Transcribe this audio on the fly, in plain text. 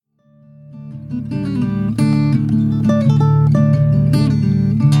Welcome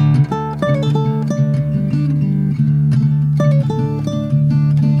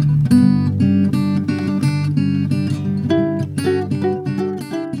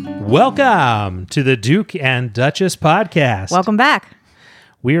to the Duke and Duchess podcast. Welcome back.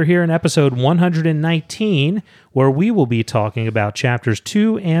 We are here in episode 119, where we will be talking about chapters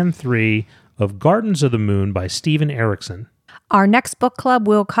 2 and 3 of Gardens of the Moon by Steven Erikson. Our next book club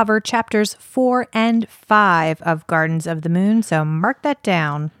will cover chapters 4 and 5 of Gardens of the Moon, so mark that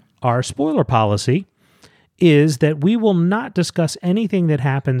down. Our spoiler policy is that we will not discuss anything that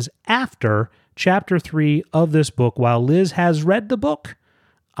happens after chapter 3 of this book while Liz has read the book.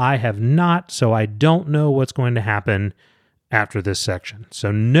 I have not, so I don't know what's going to happen after this section.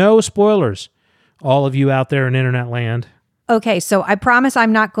 So no spoilers, all of you out there in internet land. Okay, so I promise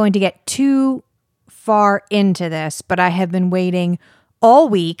I'm not going to get too far into this, but I have been waiting all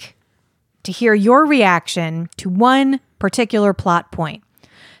week to hear your reaction to one particular plot point.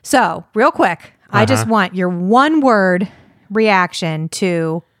 So, real quick, I just want your one-word reaction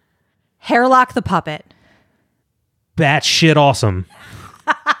to Hairlock the Puppet. Batshit awesome.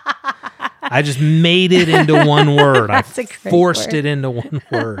 I just made it into one word. I forced it into one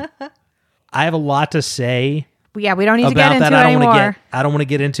word. I have a lot to say. Yeah, we don't need to get into it anymore. I don't want to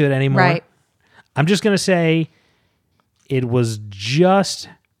get into it anymore. Right. I'm just going to say it was just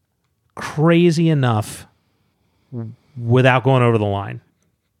crazy enough without going over the line.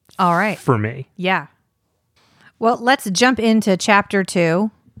 All right. For me. Yeah. Well, let's jump into chapter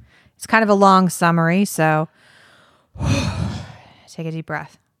 2. It's kind of a long summary, so take a deep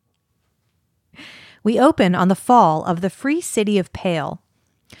breath. We open on the fall of the free city of Pale.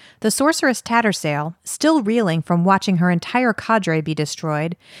 The sorceress Tattersail, still reeling from watching her entire cadre be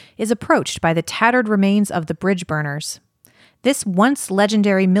destroyed, is approached by the tattered remains of the bridge burners. This once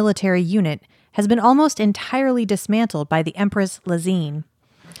legendary military unit has been almost entirely dismantled by the Empress Lazine.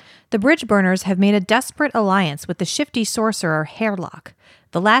 The bridge burners have made a desperate alliance with the shifty sorcerer Hairlock,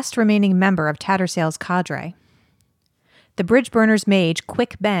 the last remaining member of Tattersail's cadre. The bridge burner's mage,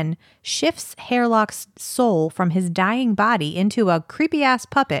 Quick Ben, shifts Hairlock's soul from his dying body into a creepy-ass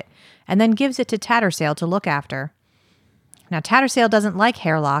puppet and then gives it to Tattersail to look after. Now, Tattersail doesn't like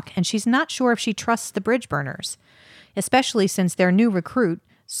Hairlock, and she's not sure if she trusts the bridge burners, especially since their new recruit,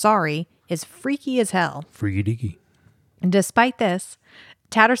 Sorry, is freaky as hell. Freaky deaky. And despite this,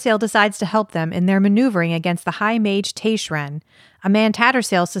 Tattersail decides to help them in their maneuvering against the High Mage Taishren, a man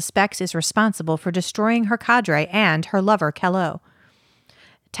Tattersail suspects is responsible for destroying her cadre and her lover Kello.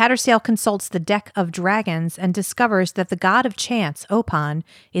 Tattersail consults the deck of dragons and discovers that the god of chance, Opan,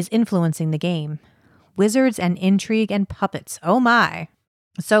 is influencing the game. Wizards and intrigue and puppets, oh my.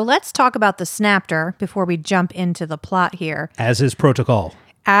 So let's talk about the Snapter before we jump into the plot here. As is protocol.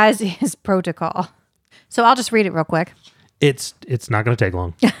 As is protocol. So I'll just read it real quick. It's not going to take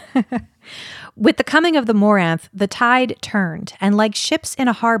long. With the coming of the Moranth, the tide turned, and like ships in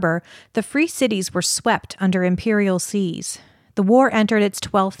a harbor, the free cities were swept under imperial seas. The war entered its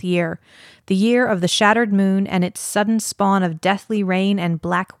 12th year, the year of the shattered moon and its sudden spawn of deathly rain and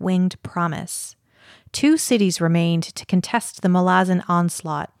black-winged promise. 2 cities remained to contest the Malazan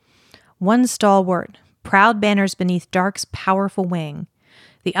onslaught. One stalwart, proud banners beneath Dark's powerful wing.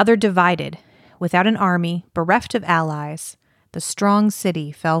 The other divided. Without an army, bereft of allies, the strong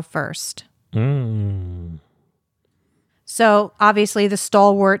city fell first. So, obviously, the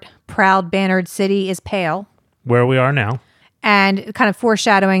stalwart, proud, bannered city is Pale. Where we are now. And kind of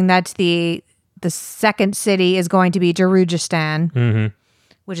foreshadowing that the second city is going to be Darujistan,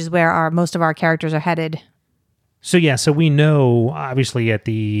 which is where most of our characters are headed. So, yeah, so we know, obviously, at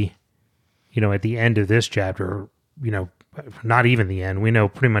the end of this chapter, not even the end, we know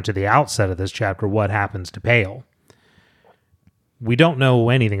pretty much at the outset of this chapter what happens to Pale. We don't know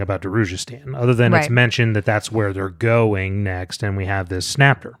anything about Darujistan, other than It's mentioned that that's where they're going next, and we have this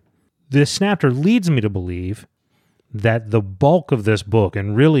Snapter. This Snapter leads me to believe that the bulk of this book,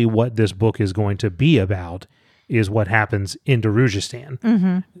 and really what this book is going to be about, is what happens in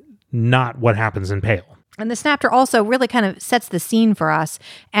Darujistan, not what happens in Pale. And the Snapter also really kind of sets the scene for us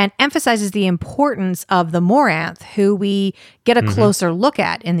and emphasizes the importance of the Moranth, who we get a closer look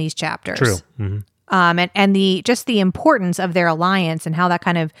at in these chapters. True. Mm-hmm. And the importance of their alliance and how that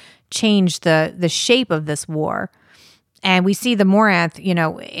kind of changed the shape of this war. And we see the Moranth,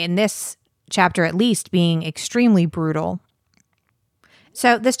 in this chapter at least, being extremely brutal.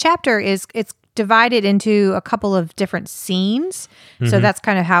 So this chapter it's divided into a couple of different scenes. So that's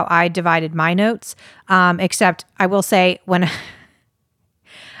kind of how I divided my notes. Except I will say when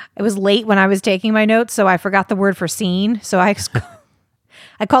it was late when I was taking my notes, so I forgot the word for scene. So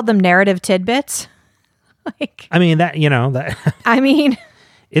I called them narrative tidbits. Like, I mean, that I mean,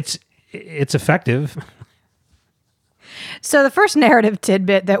 it's effective. so the first narrative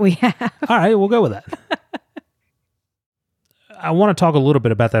tidbit that we have. All right, we'll go with that. I want to talk a little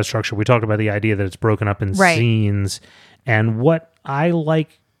bit about that structure. We talked about the idea that it's broken up in scenes, and what I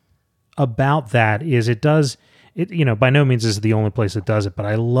like about that is it by no means is the only place it does it, but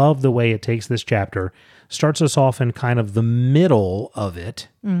I love the way it takes this chapter, starts us off in kind of the middle of it.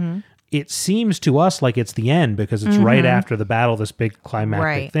 Mm-hmm. It seems to us like it's the end because it's right after the battle, this big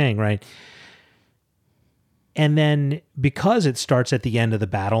climactic thing, right? And then because it starts at the end of the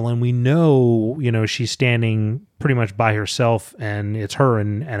battle and we know, she's standing pretty much by herself and it's her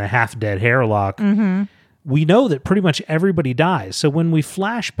and a half-dead Hairlock, we know that pretty much everybody dies. So when we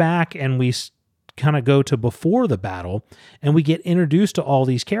flash back and we kind of go to before the battle and we get introduced to all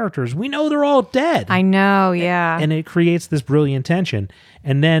these characters, we know they're all dead. I know, yeah. And it creates this brilliant tension.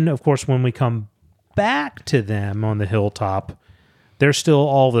 And then, of course, when we come back to them on the hilltop, there's still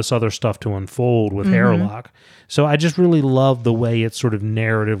all this other stuff to unfold with Hairlock. So I just really love the way it's sort of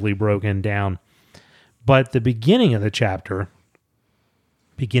narratively broken down. But the beginning of the chapter,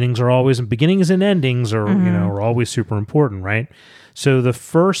 beginnings and endings are always super important, right? So the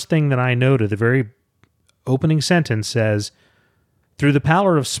first thing that I noted, the very opening sentence says, "Through the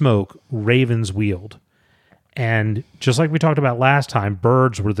pallor of smoke, ravens wheeled." And just like we talked about last time,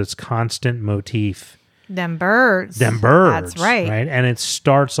 birds were this constant motif. Them birds. That's right. And it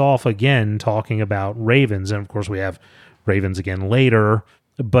starts off again talking about ravens. And of course we have ravens again later.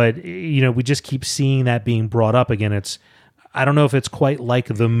 But, we just keep seeing that being brought up again. I don't know if it's quite like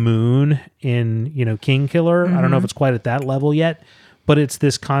the moon in, King Killer. I don't know if it's quite at that level yet. But it's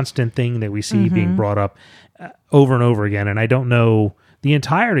this constant thing that we see being brought up over and over again. And I don't know the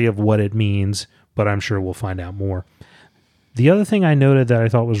entirety of what it means, but I'm sure we'll find out more. The other thing I noted that I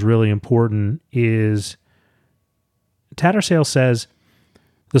thought was really important is Tattersail says,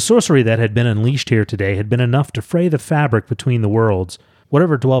 "The sorcery that had been unleashed here today had been enough to fray the fabric between the worlds.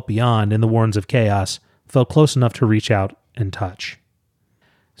 Whatever dwelt beyond in the warrens of chaos felt close enough to reach out and touch."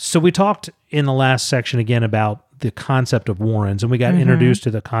 So we talked in the last section again about the concept of warrens, and we got introduced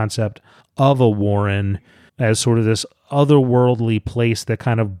to the concept of a warren as sort of this otherworldly place that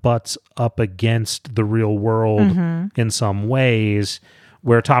kind of butts up against the real world in some ways,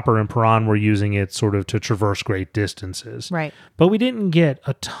 where Topper and Perron were using it sort of to traverse great distances. Right. But we didn't get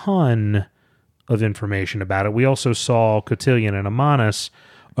a ton of information about it. We also saw Cotillion and Amanus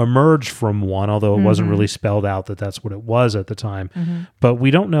emerge from one, although it wasn't really spelled out that that's what it was at the time. But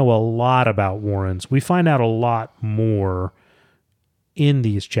we don't know a lot about warrens. We find out a lot more in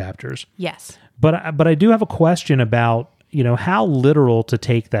these chapters. Yes. But I do have a question about, how literal to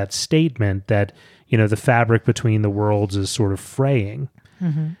take that statement that, the fabric between the worlds is sort of fraying.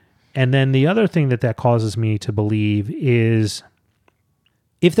 And then the other thing that causes me to believe is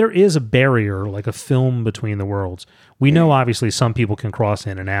if there is a barrier, like a film between the worlds, we know obviously some people can cross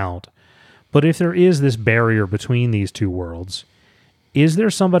in and out, but if there is this barrier between these two worlds, is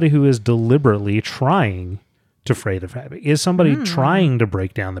there somebody who is deliberately trying to fray the fabric? Is somebody trying to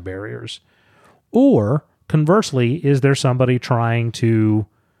break down the barriers? Or conversely, is there somebody trying to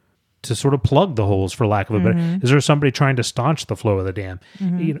sort of plug the holes, for lack of a better? Is there somebody trying to staunch the flow of the dam?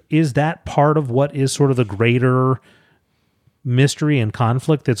 Is that part of what is sort of the greater mystery and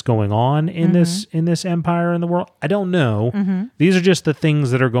conflict that's going on in this empire in the world? I don't know. These are just the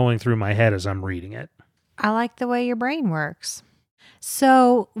things that are going through my head as I'm reading it. I like the way your brain works.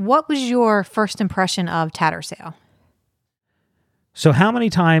 So what was your first impression of Tattersail? So how many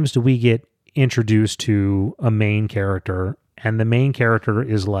times do we get introduced to a main character and the main character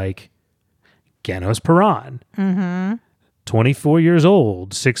is like Ganos Perron, 24 years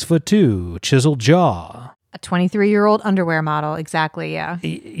old, 6'2", chiseled jaw. A 23-year-old underwear model, exactly, yeah.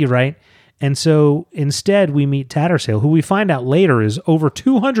 You're right. And so instead we meet Tattersail, who we find out later is over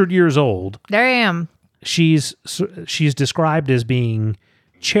 200 years old. There I am. She's described as being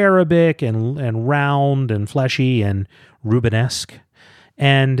cherubic and round and fleshy and Rubenesque.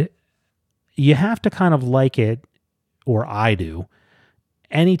 And you have to kind of like it, or I do,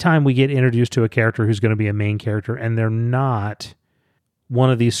 anytime we get introduced to a character who's going to be a main character and they're not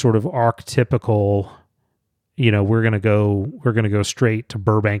one of these sort of archetypical, we're going to go straight to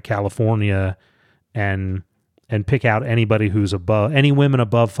Burbank, California and pick out anybody who's above, any women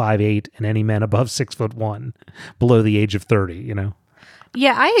above 5'8" and any men above 6'1", below the age of 30,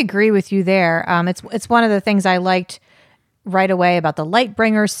 Yeah, I agree with you there. It's one of the things I liked right away about the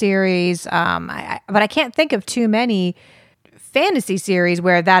Lightbringer series. But I can't think of too many fantasy series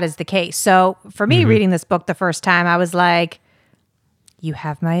where that is the case. So for me, reading this book the first time, I was like, You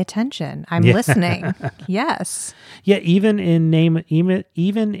have my attention. I'm listening. Yes. Yeah, even in the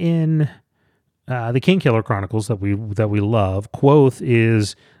Kingkiller Chronicles that we love, Quoth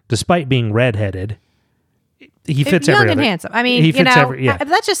is, despite being redheaded, he fits young every and other, handsome. I mean, he fits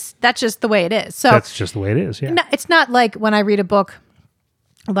that's just the way it is. So that's just the way it is. Yeah, no, it's not like when I read a book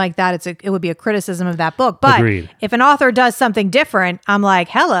like that, it would be a criticism of that book. But Agreed. If an author does something different, I'm like,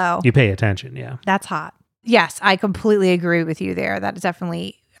 hello. You pay attention. Yeah, That's hot. Yes, I completely agree with you there. That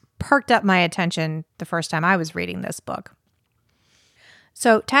definitely perked up my attention the first time I was reading this book.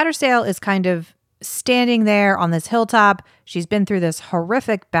 So Tattersail is kind of standing there on this hilltop. She's been through this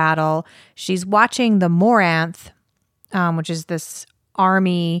horrific battle. She's watching the Moranth, which is this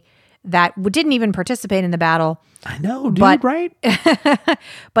army that didn't even participate in the battle. I know, dude, right?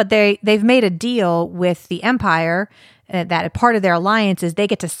 But they've made a deal with the Empire that a part of their alliance is they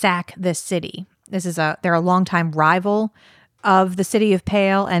get to sack this city. They're a longtime rival of the city of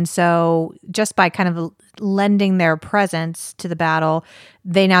Pale, and so just by kind of lending their presence to the battle,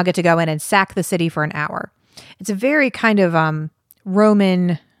 they now get to go in and sack the city for an hour. It's a very kind of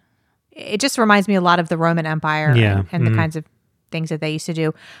Roman. It just reminds me a lot of the Roman Empire and the kinds of things that they used to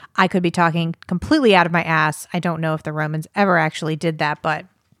do. I could be talking completely out of my ass. I don't know if the Romans ever actually did that, but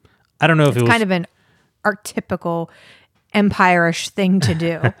I don't know if it was kind of an archetypical empire-ish thing to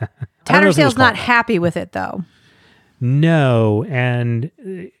do. Tattersail's not happy with it, though. No, and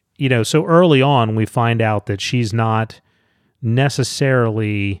so early on we find out that she's not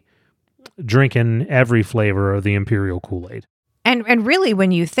necessarily drinking every flavor of the Imperial Kool-Aid. And really,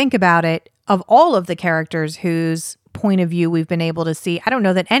 when you think about it, of all of the characters whose point of view we've been able to see, I don't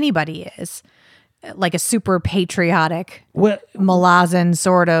know that anybody is like a super patriotic, Malazan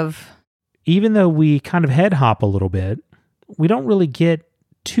sort of. Even though we kind of head hop a little bit, we don't really get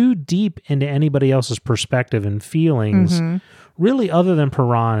too deep into anybody else's perspective and feelings, really, other than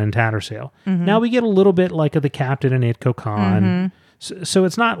Piran and Tattersail. Now we get a little bit like of the captain and Itko Khan. So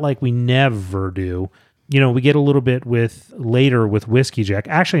it's not like we never do. We get a little bit later with Whiskey Jack.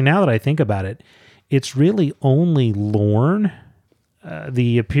 Actually, now that I think about it, it's really only Lorne,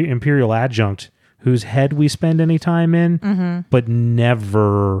 the Imperial adjunct, whose head we spend any time in, but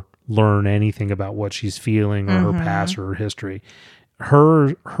never learn anything about what she's feeling or her past or her history.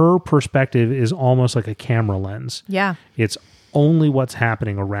 Her perspective is almost like a camera lens. Yeah. It's only what's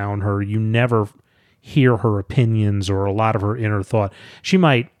happening around her. You never hear her opinions or a lot of her inner thought. She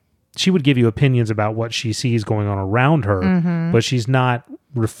would give you opinions about what she sees going on around her, but she's not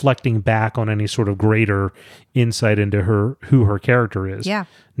reflecting back on any sort of greater insight into who her character is. Yeah.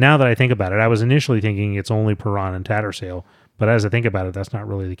 Now that I think about it, I was initially thinking it's only Piran and Tattersail, but as I think about it, that's not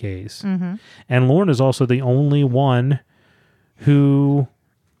really the case. And Lorne is also the only one who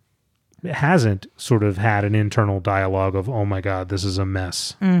hasn't sort of had an internal dialogue of, oh my God, this is a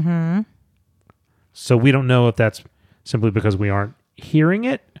mess. So we don't know if that's simply because we aren't hearing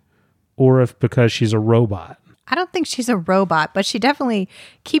it or if because she's a robot. I don't think she's a robot, but she definitely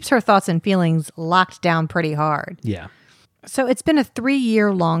keeps her thoughts and feelings locked down pretty hard. Yeah. So it's been a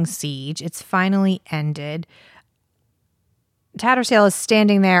 3-year-long siege. It's finally ended. Tattersail is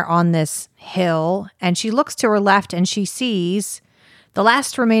standing there on this hill, and she looks to her left and she sees the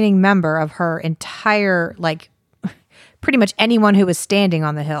last remaining member of her entire, pretty much anyone who was standing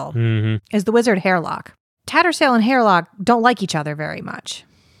on the hill is the wizard Hairlock. Tattersail and Hairlock don't like each other very much.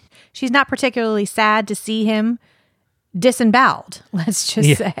 She's not particularly sad to see him disemboweled, let's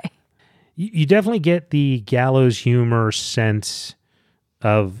just say. You definitely get the gallows humor sense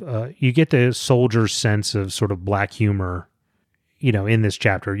of, you get the soldier's sense of sort of black humor, in this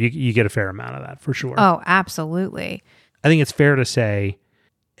chapter. You get a fair amount of that for sure. Oh, absolutely. I think it's fair to say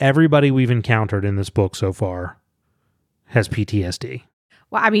everybody we've encountered in this book so far has PTSD.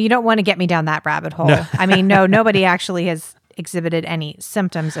 Well, I mean, you don't want to get me down that rabbit hole. No. I mean, no, nobody actually has exhibited any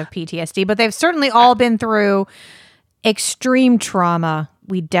symptoms of PTSD, but they've certainly all been through extreme trauma.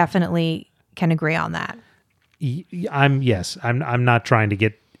 We definitely can agree on that. I'm not trying to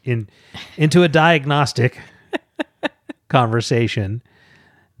get into a diagnostic conversation.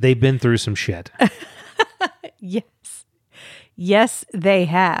 They've been through some shit. Yes, they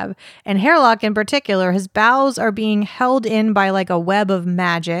have. And Hairlock in particular, his bowels are being held in by like a web of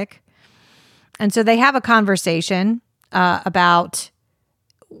magic. And so they have a conversation about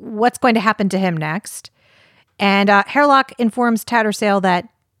what's going to happen to him next. And Hairlock informs Tattersail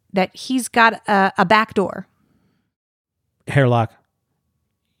that he's got a back door. Hairlock,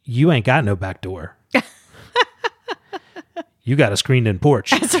 you ain't got no back door. You got a screened-in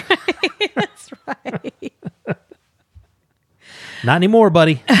porch. That's right. That's right. Not anymore,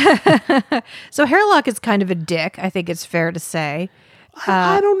 buddy. So Hairlock is kind of a dick, I think it's fair to say.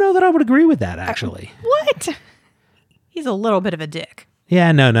 I don't know that I would agree with that, actually. What? He's a little bit of a dick.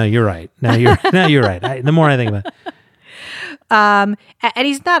 Yeah, no, you're right. No, you're right. The more I think about it. And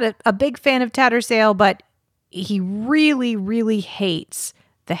he's not a big fan of Tattersail, but he really, really hates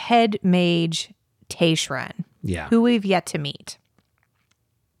the head mage Taishran, who we've yet to meet.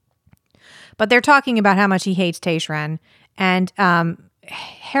 But they're talking about how much he hates Taishran, and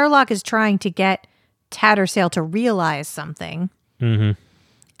Hairlock is trying to get Tattersail to realize something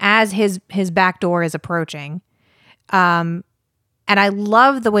as his back door is approaching. And I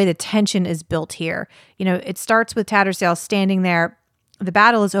love the way the tension is built here. You know, it starts with Tattersail standing there. The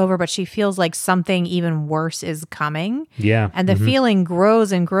battle is over, but she feels like something even worse is coming. Yeah. And the feeling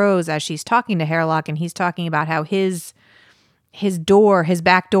grows and grows as she's talking to Hairlock, and he's talking about how his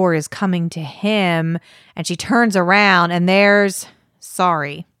back door is coming to him. And she turns around and there's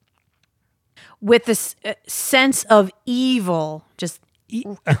Sorry. With this sense of evil just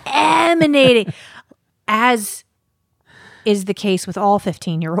emanating, as is the case with all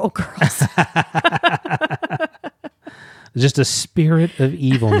 15-year-old girls. Just a spirit of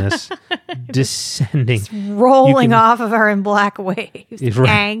evilness descending. It's rolling off of her in black waves.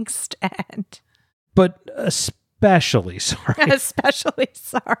 Angst But especially Sorry. Especially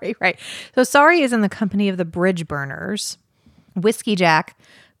Sorry, right. So Sorry is in the company of the Bridge Burners, Whiskey Jack,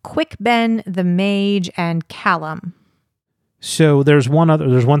 Quick Ben, the Mage, and Callum. So there's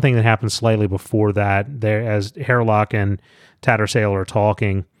one thing that happens slightly before that. There, as Hairlock and Tattersail are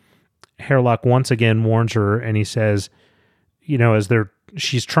talking, Hairlock once again warns her, and he says, you know,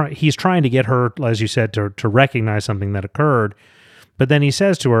 he's trying to get her, as you said, to recognize something that occurred, but then he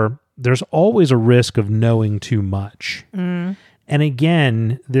says to her, "There's always a risk of knowing too much." And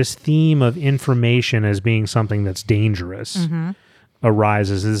again, this theme of information as being something that's dangerous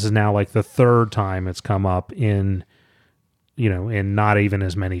arises. This is now like the third time it's come up in not even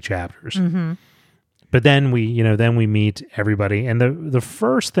as many chapters. But then we meet everybody. And the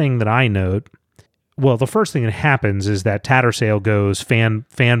first thing that I note, the first thing that happens is that Tattersail goes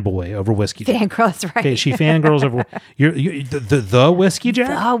fanboy over Whiskey Jack. Fangirl, that's right. Okay, she fangirls over the Whiskey Jack?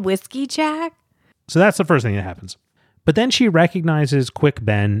 The Whiskey Jack? So that's the first thing that happens. But then she recognizes Quick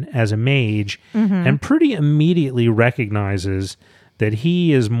Ben as a mage and pretty immediately recognizes that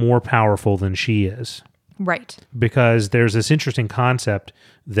he is more powerful than she is. Right. Because there's this interesting concept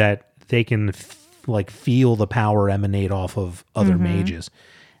that they can feel the power emanate off of other mages.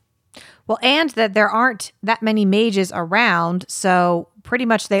 Well, and that there aren't that many mages around, so pretty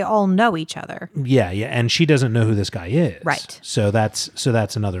much they all know each other. Yeah, and she doesn't know who this guy is. Right. So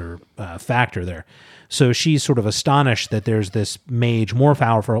that's another factor there. So she's sort of astonished that there's this mage more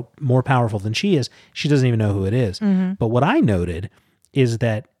powerful than she is. She doesn't even know who it is. But what I noted is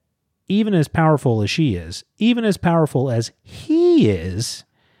that even as powerful as she is, even as powerful as he is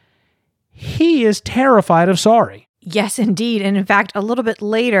terrified of Sorry. Yes, indeed. And in fact, a little bit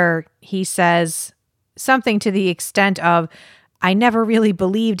later, he says something to the extent of, "I never really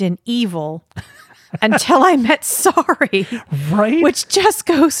believed in evil until I met Sorry." Right? Which just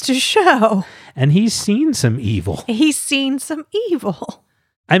goes to show. And he's seen some evil.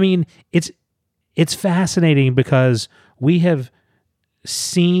 I mean, it's fascinating because we have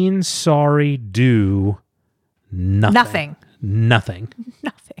seen Sorry do nothing.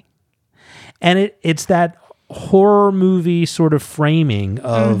 And it's that horror movie sort of framing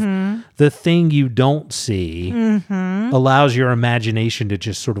of the thing you don't see allows your imagination to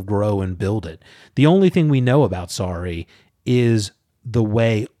just sort of grow and build it. The only thing we know about Sorry is the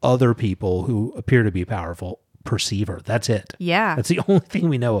way other people who appear to be powerful perceive her. That's it. Yeah. That's the only thing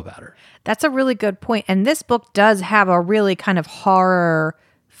we know about her. That's a really good point. And this book does have a really kind of horror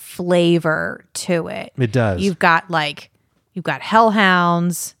flavor to it. It does. You've got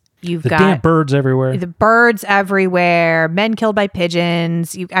hellhounds. You've got damn birds everywhere. The birds everywhere. Men killed by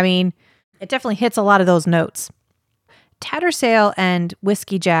pigeons. It definitely hits a lot of those notes. Tattersail and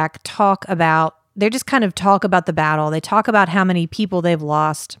Whiskey Jack they just kind of talk about the battle. They talk about how many people they've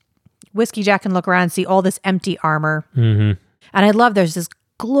lost. Whiskey Jack can look around and see all this empty armor. And I love there's this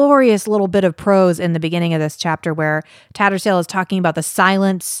glorious little bit of prose in the beginning of this chapter where Tattersail is talking about the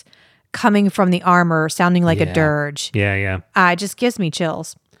silence coming from the armor sounding like a dirge. Yeah. It just gives me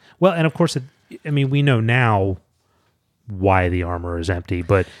chills. Well, and of course, we know now why the armor is empty,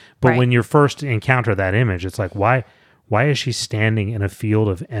 but Right. when you first encounter that image, it's like, why is she standing in a field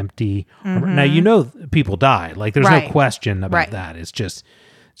of empty armor? Now, people died. Like, there's no question about that. It's just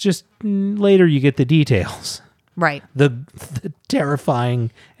later you get the details. Right. The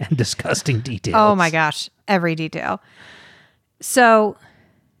terrifying and disgusting details. Oh my gosh, every detail. So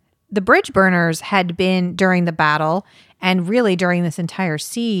the Bridge Burners had been during the battle, And really, during this entire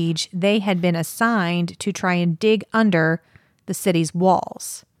siege, they had been assigned to try and dig under the city's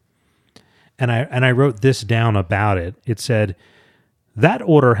walls. And I wrote this down about it. It said, that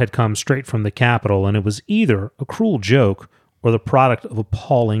order had come straight from the capital, and it was either a cruel joke or the product of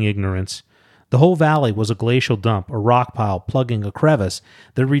appalling ignorance. The whole valley was a glacial dump, a rock pile plugging a crevice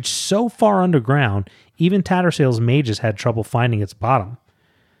that reached so far underground, even Tattersail's mages had trouble finding its bottom.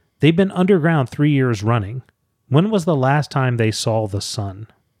 They'd been underground 3 years running. When was the last time they saw the sun?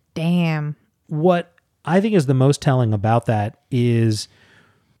 Damn. What I think is the most telling about that is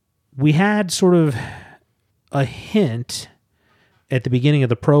we had sort of a hint at the beginning of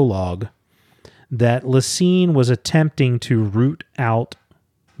the prologue that Lysine was attempting to root out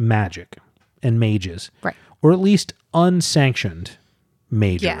magic and mages. Right. Or at least unsanctioned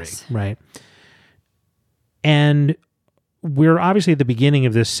magery. Yes. Right. And we're obviously at the beginning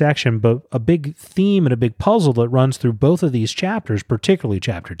of this section, but a big theme and a big puzzle that runs through both of these chapters, particularly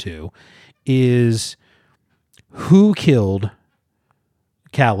chapter 2, is who killed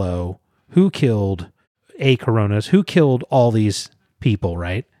Callow, who killed A. Coronas, who killed all these people,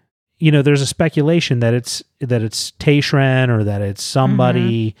 right? You know, there's a speculation that it's Taishran or that it's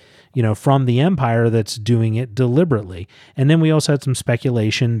somebody, you know, from the Empire that's doing it deliberately. And then we also had some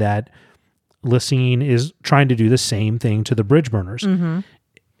speculation that Lysine is trying to do the same thing to the bridge burners.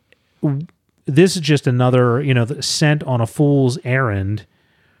 This is just another, you know, sent on a fool's errand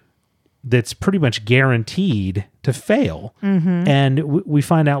that's pretty much guaranteed to fail. And we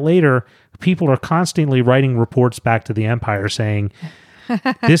find out later, people are constantly writing reports back to the Empire saying,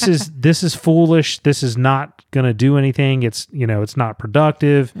 this is foolish. This is not going to do anything. It's, you know, it's not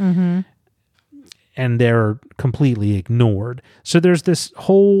productive. And they're completely ignored. So there's this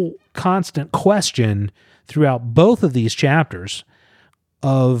whole constant question throughout both of these chapters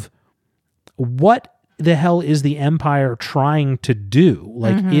of what the hell is the Empire trying to do?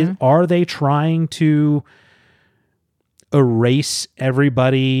 Like, are they trying to erase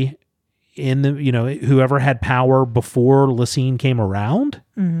everybody in the, you know, whoever had power before Lysine came around?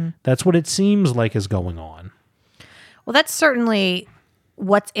 That's what it seems like is going on. Well, that's certainly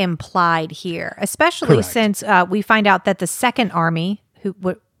what's implied here, especially Correct. since we find out that the Second Army,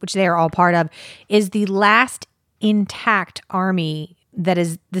 which they are all part of, is the last intact army that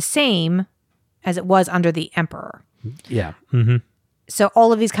is the same as it was under the Emperor. Yeah. So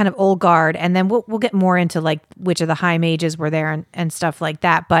all of these kind of old guard, and then we'll get more into like which of the high mages were there and stuff like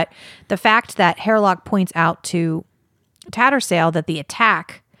that. But the fact that Hairlock points out to Tattersail that the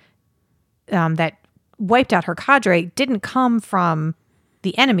attack that wiped out her cadre didn't come from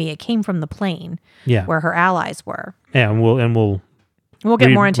the enemy; it came from the plain, where her allies were. Yeah, and we'll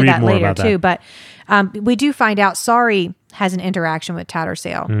get more into that later too. That. But we do find out Sari has an interaction with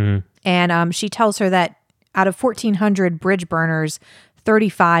Tattersail, and she tells her that out of 1,400 bridge burners,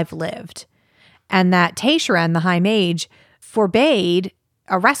 35 lived, and that Taishran, the High Mage, forbade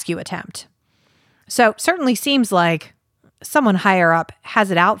a rescue attempt. So certainly seems like someone higher up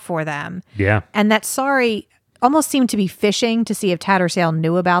has it out for them. Yeah. And that Sari almost seemed to be fishing to see if Tattersail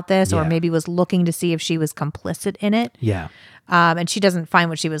knew about this, or maybe was looking to see if she was complicit in it. Yeah. And she doesn't find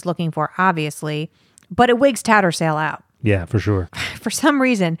what she was looking for, obviously, but it wigs Tattersail out. Yeah, for sure. For some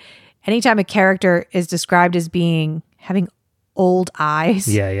reason, anytime a character is described as having old eyes.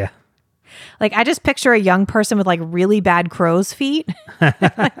 Yeah. Like, I just picture a young person with like really bad crow's feet.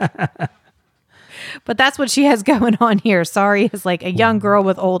 But that's what she has going on here. Sari is like a young girl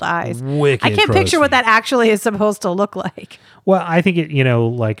with old eyes. Wicked I can't crow's picture what feet. that actually is supposed to look like. Well, I think it, you know,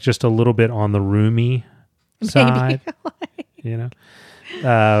 like just a little bit on the roomy side, you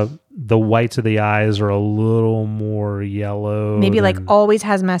know, the whites of the eyes are a little more yellow. Maybe like always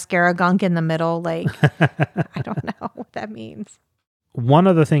has mascara gunk in the middle. Like, I don't know what that means. One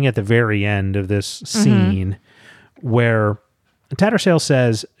other thing at the very end of this scene where Tattersail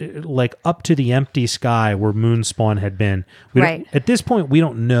says, like, up to the empty sky where Moonspawn had been. At this point, we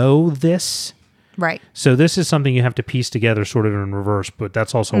don't know this. Right. So this is something you have to piece together sort of in reverse, but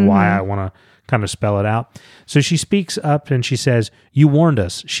that's also why I want to kind of spell it out. So she speaks up and she says, "You warned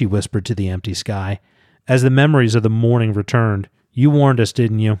us," she whispered to the empty sky. "As the memories of the morning returned, you warned us,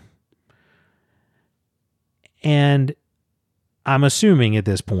 didn't you?" And I'm assuming at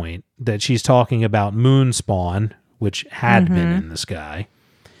this point that she's talking about Moonspawn, which had been in the sky.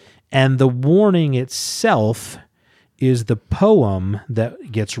 And the warning itself is the poem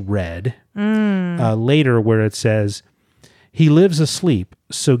that gets read later, where it says, "He lives asleep,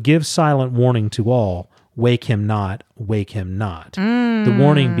 so give silent warning to all. Wake him not, wake him not." The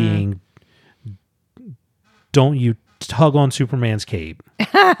warning being, don't you tug on Superman's cape.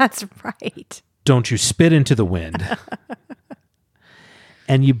 That's right. don't you spit into the wind.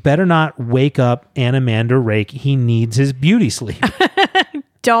 And you better not wake up Animander Rake. He needs his beauty sleep.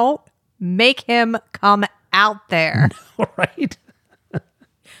 Don't make him come out there. No, right?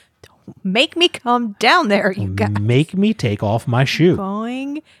 Don't make me come down there, you guys. Make me take off my shoe.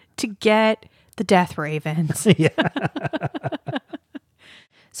 Going to get the Death Ravens. Yeah.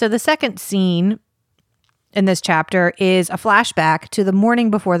 So the second scene in this chapter is a flashback to the morning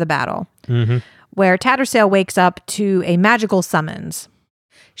before the battle, where Tattersail wakes up to a magical summons.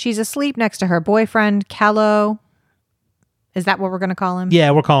 She's asleep next to her boyfriend, Callow. Is that what we're going to call him?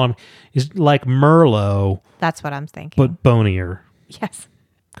 Yeah, we'll call him. He's like Merlot, That's what I'm thinking. but bonier. Yes.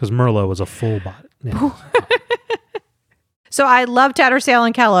 Because Merlot was a full body. Yeah. So I love Tattersail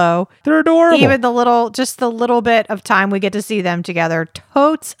and Callow. They're adorable. Even just the little bit of time we get to see them together.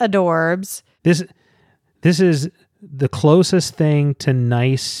 Totes adorbs. This is the closest thing to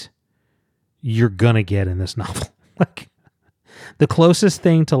nice you're gonna get in this novel. Like the closest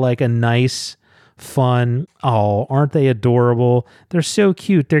thing to like a nice, fun, oh, aren't they adorable? They're so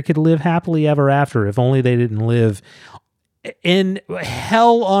cute. They could live happily ever after if only they didn't live in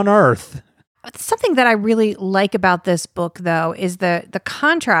hell on earth. Something that I really like about this book, though, is the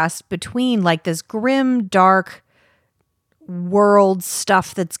contrast between like this grim, dark world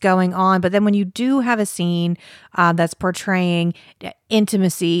stuff that's going on. But then when you do have a scene that's portraying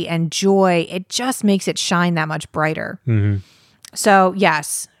intimacy and joy, it just makes it shine that much brighter. Mm-hmm. So,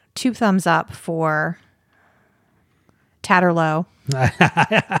 yes, 2 thumbs up for Tatterlow.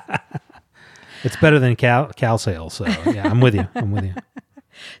 It's better than Cal Sale, so yeah, I'm with you.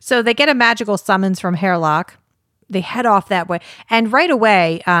 So they get a magical summons from Hairlock. They head off that way. And right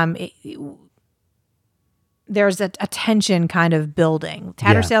away, there's a tension kind of building.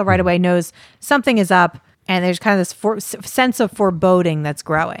 Tattersail right away knows something is up, and there's kind of this sense of foreboding that's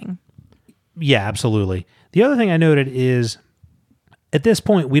growing. Yeah, absolutely. The other thing I noted is, at this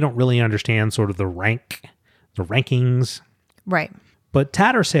point, we don't really understand sort of the rankings. Right. But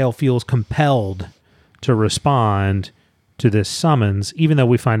Tattersail feels compelled to respond to this summons, even though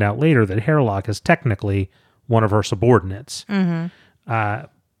we find out later that Hairlock is technically one of her subordinates. Mm-hmm.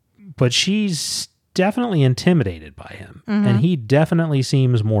 But she's definitely intimidated by him, and he definitely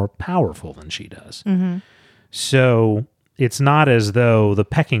seems more powerful than she does. Mm-hmm. So it's not as though the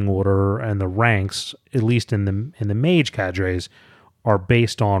pecking order and the ranks, at least in the mage cadres, are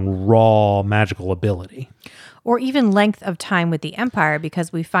based on raw magical ability. Or even length of time with the Empire,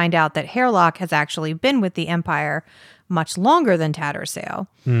 because we find out that Hairlock has actually been with the Empire much longer than Tattersail.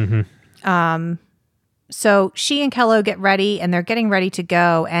 Mm-hmm. So she and Kello get ready, and they're getting ready to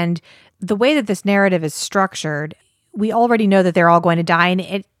go. And the way that this narrative is structured, we already know that they're all going to die.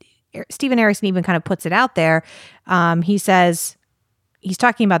 And Stephen Erikson even kind of puts it out there. He says, he's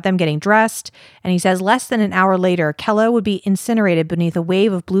talking about them getting dressed, and he says, less than an hour later, Kello would be incinerated beneath a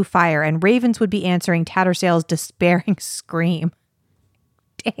wave of blue fire, and ravens would be answering Tattersail's despairing scream.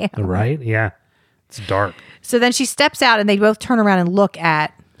 Damn. Right? Yeah. It's dark. So then she steps out, and they both turn around and look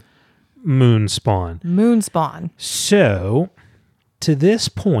at Moonspawn. So, to this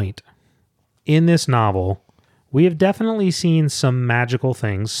point in this novel, we have definitely seen some magical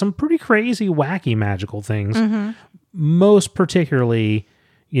things, some pretty crazy, wacky magical things. Mm-hmm. Most particularly,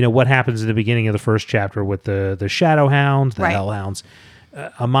 what happens at the beginning of the first chapter with the Shadow Hounds, the Hellhounds,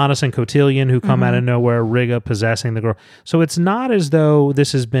 Amanus and Cotillion who come out of nowhere, Rigga possessing the girl. So it's not as though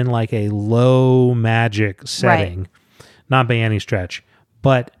this has been like a low magic setting, not by any stretch.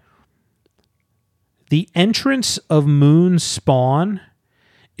 But the entrance of Moonspawn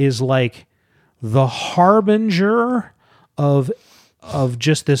is like the harbinger of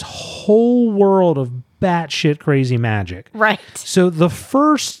just this whole world of batshit crazy magic. Right. So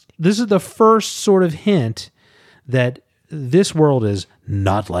this is the first sort of hint that this world is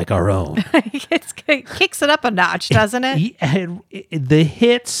not like our own. It kicks it up a notch, doesn't it? The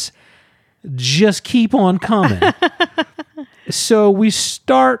hits just keep on coming. So we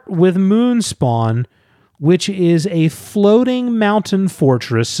start with Moonspawn, which is a floating mountain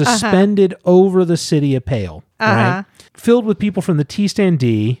fortress suspended over the city of Pale, right? Filled with people from the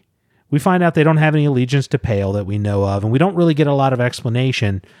T-Stand-D. We find out they don't have any allegiance to Pale that we know of, and we don't really get a lot of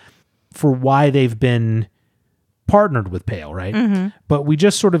explanation for why they've been partnered with Pale, right? Mm-hmm. But we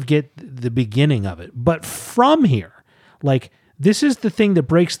just sort of get the beginning of it. But from here, like, this is the thing that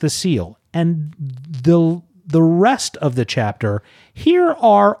breaks the seal. And the rest of the chapter, here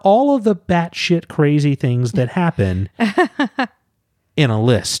are all of the batshit crazy things that happen in a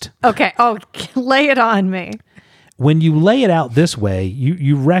list. Okay. Oh, lay it on me. When you lay it out this way,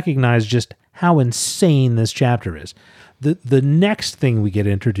 you recognize just how insane this chapter is. The next thing we get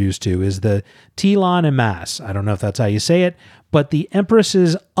introduced to is the Telon Emas. I don't know if that's how you say it, but the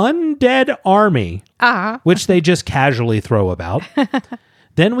Empress's undead army, which they just casually throw about.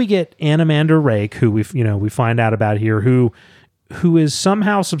 Then we get Animander Rake, who we find out about here, who is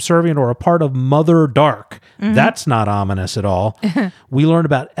somehow subservient or a part of Mother Dark. Mm-hmm. That's not ominous at all. We learn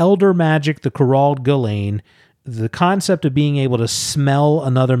about Elder Magic, the Corralled Ghislaine, the concept of being able to smell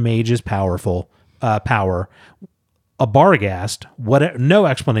another mage's power, a Barghast, no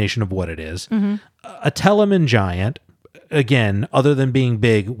explanation of what it is, a Telemann Giant, again, other than being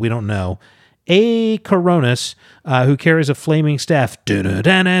big, we don't know, a Coronis, who carries a flaming staff,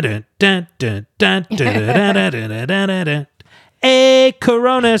 a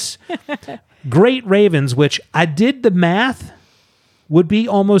Coronis, great ravens, which I did the math, would be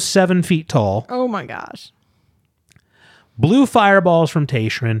almost 7 feet tall. Oh my gosh. Blue fireballs from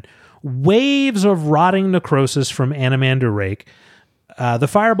Tayshrin, waves of rotting necrosis from Animander Rake, the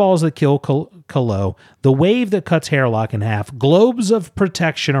fireballs that kill Kalo, the wave that cuts Hairlock in half, globes of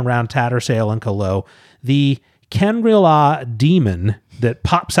protection around Tattersail and Kalo, the Kenrila demon that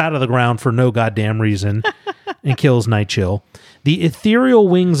pops out of the ground for no goddamn reason and kills Nightchill, the ethereal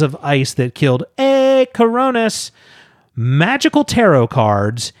wings of ice that killed a Coronis, magical tarot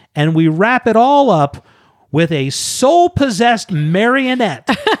cards, and we wrap it all up with a soul-possessed marionette.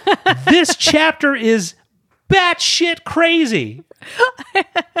 This chapter is batshit crazy.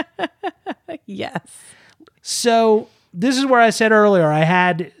 Yes. So this is where I said earlier I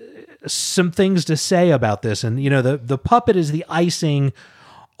had some things to say about this. And, the puppet is the icing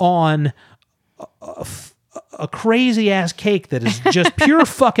on a crazy-ass cake that is just pure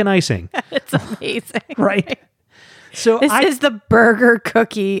fucking icing. It's amazing. Right? So this is the burger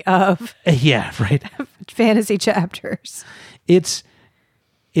cookie of fantasy chapters. It's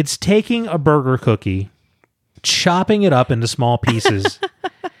taking a burger cookie, chopping it up into small pieces,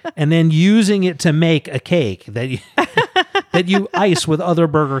 and then using it to make a cake that you ice with other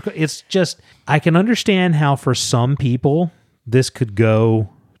burger. It's just, I can understand how for some people this could go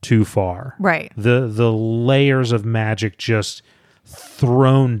too far. Right. The layers of magic just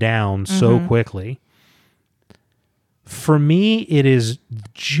thrown down so quickly. For me, it is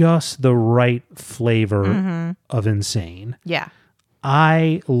just the right flavor of insane. Yeah.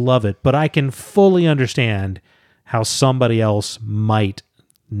 I love it, but I can fully understand how somebody else might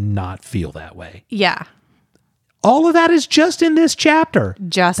not feel that way. Yeah. All of that is just in this chapter. In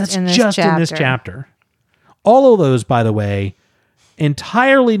this chapter. All of those, by the way,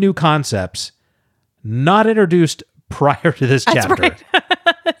 entirely new concepts, not introduced prior to this chapter. Right.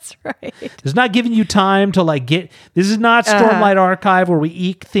 That's right. It's not giving you time to this is not Stormlight Archive where we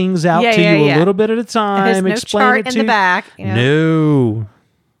eke things out to you a little bit at a time. There's no chart in the back. No,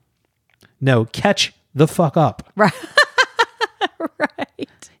 catch the fuck up. Right.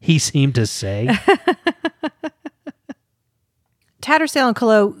 Right. He seemed to say. Tattersail and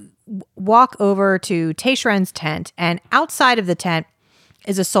Kalo walk over to Tayshren's tent, and outside of the tent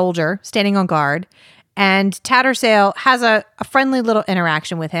is a soldier standing on guard. And Tattersail has a friendly little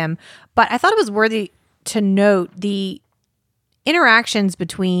interaction with him. But I thought it was worthy to note the interactions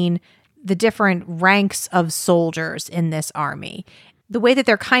between the different ranks of soldiers in this army. The way that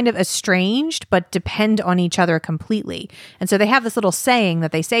they're kind of estranged, but depend on each other completely. And so they have this little saying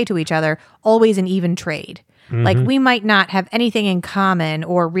that they say to each other, always an even trade. Mm-hmm. Like, we might not have anything in common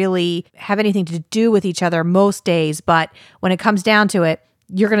or really have anything to do with each other most days, but when it comes down to it,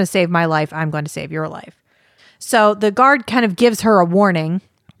 you're going to save my life. I'm going to save your life. So the guard kind of gives her a warning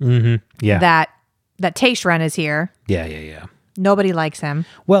that Tayshren is here. Yeah. Nobody likes him.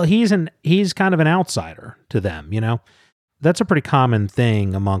 Well, he's kind of an outsider to them, That's a pretty common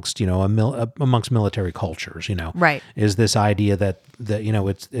thing amongst, amongst military cultures, Right. Is this idea that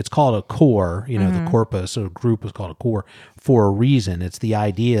it's called a corps, the corpus or group is called a corps for a reason. It's the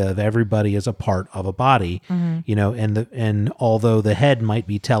idea of everybody as a part of a body, and although the head might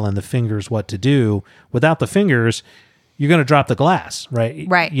be telling the fingers what to do, without the fingers, you're going to drop the glass, right?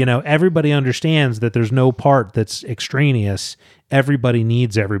 Right. Everybody understands that there's no part that's extraneous. Everybody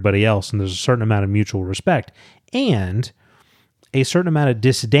needs everybody else, and there's a certain amount of mutual respect. And a certain amount of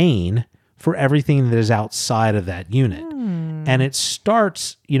disdain for everything that is outside of that unit. And it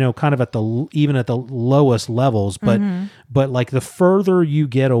starts, kind of even at the lowest levels, but like the further you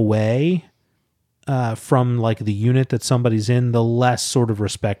get away from like the unit that somebody's in, the less sort of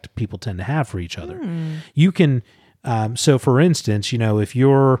respect people tend to have for each other. You can, so for instance, if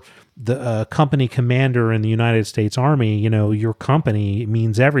you're the company commander in the United States Army, your company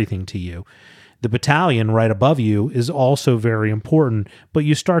means everything to you. the battalion right above you is also very important, but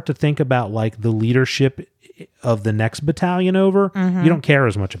you start to think about like the leadership of the next battalion over, you don't care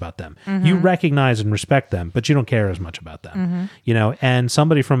as much about them. You recognize and respect them, but you don't care as much about them. You know, and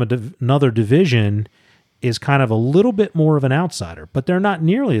somebody from another division is kind of a little bit more of an outsider, but they're not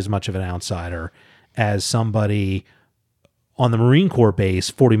nearly as much of an outsider as somebody on the Marine Corps base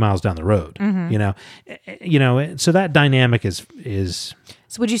 40 miles down the road. You know, so that dynamic is.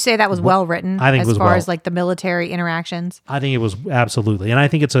 So would you say that was well written? I think as it was far well. as like the military interactions. I think it was absolutely, and I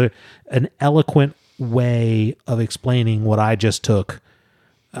think it's an eloquent way of explaining what I just took,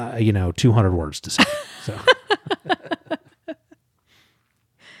 200 words to say. So.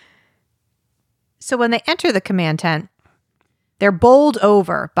 So when they enter the command tent, they're bowled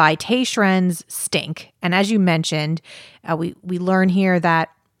over by Tayshren's stink. And as you mentioned, we learn here that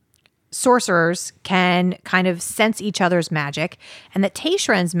sorcerers can kind of sense each other's magic, and that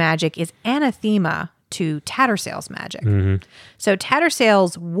Tayshren's magic is anathema to Tattersail's magic. So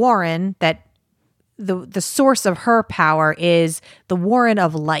Tattersail's warren, that the source of her power is the Warren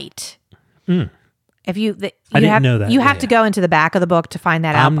of Light. If you didn't know that. You have to go into the back of the book to find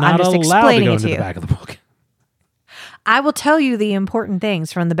that out. I'm not just allowed to explaining go it into to the you. back of the book. I will tell you the important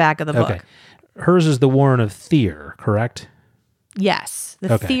things from the back of the book. Okay. Hers is the Warren of Tyr, correct? Yes.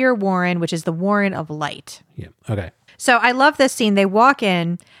 The Okay. Tyr Warren, which is the Warren of Light. Yeah. Okay. So I love this scene. They walk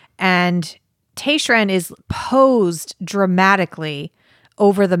in and Tayshren is posed dramatically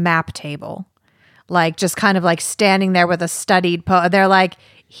over the map table. Like just kind of like standing there with a studied pose. They're like,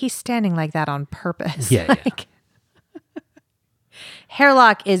 he's standing like that on purpose. Yeah, like,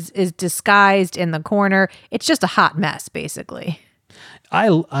 Hairlock is disguised in the corner. It's just a hot mess, basically. I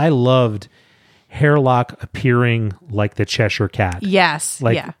loved Hairlock appearing like the Cheshire Cat. Yes.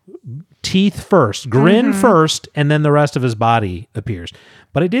 Like yeah. teeth first, grin first, and then the rest of his body appears.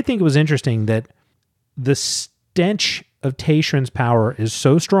 But I did think it was interesting that the stench of Tayshren's power is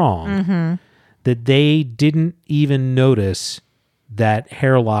so strong that they didn't even notice that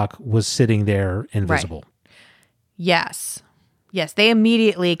Hairlock was sitting there invisible. Right. Yes. Yes. They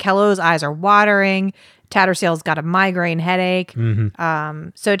immediately, Kello's eyes are watering. Tattersail's got a migraine headache.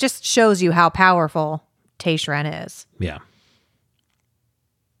 So it just shows you how powerful Tayshren is. Yeah.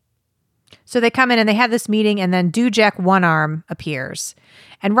 So they come in and they have this meeting, and then Dujek One Arm appears.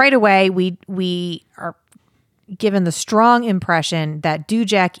 And right away, we are given the strong impression that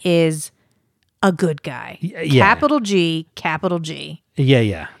Dujek is a good guy. Yeah. Capital G, capital G.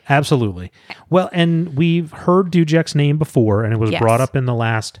 Yeah, absolutely. Well, and we've heard Dujek's name before, and it was Yes. brought up in the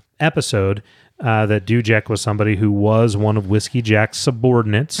last episode that Dujek was somebody who was one of Whiskey Jack's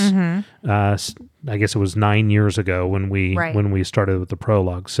subordinates. I guess it was 9 years ago when we started with the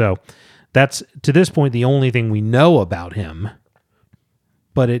prologue. So that's, to this point, the only thing we know about him,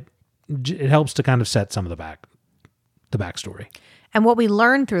 but it helps to kind of set some of the backstory. And what we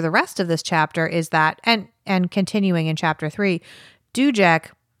learn through the rest of this chapter is that, and continuing in chapter 3,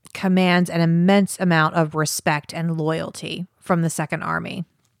 Dujek commands an immense amount of respect and loyalty from the Second Army.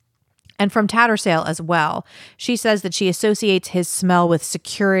 And from Tattersail as well. She says that she associates his smell with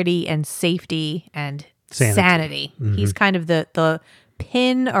security and safety and sanity. He's kind of the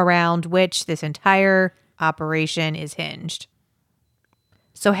pin around which this entire operation is hinged.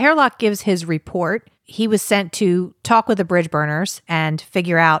 So Hairlock gives his report. He was sent to talk with the bridge burners and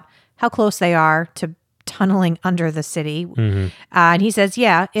figure out how close they are to tunneling under the city. And he says,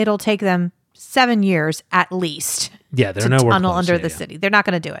 yeah, it'll take them 7 years at least Yeah, they're to nowhere tunnel close. under Yeah, the yeah. city. They're not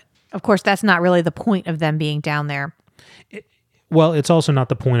going to do it. Of course, that's not really the point of them being down there. Well, it's also not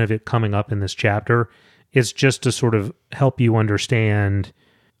the point of it coming up in this chapter. It's just to sort of help you understand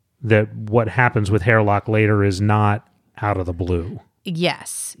that what happens with Hairlock later is not out of the blue.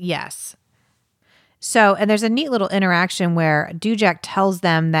 Yes, yes. So, and there's a neat little interaction where Dujek tells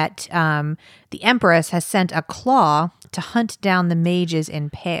them that the Empress has sent a claw to hunt down the mages in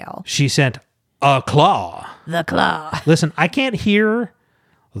Pale. She sent a claw. The claw. Listen, I can't hear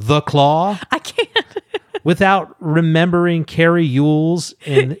the claw I can't. without remembering Carrie Ewell's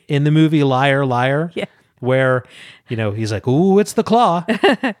in the movie Liar, Liar, Yeah. where, he's like, ooh, it's the claw.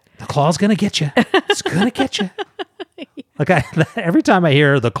 The claw's going to get you. It's going to get you. Like every time I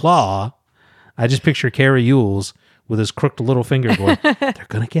hear the claw, I just picture Carrie Ewell's with his crooked little finger going, they're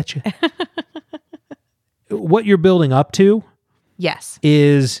going to get you. What you're building up to Yes.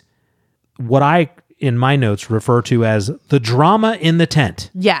 is what I, in my notes, refer to as the drama in the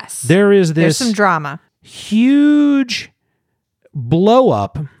tent. Yes. There's There's some drama. huge blow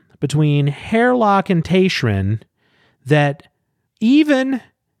up between Hairlock and Tayshren that even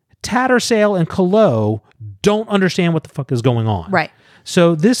Tattersail and Kalo don't understand what the fuck is going on. Right.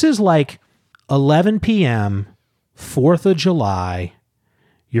 So this is like 11 p.m., 4th of July,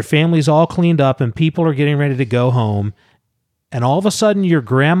 your family's all cleaned up and people are getting ready to go home. And all of a sudden, your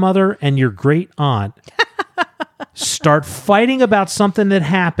grandmother and your great aunt start fighting about something that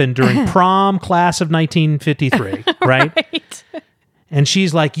happened during prom class of 1953, right? Right. And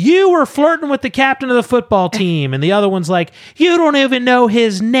she's like, you were flirting with the captain of the football team. And the other one's like, you don't even know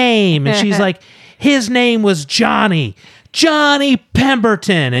his name. And she's like, his name was Johnny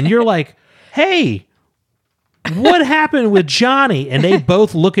Pemberton. And you're like, hey, what happened with Johnny? And they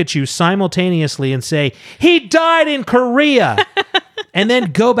both look at you simultaneously and say, he died in Korea. And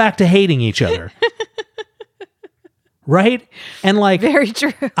then go back to hating each other. Right? And like, Very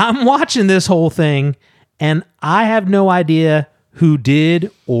true. I'm watching this whole thing and I have no idea who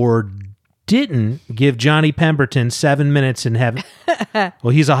did or didn't give Johnny Pemberton 7 minutes in heaven.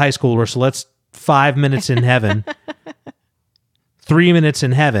 Well, he's a high schooler, so let's 5 minutes in heaven, 3 minutes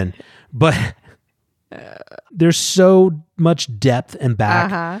in heaven. But there's so much depth and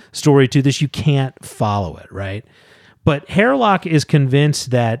back story to this, you can't follow it, right? But Hairlock is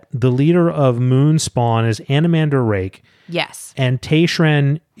convinced that the leader of Moonspawn is Animander Rake. Yes. And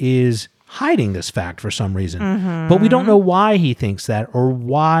Taishren is hiding this fact for some reason. But we don't know why he thinks that or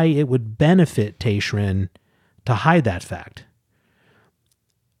why it would benefit Taishren to hide that fact.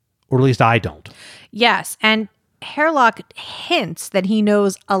 Or at least I don't. Yes, and Hairlock hints that he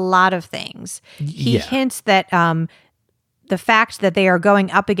knows a lot of things. He hints that the fact that they are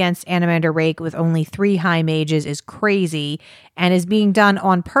going up against Animander Rake with only 3 high mages is crazy and is being done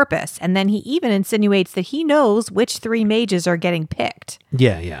on purpose. And then he even insinuates that he knows which 3 mages are getting picked.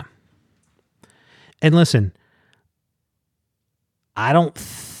 Yeah. And listen, I don't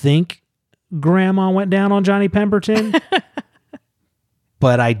think Grandma went down on Johnny Pemberton,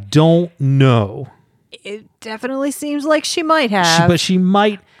 but I don't know. It definitely seems like she might have. But she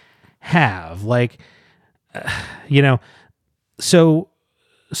might have. Like, so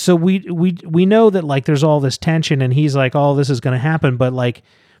we know that like there's all this tension and he's like, oh, this is going to happen. But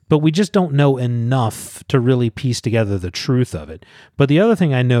we just don't know enough to really piece together the truth of it. But the other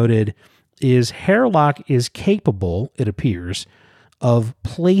thing I noted is Hairlock is capable, it appears, of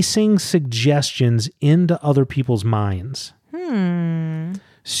placing suggestions into other people's minds.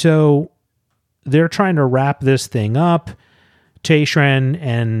 So they're trying to wrap this thing up. Taishren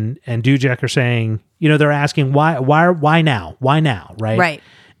and Dujek are saying, they're asking why now, right? Right.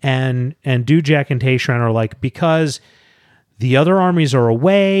 And Dujek and Taishren are like, because the other armies are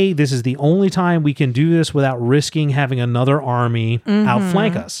away. This is the only time we can do this without risking having another army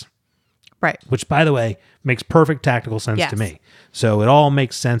outflank us. Right. Which, by the way, makes perfect tactical sense to me. So it all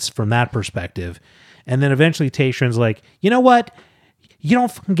makes sense from that perspective. And then eventually Taishren's like, you know what? You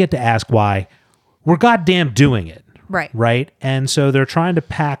don't fucking get to ask why. We're goddamn doing it. Right. Right? And so they're trying to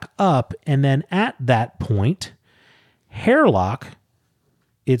pack up. And then at that point, Hairlock,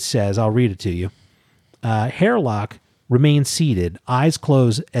 it says, I'll read it to you. Hairlock remains seated, eyes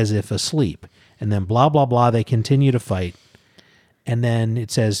closed as if asleep. And then blah, blah, blah, they continue to fight. And then it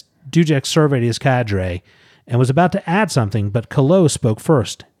says, Dujek surveyed his cadre and was about to add something, but Kalo spoke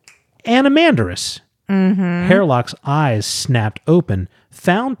first. Animandrous. Hairlock's eyes snapped open,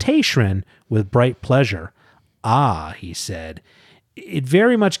 found Taishren with bright pleasure. Ah, he said. It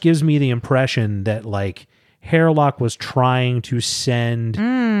very much gives me the impression that, like, Hairlock was trying to send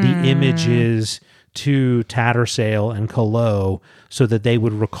the images to Tattersail and Kalo so that they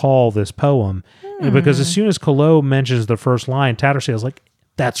would recall this poem. Because as soon as Kalo mentions the first line, Tattersail's like,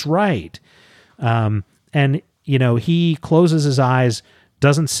 that's right. And, he closes his eyes,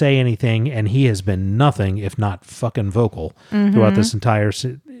 doesn't say anything, and he has been nothing if not fucking vocal throughout this entire...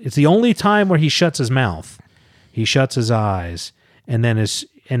 It's the only time where he shuts his mouth. He shuts his eyes, and then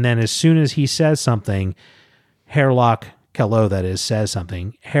as soon as he says something, Hairlock, Kalo that is, says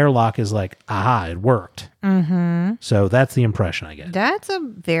something, Hairlock is like, aha, it worked. So that's the impression I get. That's a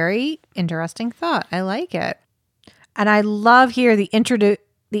very interesting thought. I like it. And I love here the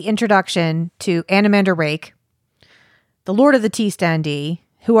introduction to Animander Rake, the Lord of the Tea Standee,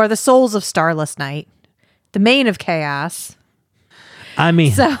 who are the souls of Starless Night, the Mane of Chaos. I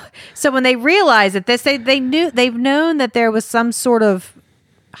mean, so when they realize that they've known that there was some sort of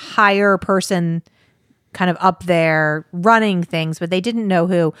higher person kind of up there running things, but they didn't know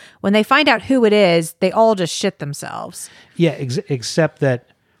who. When they find out who it is, they all just shit themselves. Yeah, except that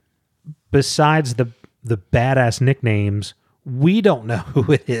besides the badass nicknames, we don't know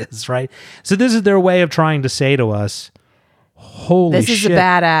who it is, right? So this is their way of trying to say to us, holy shit. This is a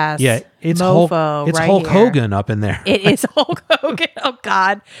badass. Yeah, it's mofo Hulk right Hulk here. Hogan up in there. It is Hulk Hogan. Oh,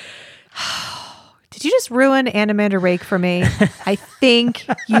 God. Did you just ruin Animander Rake for me? I think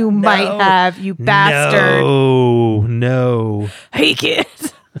you might have, you bastard. No. Hey,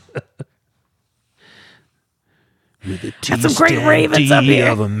 kids. With the Got some great ravens up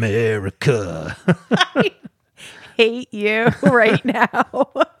here. of America. I hate you right now.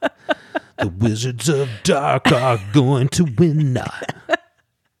 The Wizards of Dark are going to win now.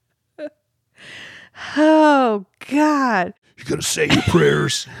 Oh, God. You gotta say your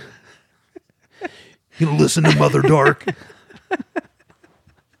prayers. You gonna listen to Mother Dark.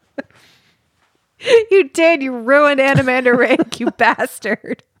 You did. You ruined Animander Rake, you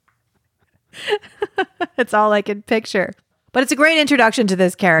bastard. That's all I can picture. But it's a great introduction to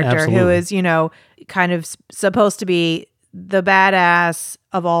this character who is, kind of supposed to be the badass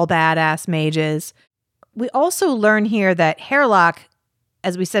of all badass mages. We also learn here that Hairlock,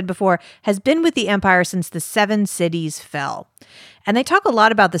 as we said before, has been with the Empire since the Seven Cities fell. And they talk a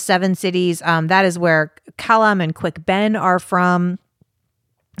lot about the Seven Cities. That is where Callum and Quick Ben are from.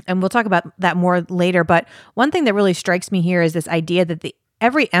 And we'll talk about that more later. But one thing that really strikes me here is this idea that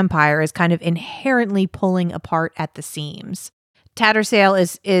every empire is kind of inherently pulling apart at the seams.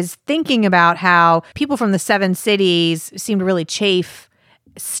 Tattersail is thinking about how people from the Seven Cities seem to really chafe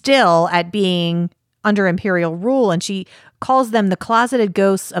still at being under imperial rule, and she calls them the closeted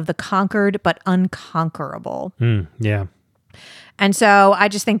ghosts of the conquered but unconquerable. Yeah. And so I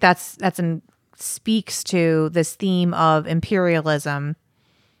just think speaks to this theme of imperialism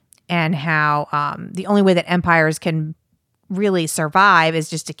and how the only way that empires can really survive is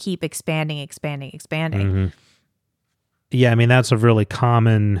just to keep expanding. Mm-hmm. Yeah, I mean, that's a really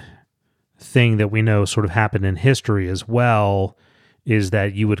common thing that we know sort of happened in history as well, is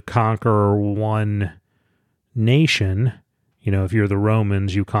that you would conquer one nation. If you're the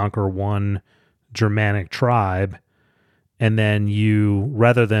Romans, you conquer one Germanic tribe, and then you,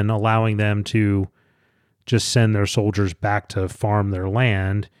 rather than allowing them to just send their soldiers back to farm their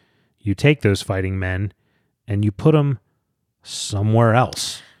land, you take those fighting men and you put them somewhere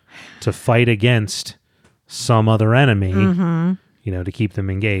else to fight against some other enemy, to keep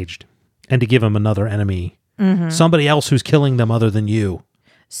them engaged and to give them another enemy, somebody else who's killing them other than you.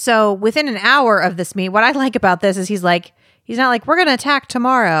 So within an hour of this meet, what I like about this is he's not like, we're going to attack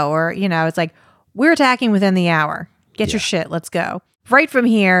tomorrow, or, it's like, we're attacking within the hour. Get your shit. Let's go. Right from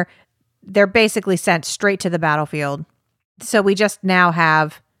here, they're basically sent straight to the battlefield. So we just now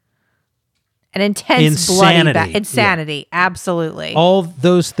have an intense bloody insanity. Yeah. Absolutely. All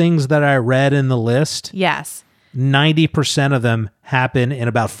those things that I read in the list. Yes. 90% of them happen in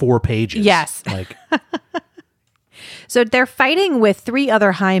about 4 pages. Yes. So they're fighting with 3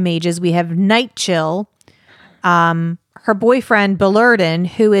 other high mages. We have Nightchill, her boyfriend Belurden,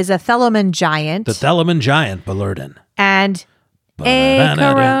 who is a Thelaman giant. The Thelaman giant, Belurden. And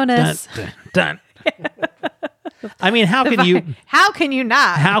Coronis. I mean, how can you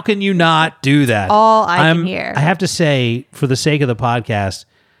not? How can you not do that? All I can hear. I have to say, for the sake of the podcast,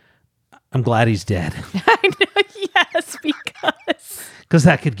 I'm glad he's dead. I know, yes, because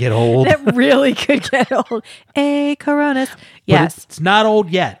that could get old. That really could get old. A Coronis. Yes. But it's not old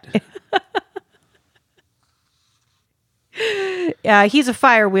yet. He's a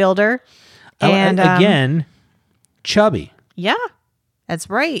fire wielder. And again, chubby. Yeah, that's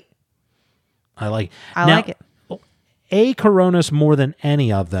right. I like it. A Coronis, more than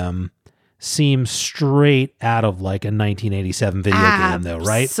any of them, seems straight out of like a 1987 video game, though,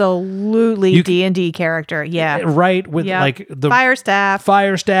 right? Absolutely, D&D character, yeah, right. With like the fire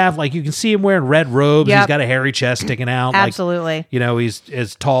staff, like you can see him wearing red robes. Yep. He's got a hairy chest sticking out. Absolutely, he's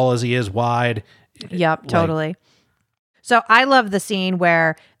as tall as he is wide. Yep, totally. So I love the scene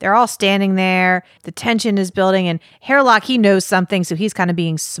where they're all standing there, the tension is building, and Hairlock, he knows something, so he's kind of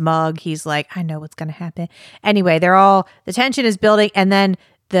being smug. He's like, I know what's going to happen. Anyway, the tension is building, and then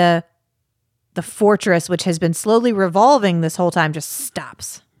the fortress, which has been slowly revolving this whole time, just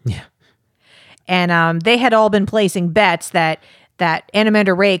stops. Yeah. And they had all been placing bets that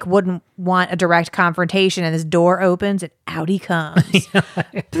Animander Rake wouldn't want a direct confrontation, and this door opens, and out he comes.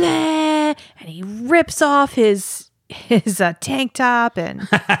 Blah, and he rips off his tank top and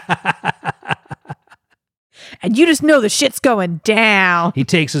you just know the shit's going down. He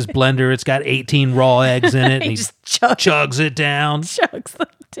takes his blender, it's got 18 raw eggs in it, and he just chugs it down. Chugs them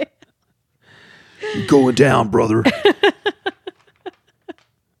down. You're going down, brother.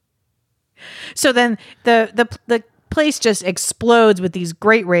 So then the place just explodes with these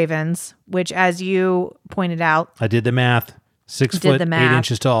great ravens, which, as you pointed out, I did the math. 6 foot, 8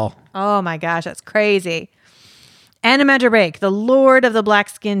 inches tall. Oh my gosh, that's crazy. Animander Rake, the lord of the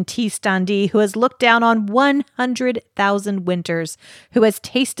black-skinned T-Standi, who has looked down on 100,000 winters, who has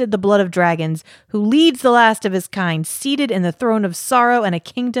tasted the blood of dragons, who leads the last of his kind, seated in the throne of sorrow and a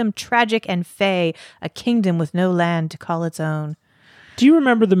kingdom tragic and fey, a kingdom with no land to call its own. Do you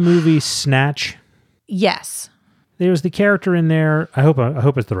remember the movie Snatch? Yes. There was the character in there. I hope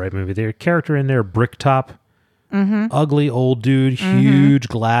it's the right movie. There's a character in there, Bricktop. Ugly old dude, huge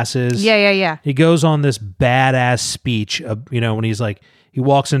glasses. Yeah. He goes on this badass speech, when he's like, he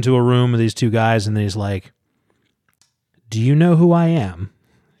walks into a room with these two guys and then he's like, do you know who I am?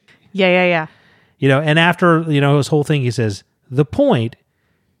 Yeah. And after, his whole thing, he says, the point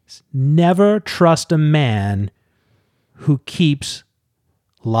is never trust a man who keeps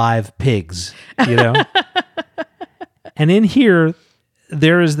live pigs, And in here,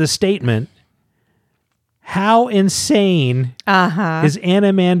 there is the statement, how insane is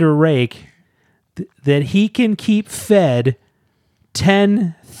Animander Rake that he can keep fed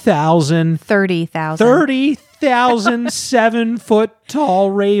 30,000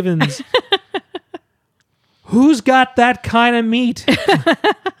 7-foot-tall ravens? Who's got that kind of meat?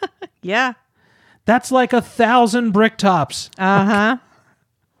 Yeah. That's like 1,000 bricktops.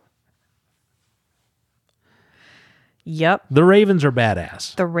 Yep. The ravens are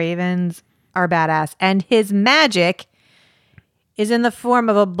badass. The ravens are badass. And his magic is in the form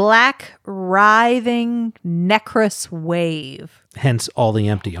of a black, writhing, necrous wave. Hence all the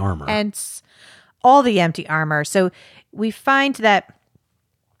empty armor. So we find that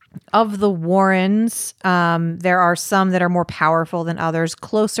of the Warrens, there are some that are more powerful than others,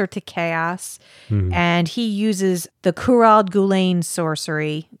 closer to chaos. And he uses the Kural Gulain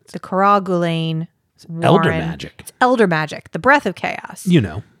sorcery, the Kural Gulain Warren. Elder magic. It's elder magic, the breath of chaos.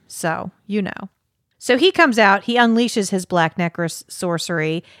 So, So he comes out, he unleashes his black necrous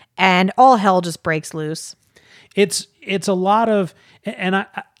sorcery, and all hell just breaks loose. It's a lot of, and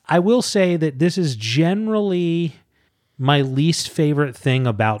I will say that this is generally my least favorite thing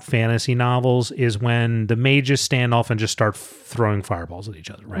about fantasy novels is when the mages stand off and just start throwing fireballs at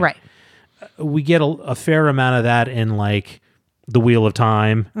each other, right? Right. We get a fair amount of that in like the Wheel of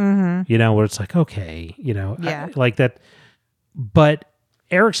Time, where it's like, okay, like that. But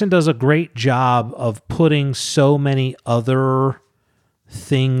Erikson does a great job of putting so many other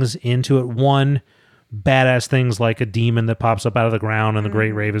things into it. One, badass things like a demon that pops up out of the ground and the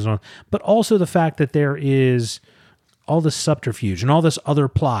great ravens, but also the fact that there is all this subterfuge and all this other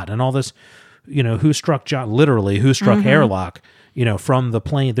plot and all this, who struck John, literally who struck Hairlock, from the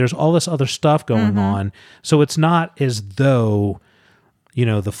plane. There's all this other stuff going on. So it's not as though,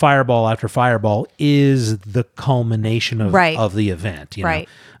 the fireball after fireball is the culmination of the event. Right.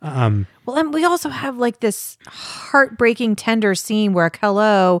 Well, and we also have like this heartbreaking, tender scene where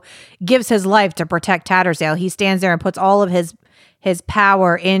Kalo gives his life to protect Tattersail. He stands there and puts all of his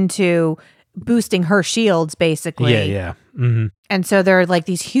power into boosting her shields, basically. Yeah. Mm-hmm. And so there are like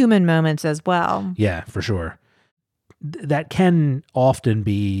these human moments as well. Yeah, for sure. That can often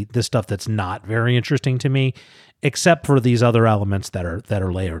be the stuff that's not very interesting to me, except for these other elements that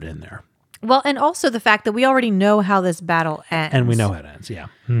are layered in there. Well, and also the fact that we already know how this battle ends. And we know how it ends, yeah.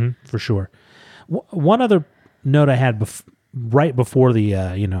 For sure. One other note I had right before the,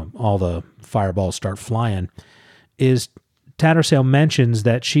 all the fireballs start flying is Tattersail mentions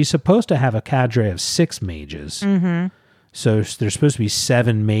that she's supposed to have a cadre of 6 mages. So there's supposed to be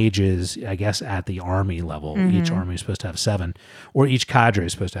 7 mages, I guess, at the army level. Each army is supposed to have 7, or each cadre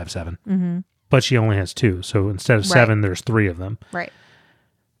is supposed to have 7. But she only has 2. So instead of 7, there's 3 of them. Right.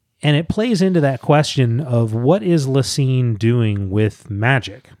 And it plays into that question of what is Lysine doing with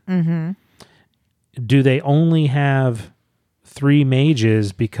magic? Do they only have 3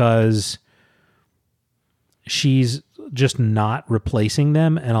 mages because she's just not replacing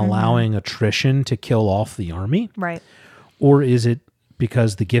them and allowing attrition to kill off the army? Right. Or is it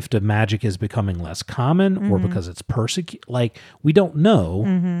because the gift of magic is becoming less common or because it's persecuted? Like, we don't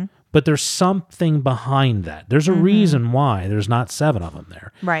know, but there's something behind that. There's a reason why there's not 7 of them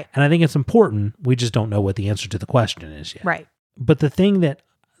there. Right. And I think it's important. We just don't know what the answer to the question is yet. Right. But the thing that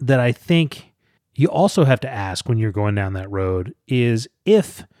I think you also have to ask when you're going down that road is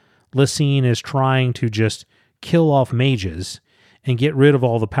if Lysine is trying to just kill off mages and get rid of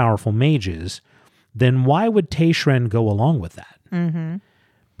all the powerful mages, then why would Tayshren go along with that?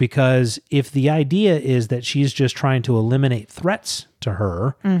 Because if the idea is that she's just trying to eliminate threats to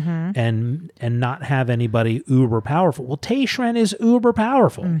her and not have anybody uber powerful, well, Tayshren is uber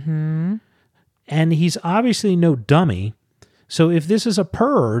powerful. And he's obviously no dummy. So if this is a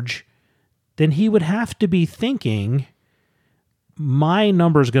purge, then he would have to be thinking, my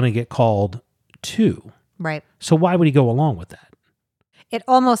number is going to get called too. Right. So why would he go along with that? It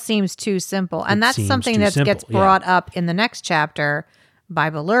almost seems too simple. And that's something that gets brought up in the next chapter by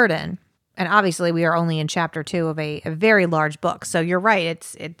Belurden. And obviously we are only in chapter 2 of a very large book. So you're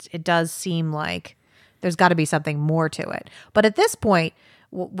right. It does seem like there's got to be something more to it. But at this point,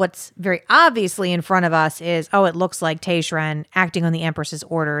 what's very obviously in front of us is, it looks like Taishran, acting on the Empress's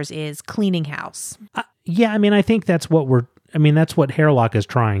orders, is cleaning house. Yeah, I mean, I think that's what that's what Hairlock is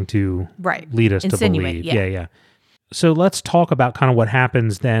trying to lead us to believe. Yeah. So let's talk about kind of what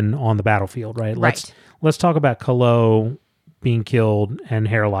happens then on the battlefield, right? Let's talk about Kalo being killed and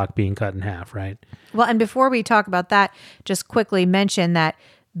Hairlock being cut in half, right? Well, and before we talk about that, just quickly mention that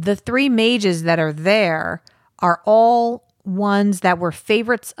the 3 mages that are there are all ones that were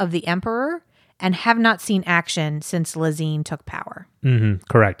favorites of the Emperor and have not seen action since Lazine took power. Mm-hmm.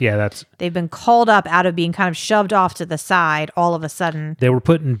 Correct. Yeah, they've been called up out of being kind of shoved off to the side all of a sudden. They were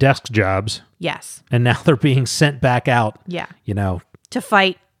put in desk jobs. Yes. And now they're being sent back out. Yeah. To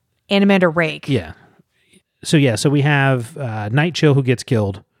fight Animander Rake. Yeah. So we have Night Chill who gets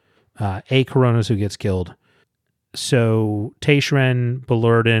killed, A. Coronas who gets killed. So Taishran,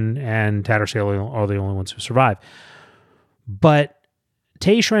 Belurden, and Tattersail are the only ones who survive. But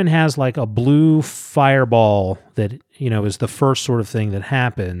Taishran has like a blue fireball that, is the first sort of thing that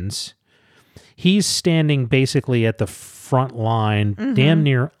happens. He's standing basically at the front line, damn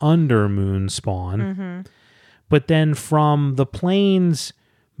near under Moonspawn. Mm-hmm. But then from the plains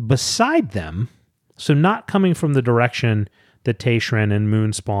beside them, so not coming from the direction that Taishran and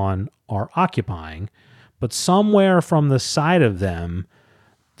Moonspawn are occupying, but somewhere from the side of them,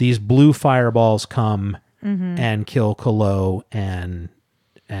 these blue fireballs come and kill Kalo and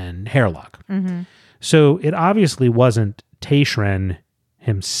Hairlock. Mm-hmm. So it obviously wasn't Taishran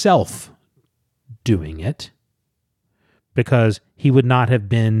himself doing it, because he would not have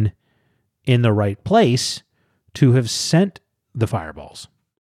been in the right place to have sent the fireballs.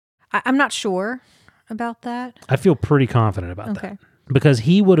 I'm not sure about that. I feel pretty confident about that. Because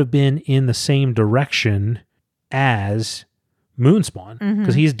he would have been in the same direction as Moonspawn,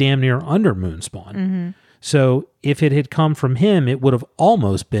 because he's damn near under Moonspawn. Mm-hmm. So if it had come from him, it would have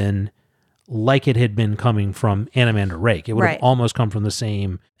almost been like it had been coming from Animander Rake. It would have almost come from the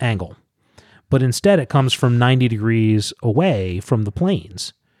same angle. But instead it comes from 90 degrees away from the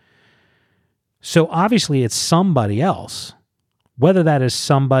plains. So obviously it's somebody else. Whether that is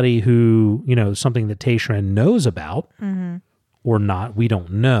somebody who, something that Taishran knows about or not, we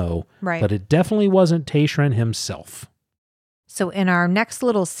don't know. Right. But it definitely wasn't Taishran himself. So in our next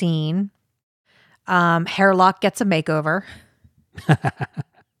little scene, Hairlock gets a makeover.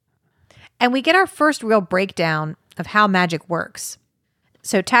 And we get our first real breakdown of how magic works.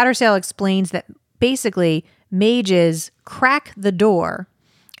 So Tattersail explains that basically mages crack the door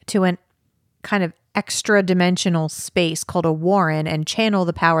to an kind of extra dimensional space called a warren and channel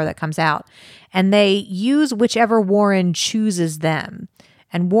the power that comes out. And they use whichever warren chooses them.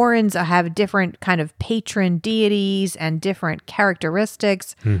 And warrens have different kind of patron deities and different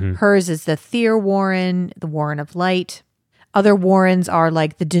characteristics. Mm-hmm. Hers is the Thir Warren, the Warren of Light. Other warrens are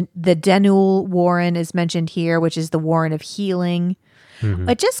like the Denul Warren is mentioned here, which is the Warren of Healing. Mm-hmm.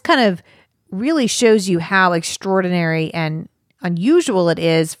 It just kind of really shows you how extraordinary and unusual it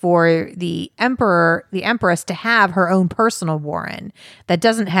is for the Empress to have her own personal warren that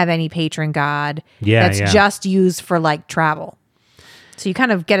doesn't have any patron god. That's just used for like travel. So you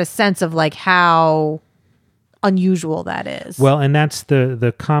kind of get a sense of like how unusual that is. Well, and that's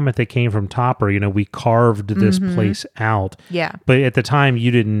the comment that came from Topper. We carved this place out. Yeah. But at the time, you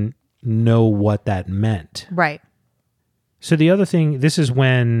didn't know what that meant. Right. So the other thing, this is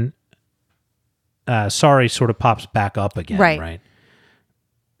when Sorry sort of pops back up again, right?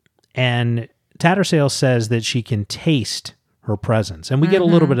 And Tattersail says that she can taste her presence. And we get a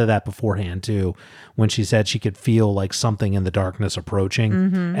little bit of that beforehand, too, when she said she could feel like something in the darkness approaching.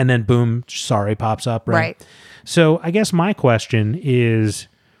 Mm-hmm. And then, boom, Sorry pops up, right? So I guess my question is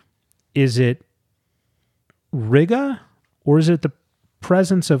it Riga, or is it the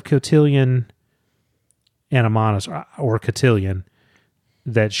presence of Cotillion Animanus, or Cotillion,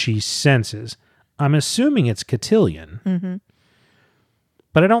 that she senses? I'm assuming it's Cotillion. Mm-hmm.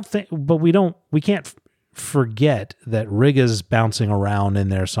 But we can't forget that Riga's bouncing around in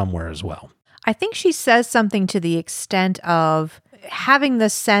there somewhere as well. I think she says something to the extent of having the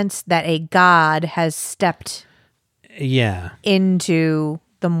sense that a god has stepped into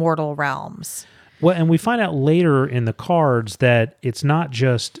the mortal realms. Well, and we find out later in the cards that it's not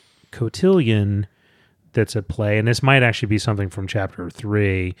just Cotillion that's at play, and this might actually be something from chapter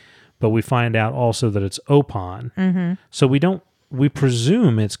 3, but we find out also that it's Opon. Mm-hmm. So we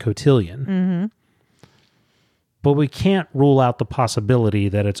presume it's Cotillion. Mm-hmm. but we can't rule out the possibility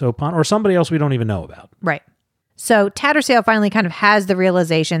that it's Opon or somebody else we don't even know about. Right. So Tattersail finally kind of has the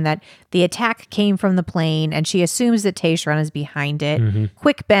realization that the attack came from the plane, and she assumes that Taishran is behind it.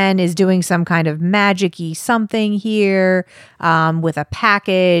 Quick Ben is doing some kind of magic-y something here with a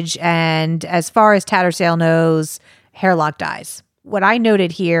package, and as far as Tattersail knows, Hairlock dies. What I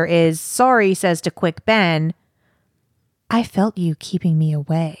noted here is Sorry says to Quick Ben, I felt you keeping me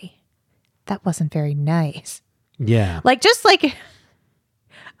away. That wasn't very nice. Yeah. Just like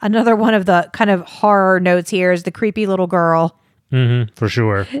another one of the kind of horror notes here is the creepy little girl. For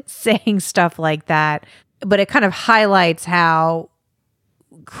sure. Saying stuff like that. But it kind of highlights how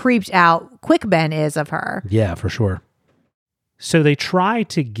creeped out Quick Ben is of her. Yeah, for sure. So they try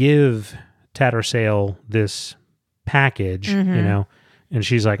to give Tattersail this package, and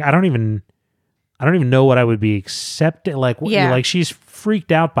she's like, I don't even know what I would be accepting. Like she's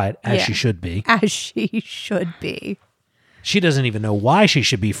freaked out by it, as she should be. As she should be. She doesn't even know why she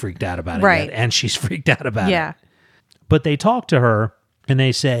should be freaked out about it yet, and she's freaked out about it. But they talk to her, and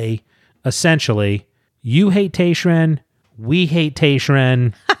they say, essentially, you hate Taishran, we hate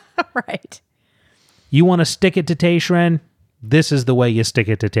Taishran. Right. You want to stick it to Taishran? This is the way you stick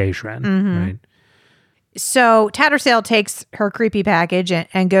it to Taishran. Right. So Tattersail takes her creepy package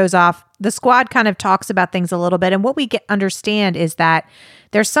and goes off. The squad kind of talks about things a little bit. And what we understand is that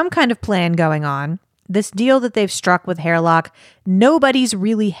there's some kind of plan going on. This deal that they've struck with Hairlock, nobody's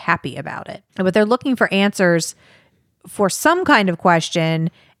really happy about it. But they're looking for answers for some kind of question,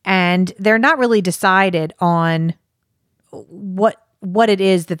 and they're not really decided on what it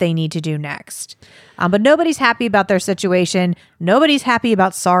is that they need to do next. But nobody's happy about their situation. Nobody's happy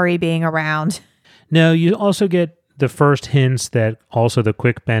about Sorry being around. No, you also get the first hints that also the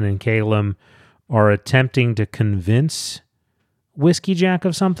Quick Ben and Calum are attempting to convince Whiskey Jack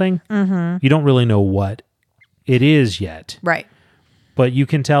of something. You don't really know what it is yet. Right. But you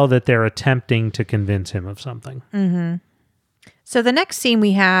can tell that they're attempting to convince him of something. So the next scene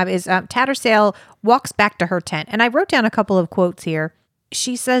we have is Tattersail walks back to her tent. And I wrote down a couple of quotes here.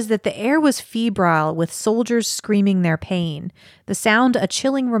 She says that the air was febrile with soldiers screaming their pain. The sound a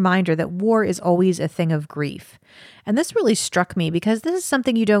chilling reminder that war is always a thing of grief. And this really struck me because this is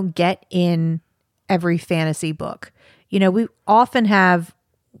something you don't get in every fantasy book. We often have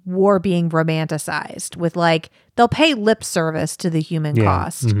war being romanticized with they'll pay lip service to the human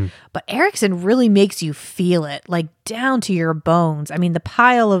cost. But Erikson really makes you feel it, down to your bones. I mean, the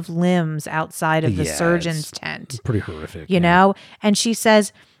pile of limbs outside of the surgeon's tent. Pretty horrific. You know? And she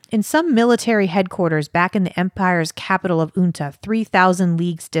says, in some military headquarters back in the Empire's capital of Unta, 3,000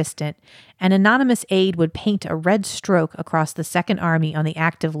 leagues distant, an anonymous aide would paint a red stroke across the Second Army on the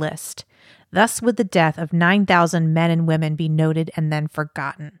active list. Thus would the death of 9,000 men and women be noted and then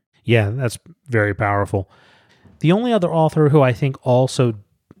forgotten. Yeah, that's very powerful. The only other author who I think also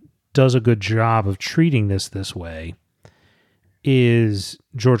does a good job of treating this way is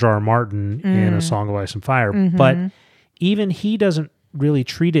George R. R. Martin in A Song of Ice and Fire. But even he doesn't really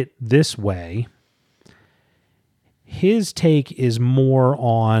treat it this way. His take is more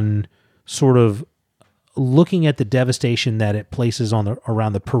on sort of looking at the devastation that it places on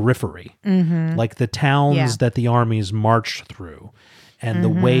around the periphery, like the towns that the armies march through, and the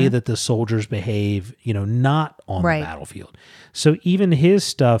way that the soldiers behave, not on the battlefield. So even his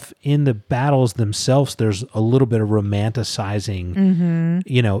stuff in the battles themselves, there's a little bit of romanticizing.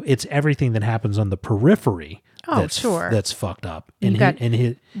 It's everything that happens on the periphery. That's fucked up. And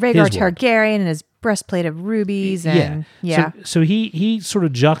his Rhaegar Targaryen and his breastplate of rubies. And So he sort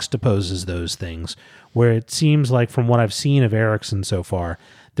of juxtaposes those things, where it seems like, from what I've seen of Erikson so far,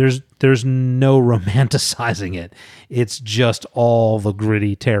 there's no romanticizing it. It's just all the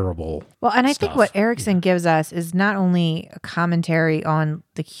gritty, terrible Well, and I stuff. think what Erikson gives us is not only a commentary on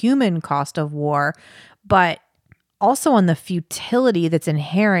the human cost of war, but also on the futility that's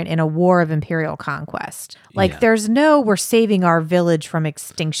inherent in a war of imperial conquest. There's no, we're saving our village from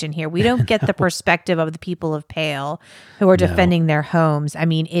extinction here. We don't get the perspective of the people of Pale who are defending their homes. I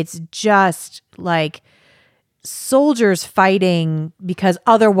mean, it's just soldiers fighting because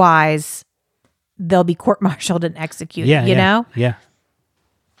otherwise they'll be court-martialed and executed, you know? Yeah.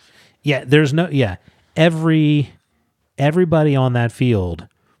 There's no, everybody on that field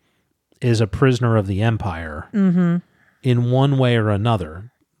is a prisoner of the Empire in one way or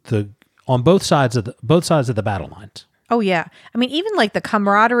another. On both sides of the battle lines. Oh yeah, I mean, even the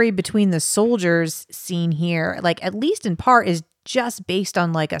camaraderie between the soldiers seen here, at least in part, is just based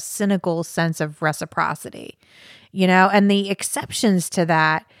on a cynical sense of reciprocity, and the exceptions to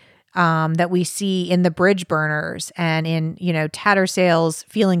that that we see in the bridge burners and in, Tattersail's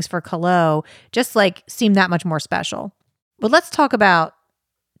feelings for Kalo just like seem that much more special. But let's talk about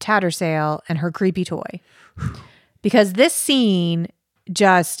Tattersail and her creepy toy, because this scene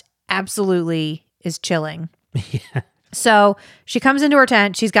just absolutely is chilling. Yeah. So she comes into her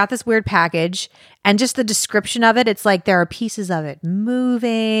tent. She's got this weird package, and just the description of it, it's like there are pieces of it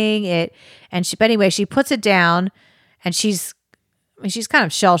moving. But anyway, she puts it down, and she's kind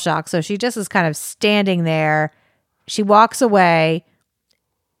of shell shocked. So she just is kind of standing there. She walks away,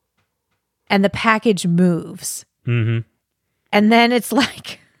 and the package moves. Mm-hmm. And then it's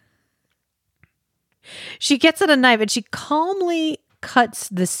like she gets at a knife and she calmly cuts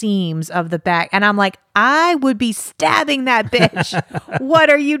the seams of the back. And I'm like, I would be stabbing that bitch. What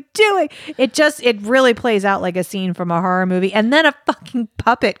are you doing? It really plays out like a scene from a horror movie. And then a fucking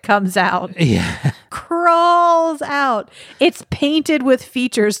puppet comes out. Yeah. Crawls out. It's painted with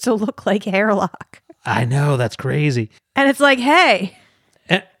features to look like Hairlock. I know, that's crazy. And it's like, hey,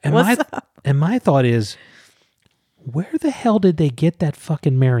 what's up? And my thought is, where the hell did they get that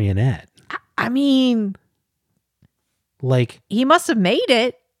fucking marionette? I mean, like, he must have made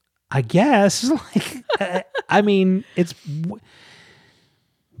it. I guess. Like, I mean, it's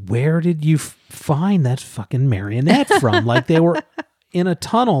where did you find that fucking marionette from? Like, they were in a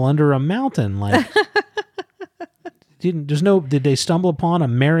tunnel under a mountain. Like, did they stumble upon a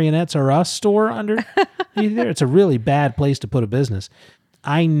Marionettes R Us store under there? It's a really bad place to put a business.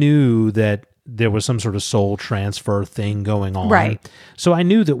 I knew that there was some sort of soul transfer thing going on. Right. So I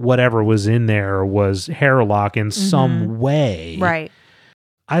knew that whatever was in there was Hairlock in some way. Right.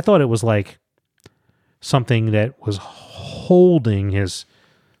 I thought it was like something that was holding his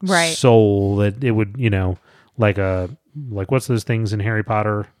soul, that it would, like what's those things in Harry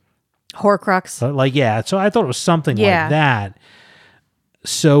Potter? Horcrux. Yeah. So I thought it was something like that.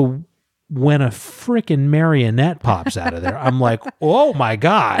 So when a freaking marionette pops out of there, I'm like, oh my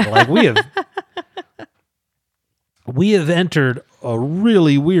God. Like, we have entered a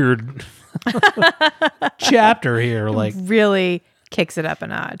really weird chapter here. Like, really kicks it up a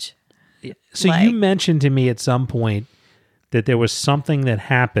notch. So you mentioned to me at some point that there was something that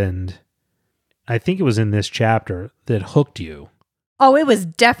happened, I think it was in this chapter, that hooked you. Oh, it was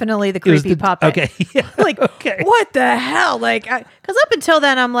definitely the creepy puppet. Okay. Yeah. Like, what the hell? Like, because up until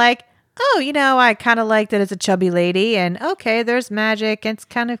then, I'm like, oh, I kind of like that it's a chubby lady, and okay, there's magic, and it's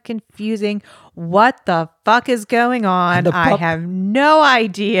kind of confusing. What the fuck is going on? I have no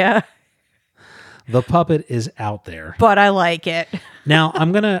idea. The puppet is out there. But I like it. Now,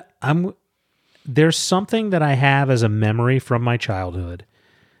 there's something that I have as a memory from my childhood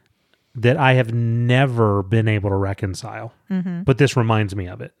that I have never been able to reconcile. Mm-hmm. But this reminds me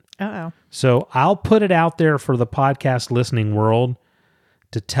of it. Uh-oh. So I'll put it out there for the podcast listening world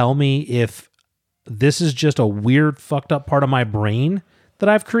to tell me if this is just a weird, fucked up part of my brain that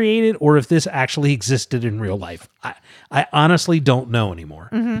I've created, or if this actually existed in real life. I honestly don't know anymore.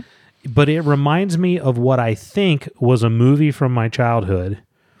 Mm-hmm. But it reminds me of what I think was a movie from my childhood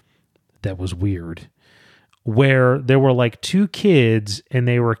that was weird, where there were like two kids and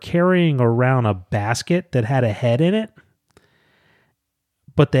they were carrying around a basket that had a head in it,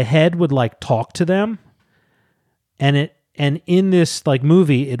 but the head would like talk to them. And in this like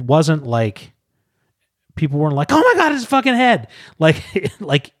movie, it wasn't like people weren't like, oh my God, it's a fucking head. Like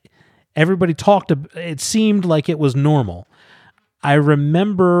everybody talked. It seemed like it was normal. I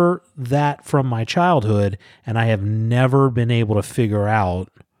remember that from my childhood, and I have never been able to figure out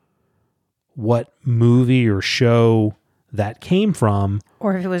what movie or show that came from.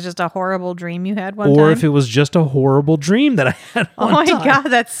 Or if it was just a horrible dream you had one time. Or if it was just a horrible dream that I had one time. Oh my God,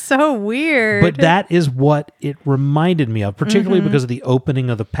 that's so weird. But that is what it reminded me of, particularly because of the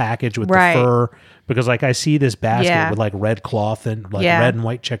opening of the package with the fur. Because like I see this basket with like red cloth and like red and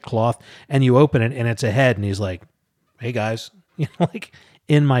white checked cloth, and you open it and it's a head, and he's like, hey guys, like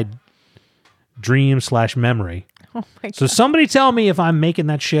in my dream/memory. Oh my God. So somebody tell me if I'm making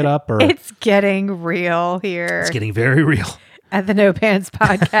that shit up, or it's getting real here. It's getting very real. At the No Pants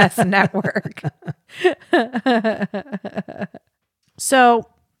Podcast Network. So,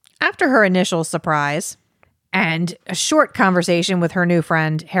 after her initial surprise and a short conversation with her new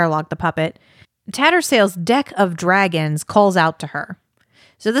friend, Hairlock the Puppet, Tattersail's deck of dragons calls out to her.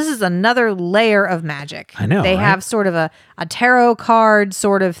 So this is another layer of magic. I know. They have sort of a tarot card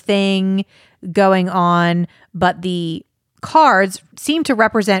sort of thing going on, but the cards seem to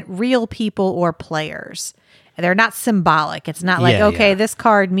represent real people or players. They're not symbolic. It's not like, this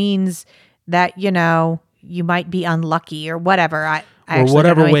card means that, you might be unlucky or whatever. I or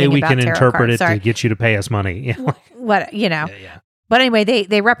whatever way we can interpret it to get you to pay us money. Yeah. But anyway,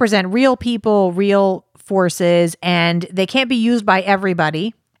 they represent real people, real forces, and they can't be used by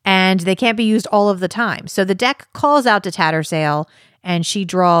everybody, and they can't be used all of the time. So the deck calls out to Tattersail, and she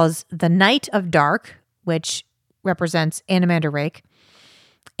draws the Knight of Dark, which represents Animander Rake,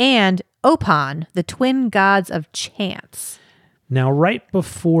 and Opon, the twin gods of chance. Now, right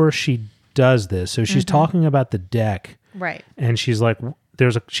before she does this, so she's talking about the deck, right? And she's like,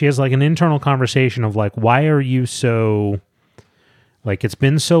 she has like an internal conversation of like, why are you so, like, it's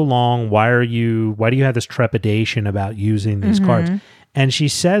been so long. Why do you have this trepidation about using these cards? And she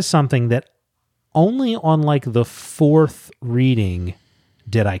says something that only on like the fourth reading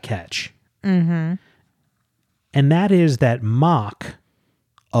did I catch. And that is that Mock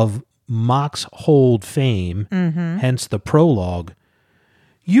of Mock's Hold fame, hence the prologue,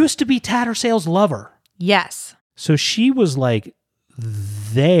 used to be Tattersail's lover. Yes. So she was like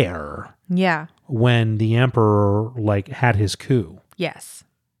there. Yeah. When the Emperor like had his coup. Yes.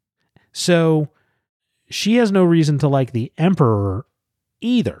 So she has no reason to like the Emperor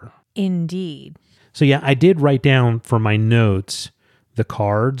either. Indeed. So yeah, I did write down for my notes the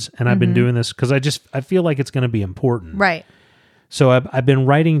cards, and I've been doing this because I feel like it's going to be important. Right. So I've been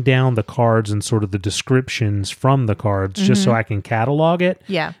writing down the cards and sort of the descriptions from the cards just so I can catalog it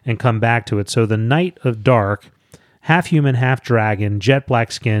and come back to it. So the Knight of Dark, half human, half dragon, jet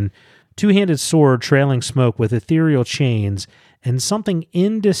black skin, two-handed sword trailing smoke with ethereal chains, and something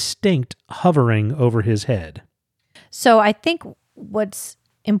indistinct hovering over his head. So I think what's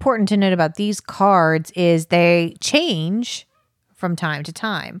important to note about these cards is they change from time to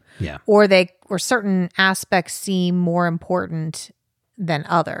time. Yeah. Or certain aspects seem more important than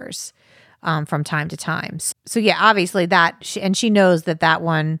others from time to time. So yeah, obviously she knows that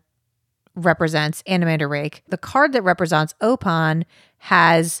one represents Animander Rake. The card that represents Opon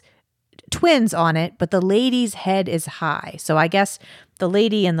has twins on it, but the lady's head is high. So I guess the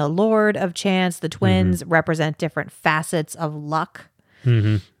lady and the Lord of Chance, the twins, represent different facets of luck.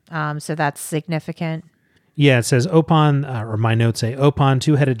 So that's significant. Yeah, it says Opon, or my notes say Opon,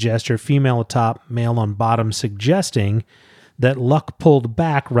 two-headed jester, female atop, male on bottom, suggesting that luck pulled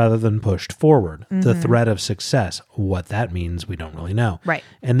back rather than pushed forward. The threat of success. What that means, we don't really know. Right.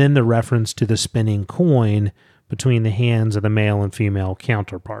 And then the reference to the spinning coin between the hands of the male and female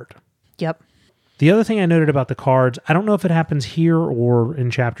counterpart. Yep. The other thing I noted about the cards, I don't know if it happens here or in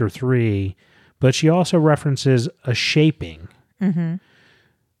chapter 3, but she also references a shaping.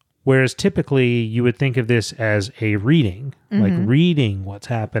 Whereas typically you would think of this as a reading, like reading what's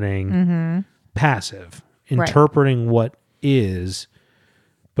happening, passive, interpreting what is,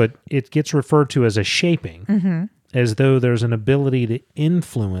 but it gets referred to as a shaping, as though there's an ability to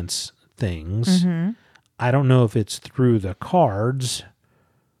influence things. I don't know if it's through the cards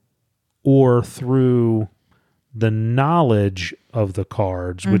or through the knowledge of the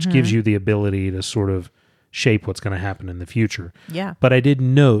cards, which gives you the ability to sort of shape what's going to happen in the future. Yeah. But I did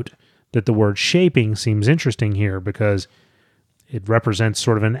note that the word shaping seems interesting here because it represents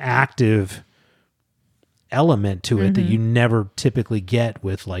sort of an active element to it that you never typically get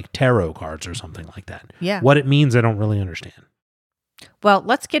with like tarot cards or something like that. Yeah. What it means, I don't really understand. Well,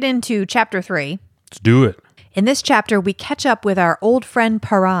 let's get into chapter 3. Let's do it. In this chapter, we catch up with our old friend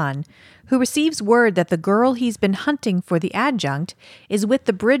Paran, who receives word that the girl he's been hunting for the adjunct is with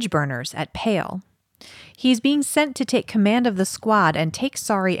the bridge burners at Pale. He's being sent to take command of the squad and take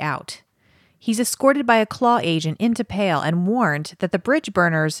Sari out. He's escorted by a claw agent into Pale and warned that the bridge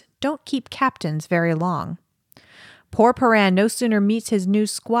burners don't keep captains very long. Poor Paran no sooner meets his new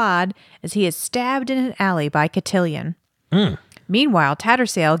squad as he is stabbed in an alley by Cotillion. Meanwhile,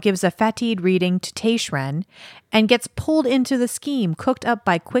 Tattersail gives a Fatid reading to Taishren and gets pulled into the scheme cooked up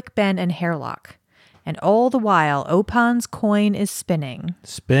by Quick Ben and Hairlock. And all the while, Opon's coin is spinning.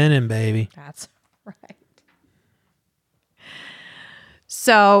 Spinning, baby. That's right.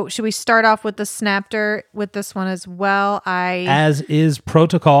 So, should we start off with the Snapter with this one as well? As is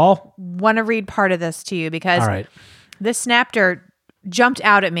protocol. Want to read part of this to you because all right. This Snapter jumped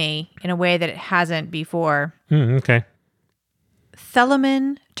out at me in a way that it hasn't before. Okay.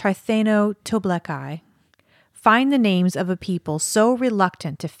 Thelamin Tartheno Toblekai. Find the names of a people so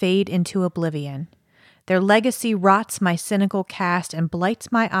reluctant to fade into oblivion. Their legacy rots my cynical cast and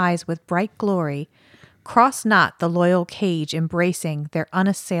blights my eyes with bright glory. Cross not the loyal cage embracing their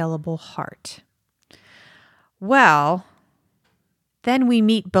unassailable heart. Well, then we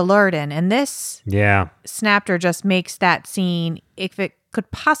meet Belurden, and this Snapter just makes that scene, if it could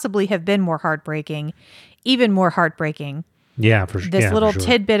possibly have been more heartbreaking, even more heartbreaking. Yeah, for sure. This little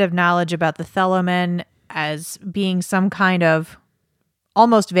tidbit of knowledge about the Thelamin as being some kind of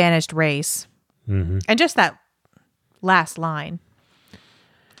almost vanished race. And just that last line.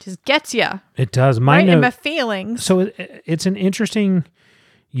 Just gets you It does. right in my feelings. So it's an interesting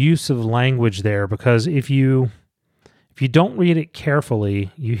use of language there, because if you don't read it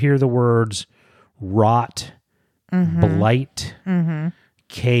carefully, you hear the words rot, blight,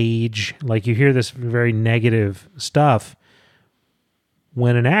 cage, like you hear this very negative stuff,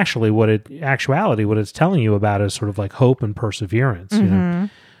 when in actuality what it's telling you about is sort of like hope and perseverance. You know?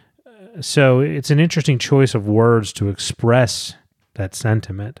 So it's an interesting choice of words to express that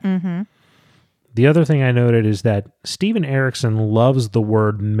sentiment. The other thing I noted is that Stephen Erikson loves the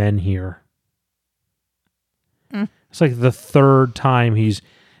word menhir. It's like the third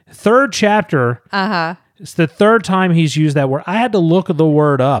chapter. It's the third time he's used that word. I had to look the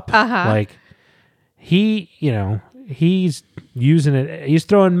word up. Like he's using it. He's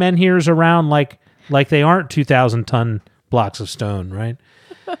throwing menhirs around like they aren't 2,000-ton blocks of stone, right?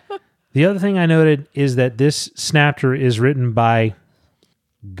 The other thing I noted is that this snapter is written by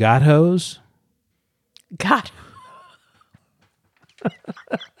Godhose. God.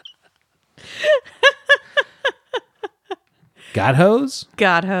 Godhose?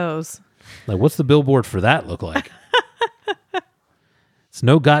 Godhose. Like, what's the billboard for that look like? It's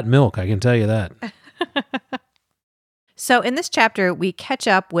no got milk, I can tell you that. So in this chapter, we catch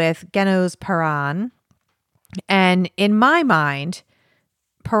up with Genos Paran. And in my mind,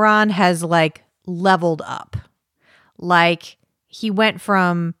 Paran has like leveled up. Like he went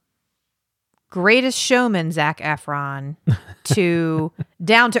from Greatest Showman Zac Efron to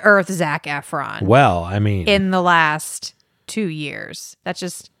down to earth Zac Efron. Well, I mean, in the last 2 years. That's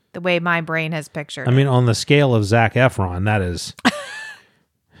just the way my brain has pictured I mean, on the scale of Zac Efron, that is...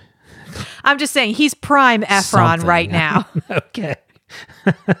 I'm just saying, he's prime Efron something. right now. Okay.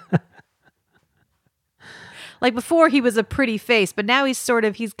 Like before he was a pretty face, but now he's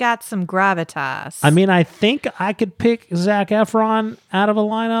got some gravitas. I mean, I think I could pick Zac Efron out of a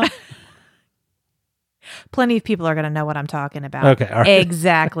lineup. Plenty of people are going to know what I'm talking about. Okay, all right.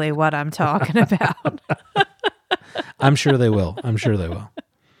 Exactly what I'm talking about. I'm sure they will.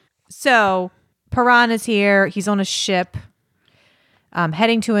 So, Paran is here. He's on a ship,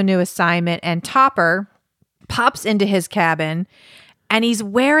 heading to a new assignment, and Topper pops into his cabin, and he's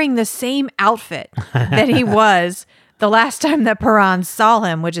wearing the same outfit that he was the last time that Paran saw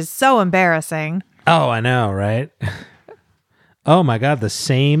him, which is so embarrassing. Oh, I know, right? Oh my God, the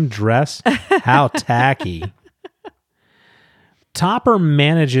same dress? How tacky. Topper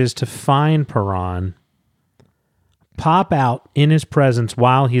manages to find Paran, pop out in his presence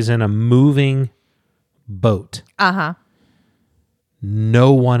while he's in a moving boat.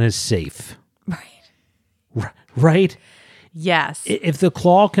 No one is safe. Right? Yes. If the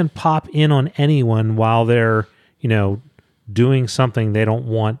claw can pop in on anyone while they're, doing something they don't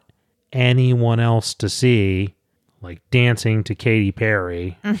want anyone else to see, like dancing to Katy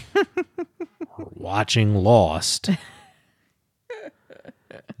Perry or watching Lost,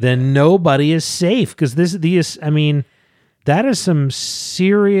 then nobody is safe, because that is some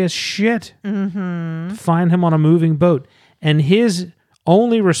serious shit. To find him on a moving boat. And his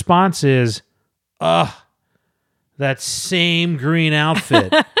only response is, that same green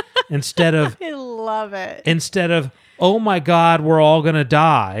outfit. Instead of, I love it. Instead of, oh my God, we're all going to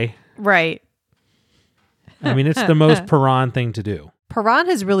die. Right. I mean, it's the most Paran thing to do. Paran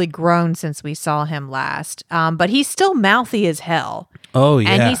has really grown since we saw him last, but he's still mouthy as hell. Oh, yeah.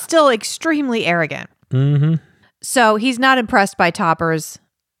 And he's still extremely arrogant. So he's not impressed by Topper's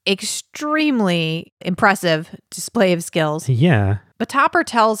extremely impressive display of skills. Yeah. But Topper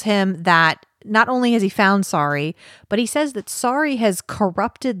tells him that not only has he found Sari, but he says that Sari has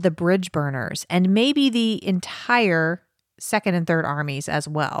corrupted the bridge burners and maybe the entire second and third armies as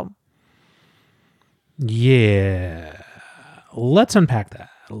well. Yeah. Let's unpack that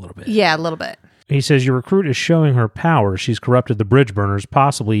a little bit. Yeah, a little bit. He says, your recruit is showing her power. She's corrupted the bridge burners,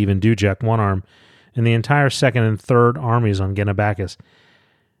 possibly even Dujek One Arm, and the entire second and third armies on Genabacchus.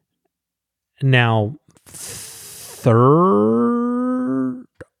 Now, third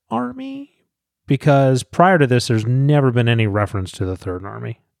army? Because prior to this, there's never been any reference to the third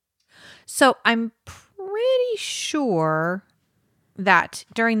army. So I'm pretty sure that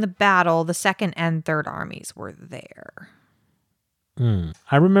during the battle, the second and third armies were there.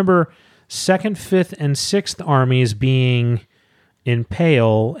 I remember 2nd, 5th, and 6th armies being in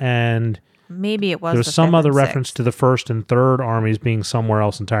Pale, and maybe it was there was some other reference to the 1st and 3rd armies being somewhere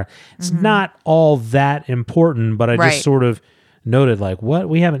else entirely. It's not all that important, but I just sort of noted, like, what?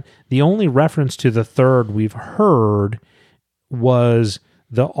 We haven't... The only reference to the 3rd we've heard was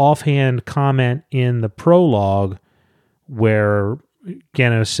the offhand comment in the prologue where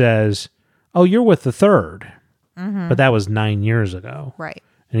Geno says, oh, you're with the 3rd. But that was 9 years ago. Right.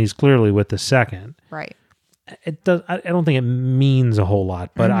 and he's clearly with the second. Right. It does. I don't think it means a whole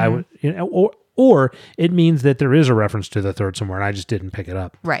lot, but I would, or it means that there is a reference to the third somewhere, and I just didn't pick it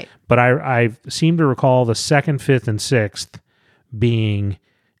up. Right. But I seem to recall the 2nd, 5th, and 6th being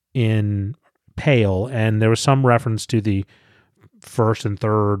in Pale, and there was some reference to the 1st and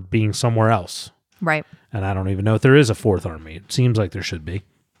 3rd being somewhere else. Right. And I don't even know if there is a 4th army. It seems like there should be.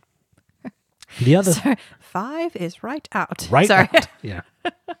 The other 5 is right out. Right Sorry. out. Yeah.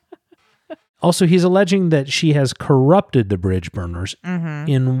 Also, he's alleging that she has corrupted the bridge burners.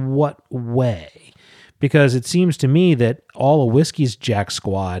 In what way? Because it seems to me that all of Whiskey's Jack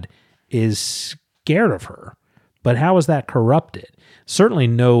squad is scared of her. But how is that corrupted? Certainly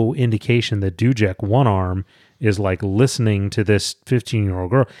no indication that Dujek One Arm is like listening to this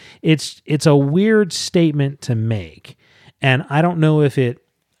 15-year-old girl. It's a weird statement to make. And I don't know if it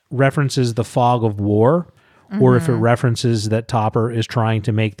references the fog of war or if it references that Topper is trying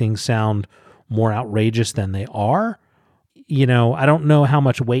to make things sound more outrageous than they are. I don't know how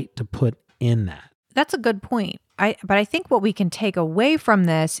much weight to put in that. That's a good point. But I think what we can take away from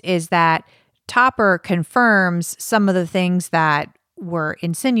this is that Topper confirms some of the things that were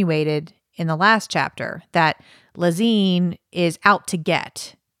insinuated in the last chapter, that Lazine is out to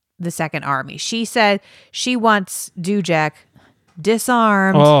get the Second Army. She said she wants Dujek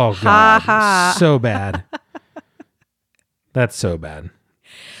disarmed. Oh, God. Ha ha. So bad. That's so bad.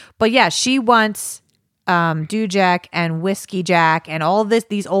 But yeah, she wants Dujek and Whiskey Jack and all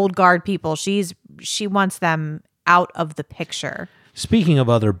these old guard people. She wants them out of the picture. Speaking of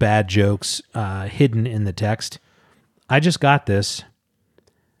other bad jokes hidden in the text, I just got this.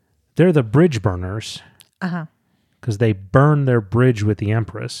 They're the bridge burners. Because they burned their bridge with the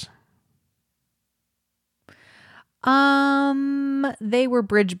Empress. They were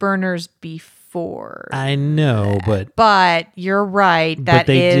bridge burners before. I know, But you're right. That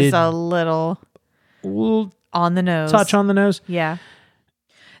is a little on the nose. Touch on the nose. Yeah.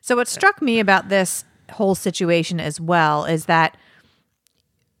 So what struck me about this whole situation as well is that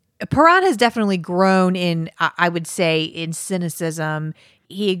Perron has definitely grown in, I would say, in cynicism.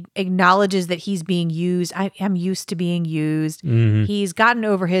 He acknowledges that he's being used. I'm used to being used. He's gotten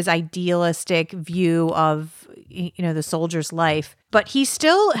over his idealistic view of, the soldier's life, but he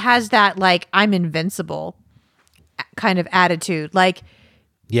still has that, like, I'm invincible kind of attitude. Like,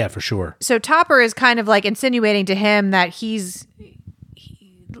 yeah, for sure. So Topper is kind of like insinuating to him that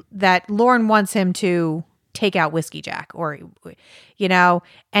that Lorne wants him to take out Whiskey Jack, or,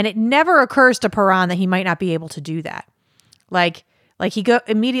 and it never occurs to Perron that he might not be able to do that. Like he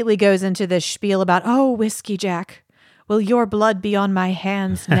immediately goes into this spiel about, oh, Whiskey Jack, will your blood be on my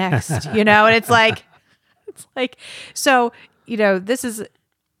hands next? And it's like, so, this is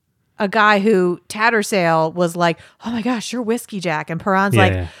a guy who Tattersail was like, oh my gosh, you're Whiskey Jack. And Perron's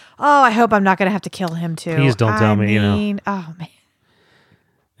oh, I hope I'm not going to have to kill him too. Please don't tell me, Oh man.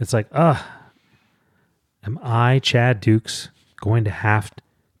 It's like, am I, Chad Dukes, going to have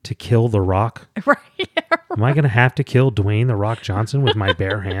to kill The Rock? Right. Am I going to have to kill Dwayne The Rock Johnson with my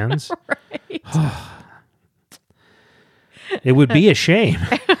bare hands? Right. It would be a shame.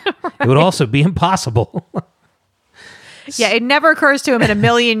 Right. It would also be impossible. Yeah, it never occurs to him in a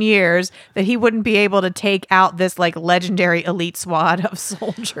million years that he wouldn't be able to take out this like legendary elite squad of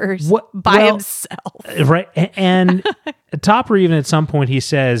soldiers by himself. Right. And Topper, even at some point, he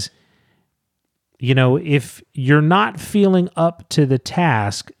says, if you're not feeling up to the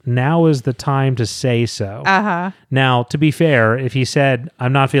task, now is the time to say so. Now, to be fair, if he said,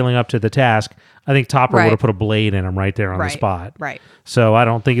 I'm not feeling up to the task, I think Topper would have put a blade in him right there on the spot. Right. So I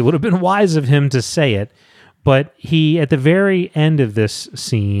don't think it would have been wise of him to say it. But he, at the very end of this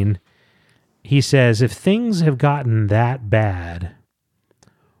scene, he says, if things have gotten that bad,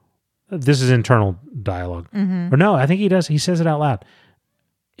 this is internal dialogue. Or no, I think he says it out loud.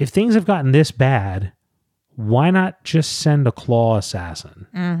 If things have gotten this bad, why not just send a claw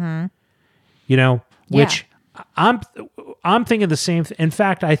assassin? Which I'm thinking the same. In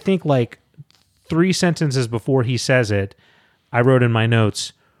fact, I think like 3 sentences before he says it, I wrote in my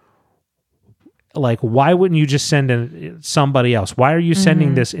notes, like, why wouldn't you just send in somebody else? Why are you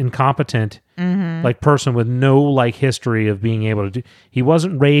sending this incompetent like person with no like history of being able to do? He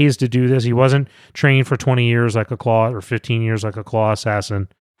wasn't raised to do this. He wasn't trained for 20 years like a claw or 15 years like a claw assassin.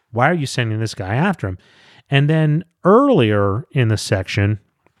 Why are you sending this guy after him? And then earlier in the section,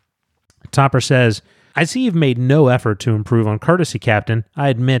 Topper says, I see you've made no effort to improve on courtesy, Captain. I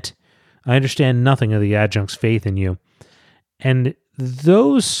admit, I understand nothing of the adjunct's faith in you. And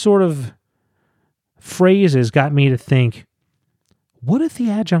those sort of phrases got me to think, what if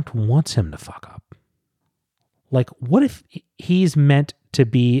the adjunct wants him to fuck up? Like, what if he's meant to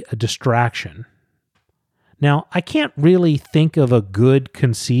be a distraction. Now, I can't really think of a good,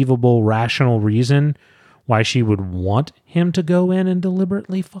 conceivable, rational reason why she would want him to go in and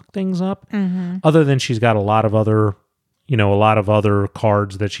deliberately fuck things up, other than she's got a lot of other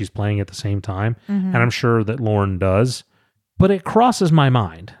cards that she's playing at the same time. And I'm sure that Lauren does. But it crosses my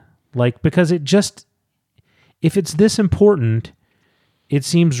mind. Like, because if it's this important, it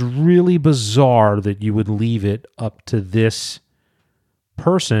seems really bizarre that you would leave it up to this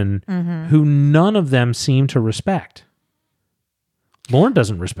person who none of them seem to respect. Lauren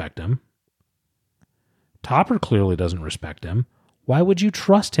doesn't respect him. Topper clearly doesn't respect him. Why would you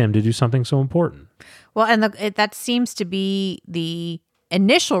trust him to do something so important? Well, and that seems to be the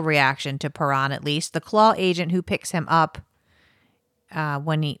initial reaction to Perron, at least. The Claw agent who picks him up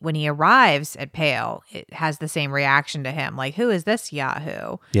when he arrives at Pale, it has the same reaction to him. Like, who is this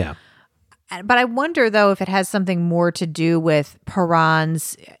Yahoo? Yeah. But I wonder, though, if it has something more to do with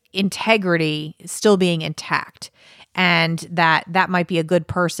Perron's integrity still being intact, and that might be a good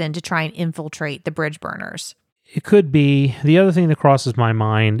person to try and infiltrate the bridge burners. It could be. The other thing that crosses my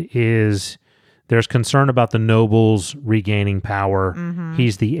mind is there's concern about the nobles regaining power.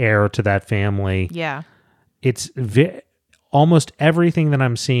 He's the heir to that family. Yeah. It's almost everything that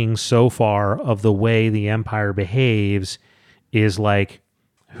I'm seeing so far of the way the Empire behaves is like,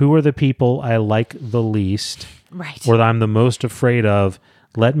 who are the people I like the least, right, or that I'm the most afraid of?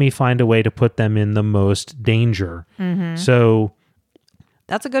 Let me find a way to put them in the most danger. So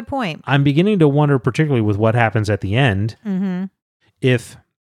that's a good point. I'm beginning to wonder, particularly with what happens at the end, if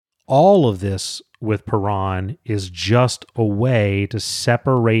all of this with Perron is just a way to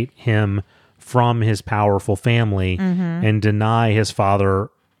separate him from his powerful family and deny his father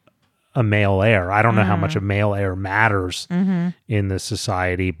a male heir. I don't know how much a male heir matters in this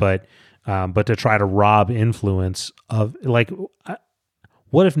society, but to try to rob influence of, like,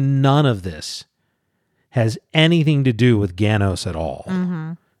 what if none of this has anything to do with Ganos at all?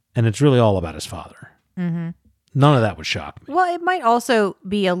 And it's really all about his father. None of that would shock me. Well, it might also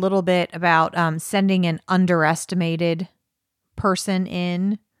be a little bit about sending an underestimated person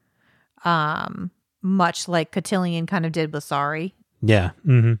in, much like Cotillion kind of did with Sari. Yeah.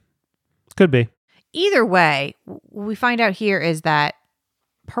 Could be. Either way, what we find out here is that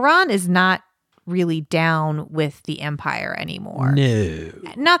Perron is not really down with the Empire anymore. No.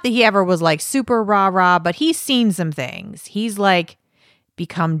 Not that he ever was like super rah-rah, but he's seen some things. He's like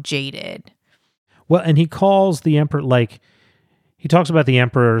become jaded. Well, and he calls the Emperor, like, he talks about the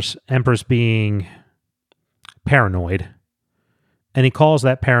Empress being paranoid. And he calls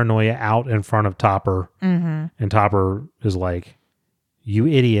that paranoia out in front of Topper. And Topper is like, you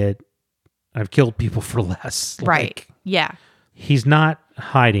idiot. I've killed people for less. Right. Like, yeah. He's not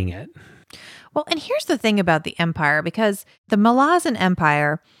hiding it. Well, and here's the thing about the Empire, because the Malazan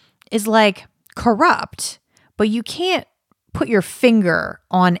Empire is like corrupt, but you can't put your finger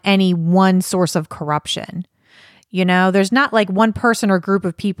on any one source of corruption. You know, there's not like one person or group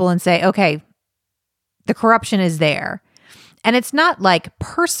of people and say, okay, the corruption is there. And it's not like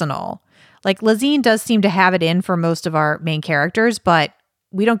personal. Like Lazine does seem to have it in for most of our main characters, but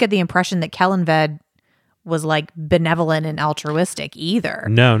we don't get the impression that Kellanved was like benevolent and altruistic either.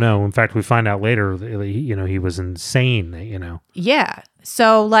 No. In fact, we find out later, he was insane, Yeah.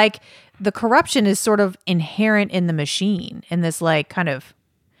 So like the corruption is sort of inherent in the machine, in this like kind of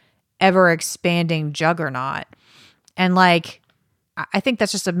ever expanding juggernaut. And like, I think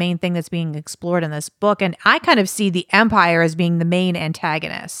that's just a main thing that's being explored in this book. And I kind of see the Empire as being the main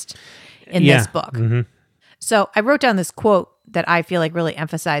antagonist in this book. So I wrote down this quote that I feel like really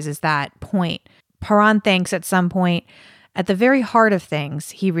emphasizes that point. Perron thinks at some point, at the very heart of things,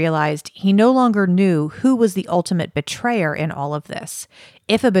 he realized he no longer knew who was the ultimate betrayer in all of this,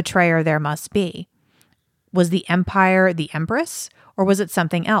 if a betrayer there must be. Was the Empire the Empress, or was it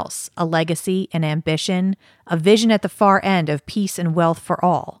something else, a legacy, an ambition, a vision at the far end of peace and wealth for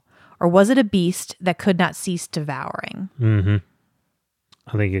all? Or was it a beast that could not cease devouring?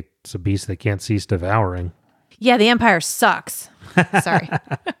 I think it's a beast that can't cease devouring. Yeah, the Empire sucks. Sorry.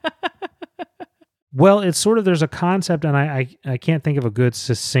 Well, it's sort of, there's a concept, and I can't think of a good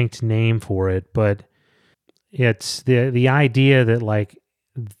succinct name for it, but it's the idea that, like,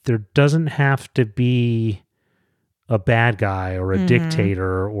 there doesn't have to be a bad guy or a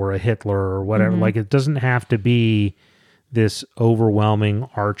dictator or a Hitler or whatever. Like, it doesn't have to be this overwhelming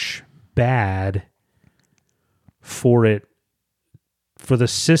arch bad for the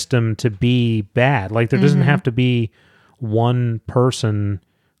system to be bad. Like, there doesn't have to be one person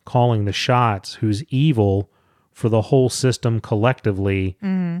calling the shots who's evil for the whole system collectively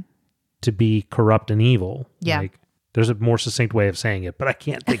to be corrupt and evil. Yeah. Like, There's a more succinct way of saying it, but I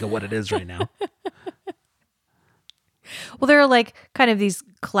can't think of what it is right now. Well, there are like kind of these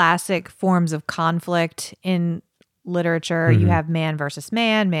classic forms of conflict in literature. You have man versus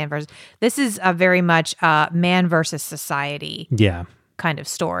man, man versus... This is a very much man versus society kind of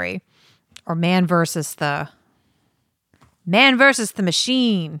story. Or man versus the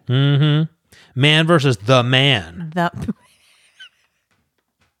machine. Mm-hmm. Man versus the man.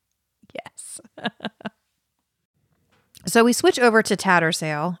 Yes. So we switch over to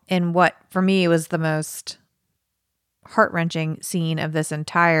Tattersail in what, for me, was the most heart-wrenching scene of this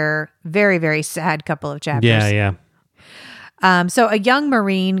entire very, very sad couple of chapters. Yeah. So a young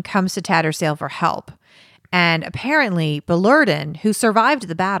Marine comes to Tattersail for help. And apparently, Belurden, who survived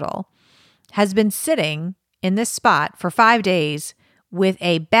the battle, has been sitting in this spot for 5 days with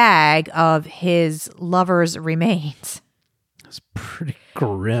a bag of his lover's remains. It's pretty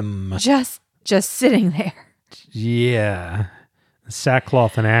grim. Just sitting there. Yeah.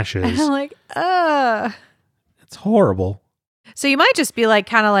 Sackcloth and ashes. And I'm like, It's horrible. So you might just be like,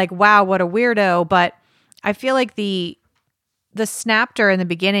 kind of like, wow, what a weirdo. But I feel like the snapter in the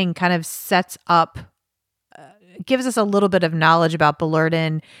beginning kind of sets up, gives us a little bit of knowledge about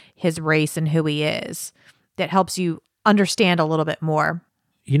Belurden, his race, and who he is. That helps you understand a little bit more.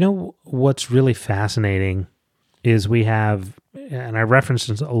 You know what's really fascinating is we have, and I referenced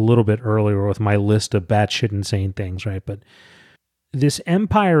this a little bit earlier with my list of batshit insane things, right? But this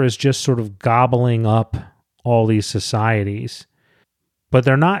empire is just sort of gobbling up all these societies. But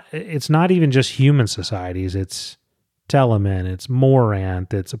it's not even just human societies. It's Telemin, it's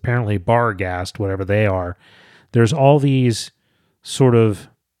Morant, it's apparently Barghast, whatever they are. There's all these sort of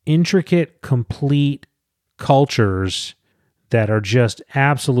intricate, complete cultures that are just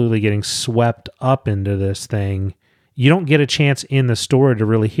absolutely getting swept up into this thing. You don't get a chance in the story to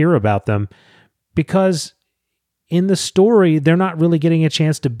really hear about them because in the story, they're not really getting a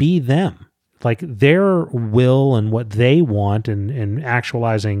chance to be them. Like their will and what they want and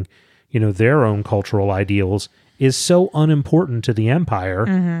actualizing, their own cultural ideals is so unimportant to the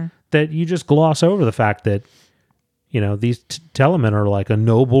Empire that you just gloss over the fact that, these Telemin are like a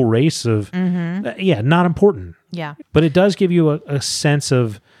noble race of, not important. Yeah. But it does give you a sense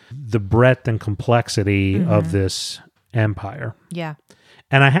of the breadth and complexity of this empire. Yeah.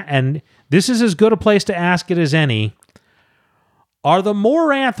 And this is as good a place to ask it as any. Are the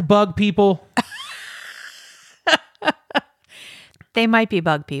Moranth bug people? They might be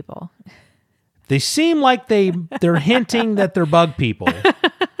bug people. They seem like they're hinting that they're bug people.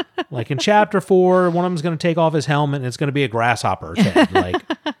 Like in chapter 4, one of them's going to take off his helmet and it's going to be a grasshopper's head.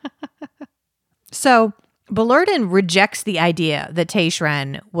 So Belurden rejects the idea that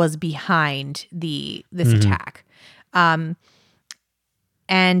Taishran was behind this attack. And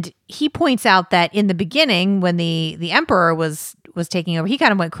he points out that in the beginning, when the Emperor was taking over, he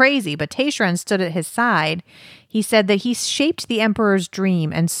kind of went crazy, but Taishran stood at his side. He said that he shaped the Emperor's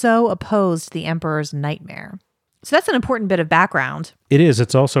dream and so opposed the Emperor's nightmare. So that's an important bit of background. It is.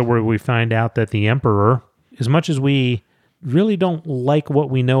 It's also where we find out that the Emperor, as much as we really don't like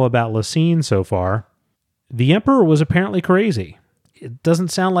what we know about Lysine so far, the Emperor was apparently crazy. It doesn't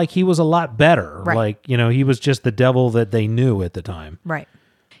sound like he was a lot better. Right. Like, he was just the devil that they knew at the time. Right.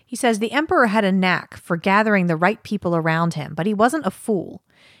 He says the Emperor had a knack for gathering the right people around him, but he wasn't a fool.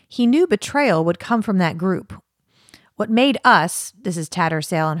 He knew betrayal would come from that group. What made us, this is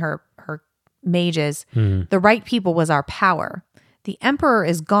Tattersail and her mages, the right people was our power. The Emperor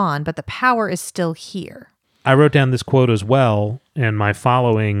is gone, but the power is still here. I wrote down this quote as well, and my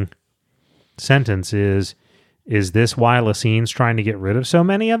following sentence is this why Lysine's trying to get rid of so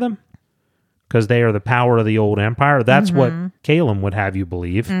many of them? Because they are the power of the old empire? That's what Calum would have you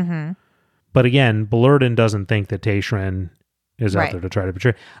believe. But again, Belurden doesn't think that Taishran is out there to try to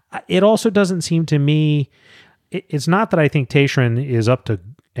betray. It also doesn't seem to me... It's not that I think Taishran is up to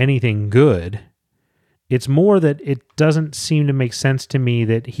anything good. It's more that it doesn't seem to make sense to me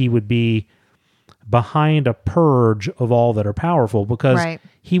that he would be behind a purge of all that are powerful because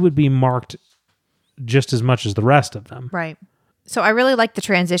he would be marked just as much as the rest of them. Right. So I really like the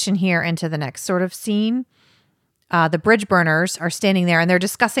transition here into the next sort of scene. The bridge burners are standing there and they're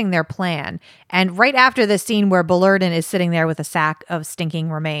discussing their plan. And right after this scene where Belurden is sitting there with a sack of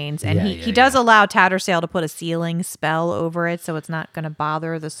stinking remains, and he does allow Tattersail to put a sealing spell over it so it's not going to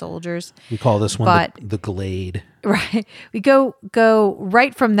bother the soldiers. We call this one the Glade. Right. We go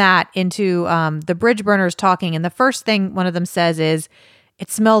right from that into the bridge burners talking. And the first thing one of them says is,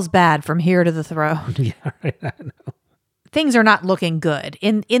 "It smells bad from here to the throne." Yeah, right. I know. Things are not looking good.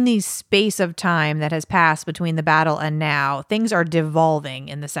 In the space of time that has passed between the battle and now, things are devolving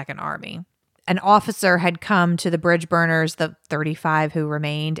in the Second Army. an officer had come to the bridge burners, the 35 who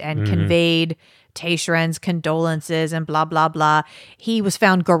remained, and conveyed Tayshren's condolences and blah, blah, blah. He was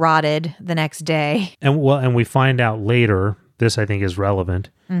found garroted the next day. And we find out later, this I think is relevant,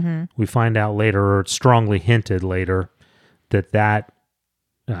 we find out later, or it's strongly hinted later, that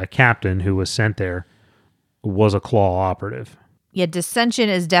captain who was sent there was a Claw operative. Yeah, dissension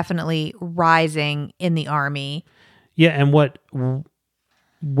is definitely rising in the army. Yeah, and what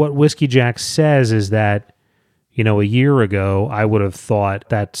Whiskey Jack says is that, a year ago, I would have thought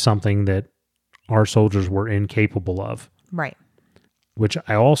that's something that our soldiers were incapable of. Right. Which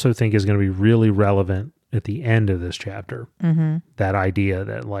I also think is going to be really relevant at the end of this chapter. That idea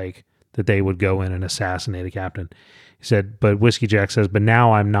that that they would go in and assassinate a captain. He said, but Whiskey Jack says, but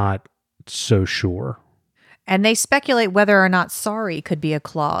now I'm not so sure. And they speculate whether or not Sorry could be a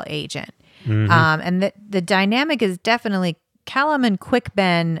Claw agent. And the dynamic is definitely Callum and Quick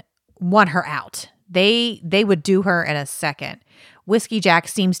Ben want her out. They would do her in a second. Whiskey Jack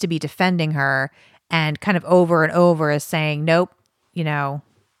seems to be defending her and kind of over and over is saying, nope, I'm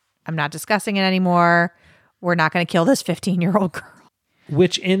not discussing it anymore. We're not going to kill this 15-year-old girl.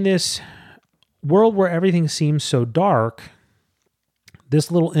 Which in this world where everything seems so dark,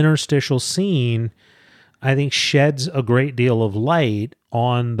 this little interstitial scene, I think, sheds a great deal of light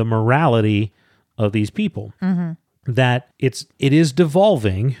on the morality of these people. That it is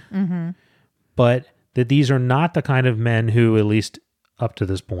devolving, but that these are not the kind of men who, at least up to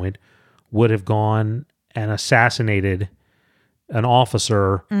this point, would have gone and assassinated an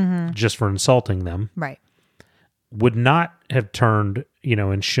officer just for insulting them. Right. Would not have turned,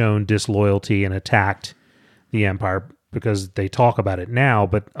 and shown disloyalty and attacked the Empire, because they talk about it now,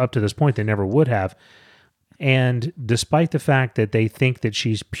 but up to this point they never would have. And despite the fact that they think that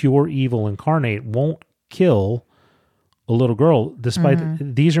she's pure evil incarnate, won't kill a little girl,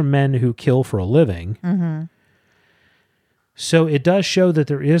 despite these are men who kill for a living. So it does show that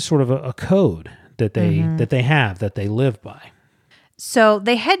there is sort of a code that they have, that they live by. So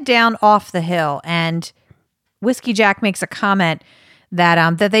they head down off the hill, and Whiskey Jack makes a comment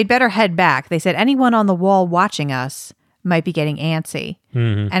that they'd better head back. They said anyone on the wall watching us might be getting antsy.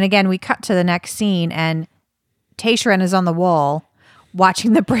 And again, we cut to the next scene, and Tayshren is on the wall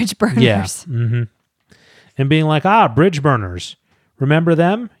watching the bridge burners. Yeah. And being like, bridge burners. Remember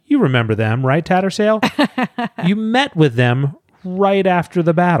them? You remember them, right, Tattersail? You met with them right after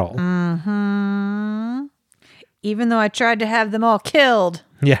the battle. Even though I tried to have them all killed.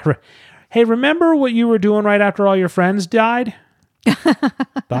 Yeah. Hey, remember what you were doing right after all your friends died?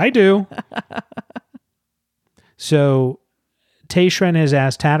 I do. So Tayshren has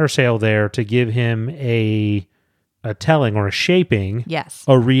asked Tattersail there to give him a telling or a shaping, yes,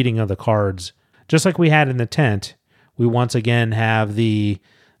 a reading of the cards. Just like we had in the tent, we once again have the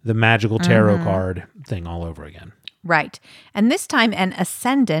magical tarot card thing all over again. Right. And this time an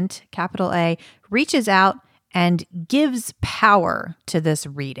ascendant, capital A, reaches out and gives power to this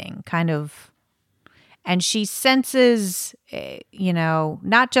reading, and she senses,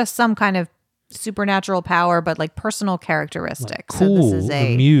 not just some kind of supernatural power, but like personal characteristics. Cool, so this is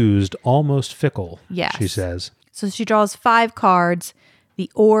amused, almost fickle, yes, she says. So she draws 5 cards: the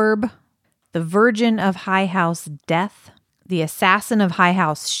Orb, the Virgin of High House Death, the Assassin of High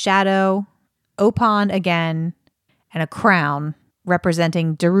House Shadow, Opon again, and a crown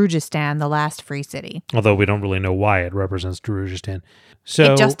representing Darujistan, the last free city. Although we don't really know why it represents Darujistan.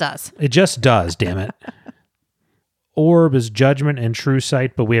 So it just does. It just does, damn it. Orb is judgment and true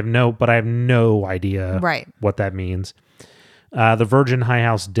sight, but I have no idea what that means. The Virgin High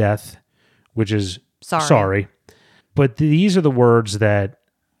House Death, which is sorry. But these are the words that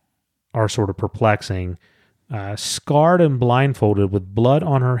are sort of perplexing. Scarred and blindfolded with blood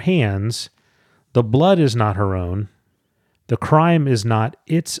on her hands, the blood is not her own. The crime is not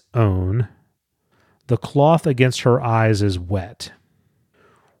its own. The cloth against her eyes is wet.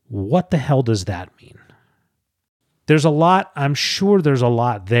 What the hell does that mean? There's a lot, I'm sure there's a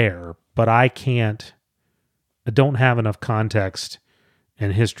lot there, but I don't have enough context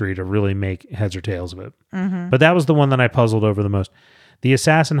and history to really make heads or tails of it. But that was the one that I puzzled over the most. The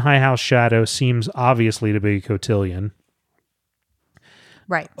Assassin High House Shadow seems obviously to be Cotillion.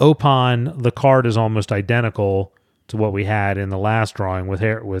 Right. Opon, the card is almost identical to what we had in the last drawing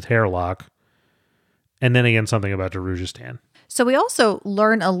with Hairlock. And then again, something about Darujistan. So we also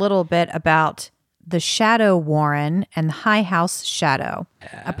learn a little bit about the Shadow Warren and the High House Shadow.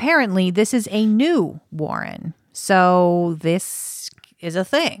 Apparently, this is a new Warren. So this is a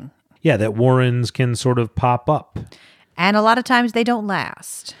thing. Yeah, that Warrens can sort of pop up. And a lot of times they don't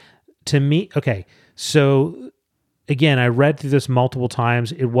last. To me, okay, so again, I read through this multiple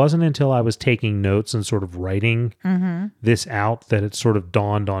times. It wasn't until I was taking notes and sort of writing this out that it sort of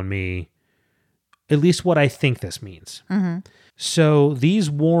dawned on me, at least what I think this means. So these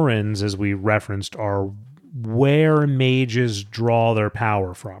warrens, as we referenced, are where mages draw their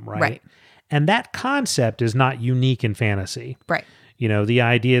power from, right? Right. And that concept is not unique in fantasy. Right. You know, the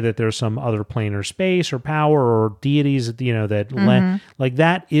idea that there's some other planar space or power or deities, you know, that like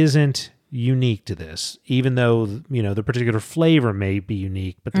that isn't unique to this, even though, you know, the particular flavor may be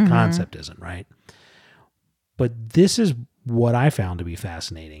unique, but the concept isn't, right? But this is what I found to be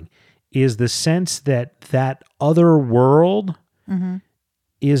fascinating, is the sense that that other world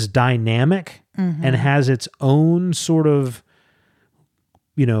is dynamic and has its own sort of,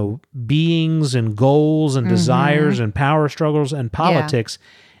 you know, beings and goals and desires and power struggles and politics.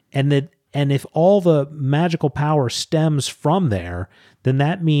 And if all the magical power stems from there, then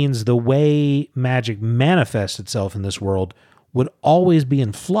that means the way magic manifests itself in this world would always be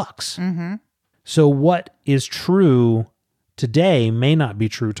in flux. So what is true today may not be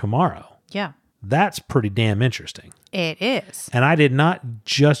true tomorrow. Yeah. That's pretty damn interesting. It is. And I did not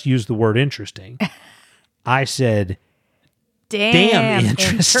just use the word interesting. I said, damn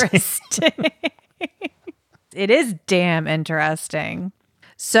interesting. It is damn interesting.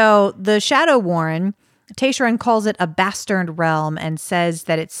 So the Shadow Warren, Taisharan calls it a bastard realm and says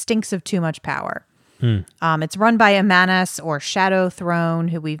that it stinks of too much power. It's run by Amanas, or Shadow Throne,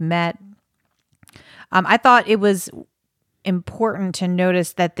 who we've met. I thought it was important to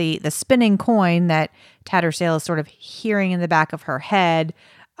notice that the spinning coin that Tattersail is sort of hearing in the back of her head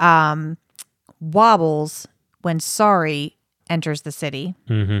wobbles when Sari enters the city.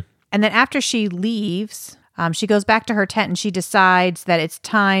 And then after she leaves, she goes back to her tent and she decides that it's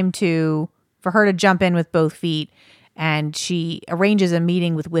time for her to jump in with both feet, and she arranges a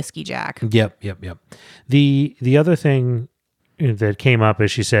meeting with Whiskey Jack. Yep. The other thing that came up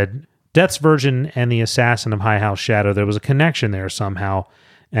is she said, Death's Virgin and the Assassin of High House Shadow, there was a connection there somehow,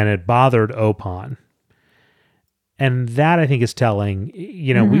 and it bothered Opon. And that, I think, is telling.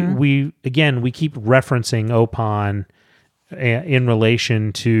 You know, we keep referencing Opon in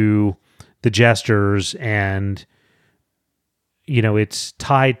relation to the Jesters, and, you know, it's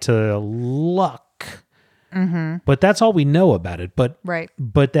tied to luck. But that's all we know about it. But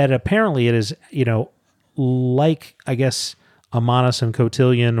that apparently it is, you know, like, I guess, Amanas and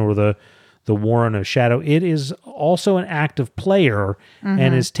Cotillion, or the Warren of Shadow, it is also an active player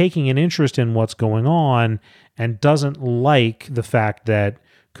and is taking an interest in what's going on, and doesn't like the fact that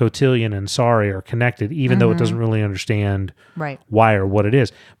Cotillion and Sari are connected, even though it doesn't really understand why or what it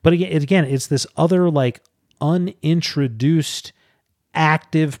is. But again, it's this other, like, unintroduced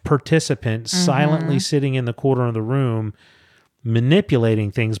active participant silently sitting in the corner of the room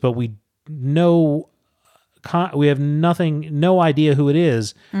manipulating things, but we have no idea who it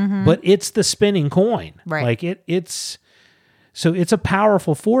is, but it's the spinning coin. Like it's a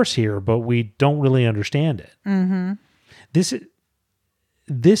powerful force here, but we don't really understand it.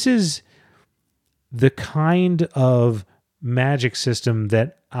 This is the kind of magic system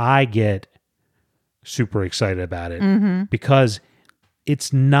that I get super excited about it, because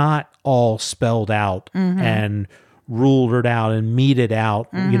it's not all spelled out and ruled out and meted out,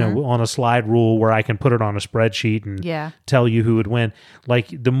 you know, on a slide rule where I can put it on a spreadsheet and tell you who would win. Like,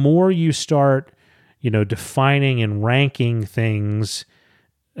 the more you start, you know, defining and ranking things,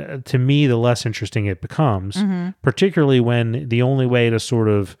 to me, the less interesting it becomes, particularly when the only way to sort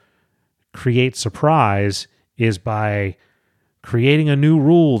of create surprise is by creating a new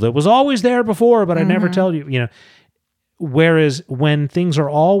rule that was always there before, but I never tell you, you know. Whereas when things are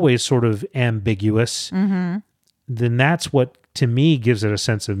always sort of ambiguous, then that's what, to me, gives it a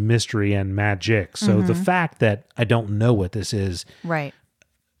sense of mystery and magic. So the fact that I don't know what this is,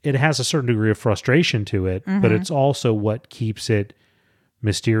 it has a certain degree of frustration to it, but it's also what keeps it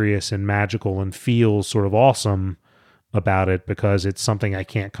mysterious and magical and feels sort of awesome about it, because it's something I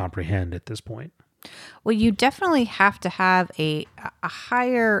can't comprehend at this point. Well, you definitely have to have a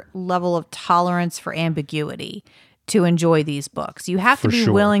higher level of tolerance for ambiguity to enjoy these books. You have to be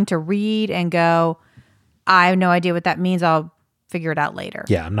willing to read and go, I have no idea what that means. I'll figure it out later.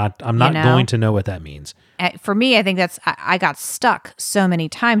 Yeah, I'm not going to know what that means. For me, I think I got stuck so many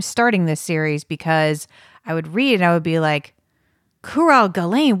times starting this series, because I would read and I would be like, Kural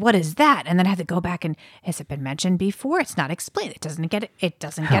Galain, what is that? And then I had to go back and, has it been mentioned before? It's not explained. It doesn't get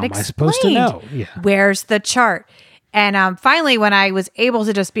explained. How am I supposed to know? Yeah. Where's the chart? And finally, when I was able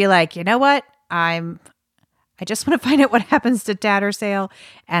to just be like, you know what? I just want to find out what happens to Tattersail,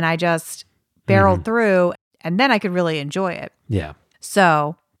 and I just barreled through, and then I could really enjoy it. Yeah.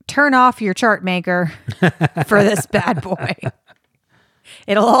 So turn off your chart maker for this bad boy.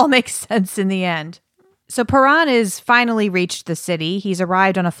 It'll all make sense in the end. So Paran has finally reached the city. He's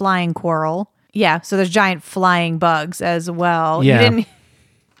arrived on a flying coral. Yeah, so there's giant flying bugs as well. Yeah.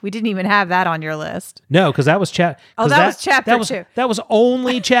 We didn't even have that on your list. No, because that was was chapter 2. That was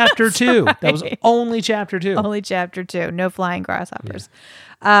only chapter 2. That was only chapter 2. Only chapter 2. No flying grasshoppers.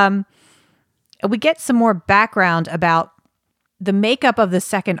 Yeah. We get some more background about the makeup of the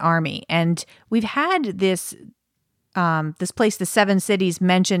Second Army, and we've had this place, the Seven Cities,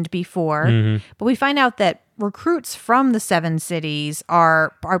 mentioned before, but we find out that recruits from the Seven Cities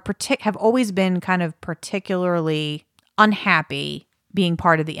have always been kind of particularly unhappy being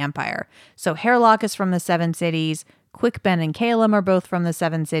part of the Empire. So Hairlock is from the Seven Cities. Quickben and Calum are both from the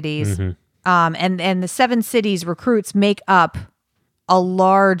Seven Cities. And the Seven Cities recruits make up a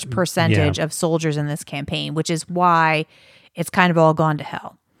large percentage of soldiers in this campaign, which is why it's kind of all gone to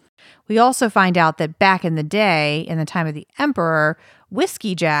hell. We also find out that back in the day, in the time of the Emperor,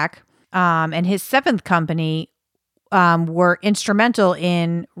 Whiskey Jack and his 7th Company were instrumental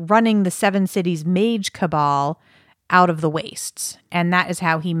in running the Seven Cities mage cabal out of the wastes. And that is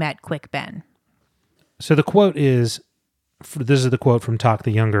how he met Quickben. So the quote is, this is the quote from Tok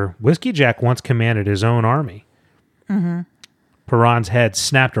the Younger, Whiskey Jack once commanded his own army. Paran's head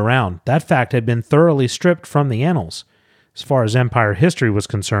snapped around. That fact had been thoroughly stripped from the annals. As far as Empire history was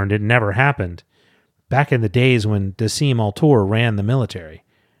concerned, it never happened. Back in the days when Decim Altor ran the military.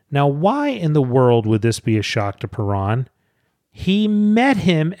 Now, why in the world would this be a shock to Paran? He met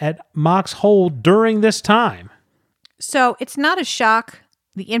him at Mock's Hole during this time. So it's not a shock.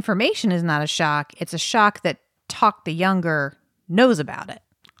 The information is not a shock. It's a shock that Tok the Younger knows about it.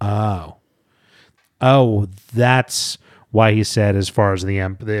 Oh, that's why he said as far as it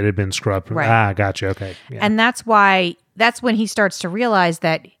had been scrubbed. Right. Gotcha. Okay. Yeah. And that's when he starts to realize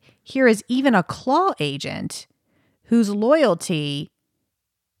that here is even a Claw agent whose loyalty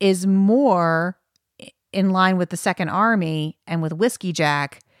is more in line with the Second Army and with Whiskey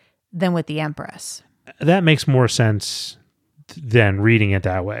Jack than with the Empress. That makes more sense than reading it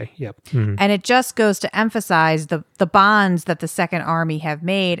that way. Yep. Mm-hmm. And it just goes to emphasize the bonds that the Second Army have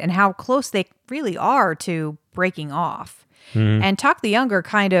made and how close they really are to breaking off. Mm-hmm. And Tok the Younger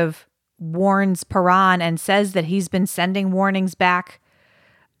kind of warns Paran and says that he's been sending warnings back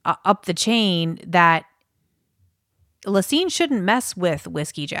up the chain that Lasine shouldn't mess with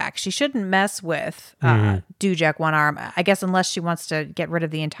Whiskey Jack. She shouldn't mess with Dujek One Arm, I guess, unless she wants to get rid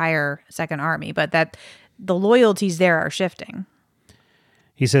of the entire Second Army. But that the loyalties there are shifting.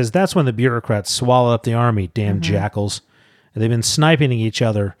 He says, that's when the bureaucrats swallow up the army, damn jackals. And they've been sniping each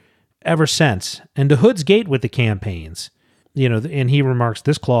other ever since. And to Hood's Gate with the campaigns. And he remarks,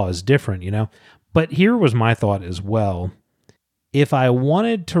 this Claw is different, But here was my thought as well. If I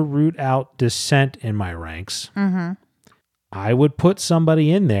wanted to root out dissent in my ranks, I would put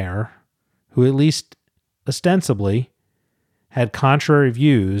somebody in there who at least ostensibly had contrary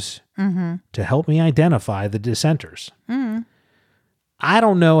views to help me identify the dissenters. I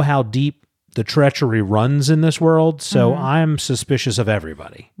don't know how deep the treachery runs in this world, so I'm suspicious of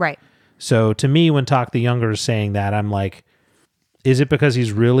everybody. Right. So to me, when Tok the Younger is saying that, I'm like, is it because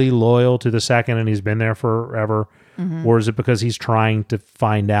he's really loyal to the Second and he's been there forever? Or is it because he's trying to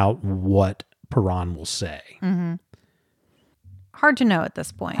find out what Paran will say? Hard to know at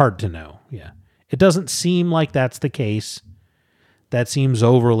this point. Hard to know, yeah. It doesn't seem like that's the case. That seems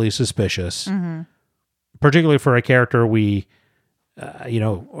overly suspicious. Particularly for a character we,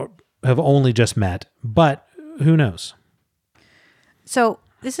 have only just met. But who knows? So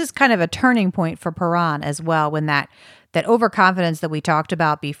this is kind of a turning point for Paran as well, when that overconfidence that we talked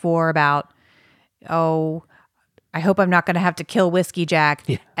about before about, I hope I'm not going to have to kill Whiskey Jack.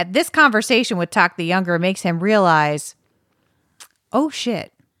 Yeah. At this conversation with Tok the Younger makes him realize, oh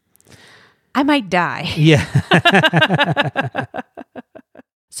shit, I might die. Yeah.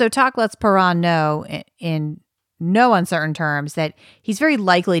 So Tok lets Paran know in no uncertain terms that he's very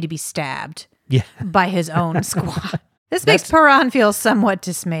likely to be stabbed by his own squad. This makes Paran feel somewhat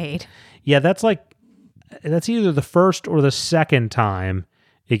dismayed. Yeah, that's either the first or the second time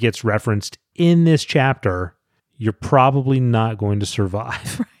it gets referenced in this chapter. You're probably not going to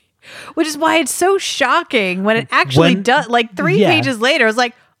survive. Right. Which is why it's so shocking when it actually does. Like 3 pages later, it's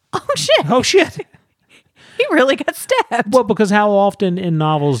like, oh shit. Oh shit. He really got stabbed. Well, because how often in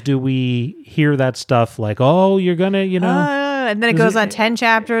novels do we hear that stuff like, oh, you're going to, and then it goes on 10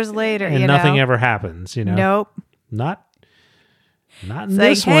 chapters later. And nothing ever happens, Nope. Not in it's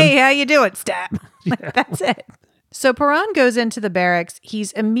this like, one. Hey, how you doing? Stab. That's it. So Paran goes into the barracks.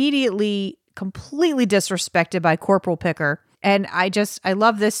 He's immediately completely disrespected by Corporal Picker. And I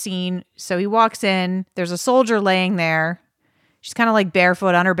love this scene. So he walks in, there's a soldier laying there. She's kind of like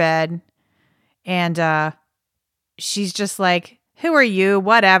barefoot on her bed. And she's just like, who are you?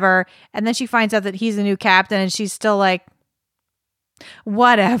 Whatever. And then she finds out that he's the new captain and she's still like,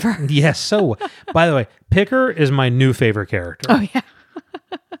 whatever. Yes. So, by the way, Picker is my new favorite character. Oh, yeah.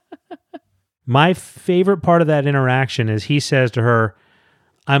 My favorite part of that interaction is he says to her,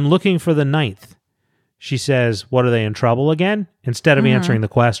 I'm looking for the 9th. She says, what, are they in trouble again? Instead of answering the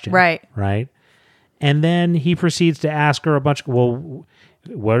question. Right. Right. And then he proceeds to ask her a bunch, well,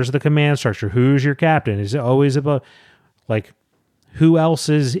 where's the command structure? Who's your captain? Is it always about, like, who else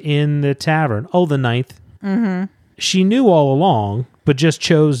is in the tavern? Oh, the 9th. Mm-hmm. She knew all along, but just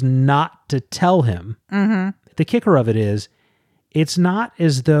chose not to tell him. Mm-hmm. The kicker of it is, it's not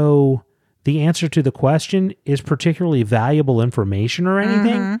as though the answer to the question is particularly valuable information or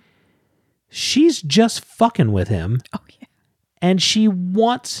anything. Mm-hmm. She's just fucking with him. Oh, yeah. And she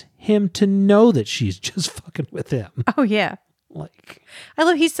wants him to know that she's just fucking with him. Oh, yeah. Like, I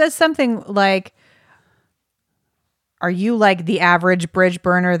love, he says something like, are you like the average bridge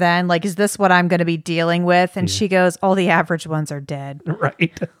burner then? Like, is this what I'm going to be dealing with? And she goes, all the average ones are dead.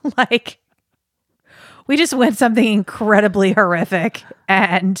 Right. Like, we just went something incredibly horrific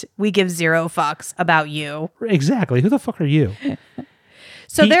and we give zero fucks about you. Exactly. Who the fuck are you?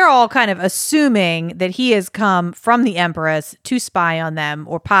 So they're all kind of assuming that he has come from the Empress to spy on them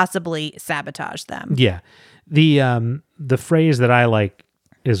or possibly sabotage them. Yeah. The phrase that I like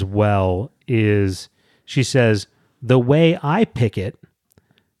as well is, she says, the way I pick it,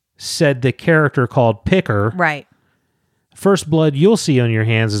 said the character called Picker. Right. First blood you'll see on your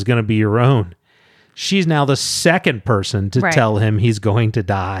hands is going to be your own. She's now the second person to tell him he's going to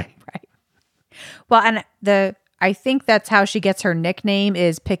die. Right. Well, and I think that's how she gets her nickname,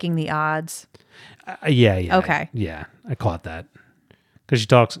 is picking the odds. Yeah. Okay. Yeah, I caught that.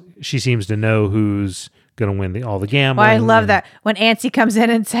 Because she seems to know who's going to win all the gambling. Well, I love that. When Antsy comes in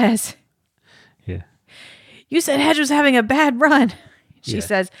and says, yeah, you said Hedge was having a bad run. She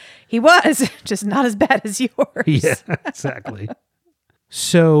says, he was, just not as bad as yours. Yeah, exactly.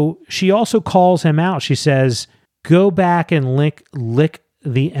 So she also calls him out. She says, go back and lick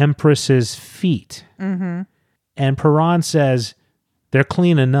the Empress's feet. Mm-hmm. And Perron says, they're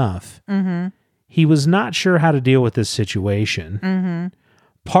clean enough. Mm-hmm. He was not sure how to deal with this situation. Mm-hmm.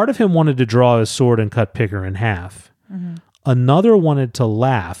 Part of him wanted to draw his sword and cut Picker in half. Mm-hmm. Another wanted to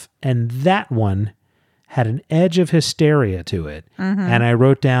laugh, and that one had an edge of hysteria to it. Mm-hmm. And I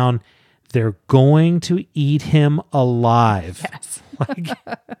wrote down, they're going to eat him alive. Yes.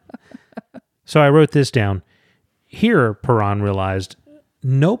 So I wrote this down. Here, Perron realized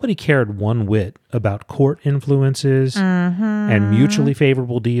nobody cared one whit about court influences and mutually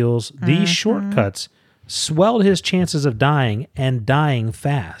favorable deals. These shortcuts swelled his chances of dying, and dying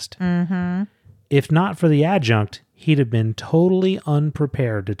fast. Mm-hmm. If not for the adjunct, he'd have been totally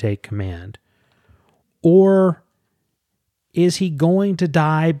unprepared to take command. Or is he going to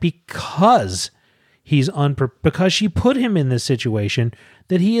die because because she put him in this situation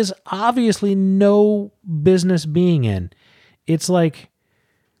that he is obviously no business being in? It's like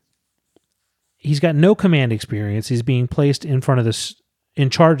he's got no command experience. He's being placed in charge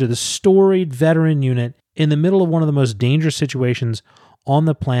of the storied veteran unit in the middle of one of the most dangerous situations on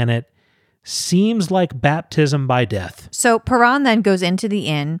the planet. Seems like baptism by death. So Perron then goes into the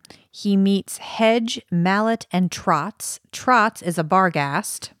inn. He meets Hedge, Mallet, and Trotz. Trotz is a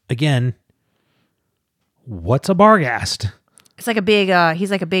barghast. Again, what's a barghast? It's like a big,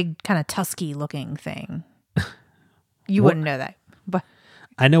 he's like a big kind of tusky looking thing. You wouldn't know that, but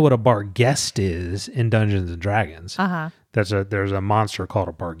I know what a barghest is in Dungeons and Dragons. Uh-huh. There's a monster called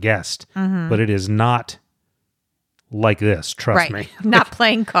a barghest, but it is not like this. Trust me. Not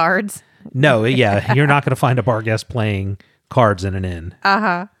playing cards. No, yeah, you're not going to find a barghest playing cards in an inn.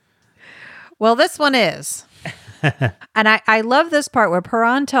 Uh-huh. Well, this one is. And I love this part where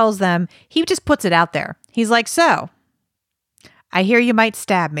Perron tells them, he just puts it out there. He's like, so, I hear you might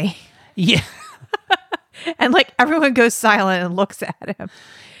stab me. Yeah. And like everyone goes silent and looks at him.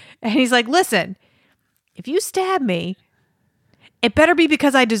 And he's like, listen, if you stab me, it better be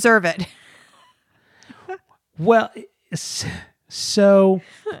because I deserve it. Well, so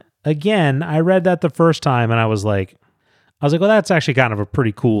again, I read that the first time and I was like, well, that's actually kind of a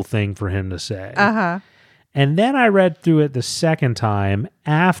pretty cool thing for him to say. Uh-huh. And then I read through it the second time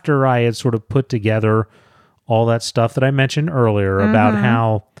after I had sort of put together all that stuff that I mentioned earlier about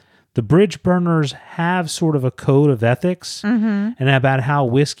how the bridge burners have sort of a code of ethics and about how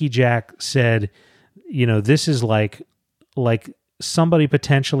Whiskey Jack said, this is like somebody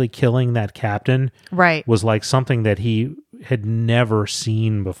potentially killing that captain right. was like something that he had never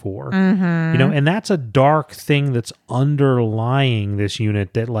seen before. And that's a dark thing that's underlying this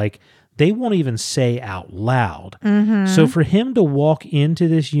unit that like they won't even say out loud. So for him to walk into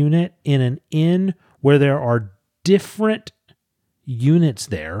this unit in an inn where there are different units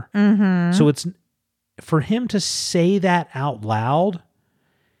there, so it's for him to say that out loud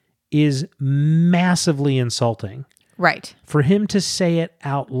is massively insulting. Right. For him to say it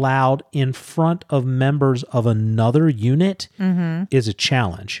out loud in front of members of another unit is a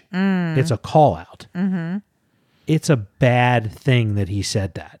challenge. It's a call out. It's a bad thing that he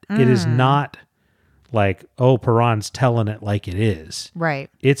said that. It is not like, oh, Perron's telling it like it is. Right.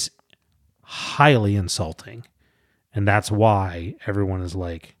 It's highly insulting. And that's why everyone is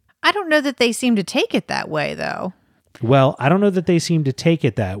like... I don't know that they seem to take it that way, though. Well, I don't know that they seem to take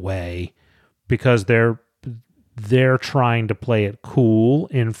it that way because they're trying to play it cool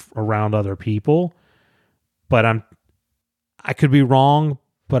around other people, but I could be wrong,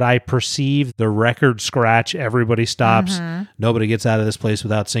 but I perceive the record scratch, everybody stops, nobody gets out of this place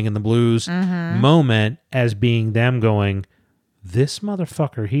without singing the blues moment as being them going, this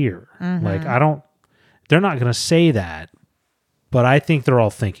motherfucker here. Like, they're not going to say that, but I think they're all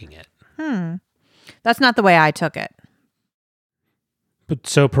thinking it. That's not the way I took it. But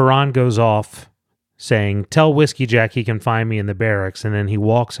so Perron goes off saying, tell Whiskey Jack he can find me in the barracks. And then he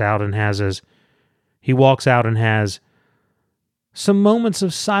walks out and has some moments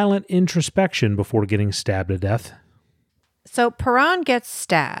of silent introspection before getting stabbed to death. So Perron gets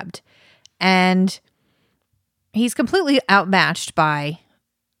stabbed and he's completely outmatched by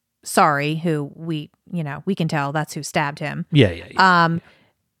Sorry, who we can tell that's who stabbed him. Yeah.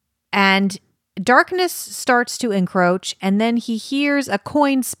 And darkness starts to encroach and then he hears a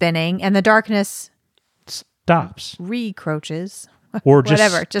coin spinning and the darkness stops. Recroaches. Or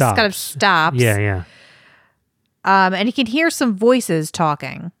whatever. Just kind of stops. Yeah. And he can hear some voices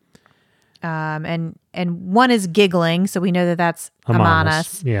talking. And one is giggling, so we know that that's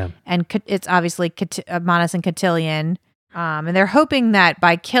Amanus. Yeah. And it's obviously Amanus and Cotillion. And they're hoping that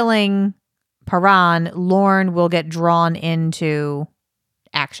by killing Perron, Lorne will get drawn into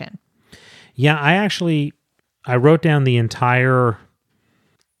action. Yeah, I wrote down the entire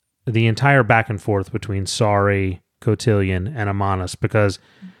back and forth between Sorry, Cotillion, and Amanus because,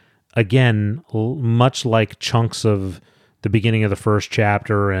 again, much like chunks of the beginning of the first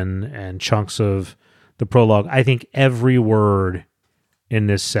chapter and chunks of the prologue, I think every word in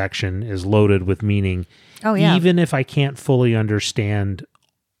this section is loaded with meaning. Oh, yeah. Even if I can't fully understand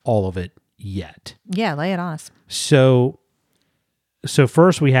all of it yet. Yeah, lay it on us. So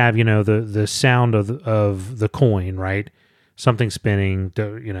first we have, the sound of the coin, right? Something spinning,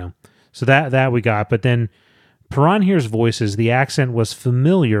 So that we got. But then Perron hears voices. The accent was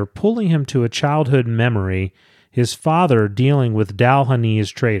familiar, pulling him to a childhood memory, his father dealing with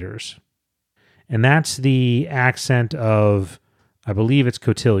Dalhanese traders. And that's the accent of, I believe it's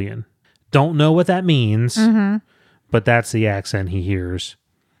Cotillion. Don't know what that means, but that's the accent he hears.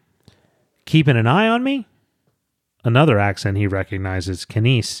 Keeping an eye on me? Another accent he recognizes,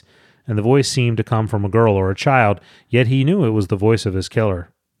 Canis, and the voice seemed to come from a girl or a child, yet he knew it was the voice of his killer.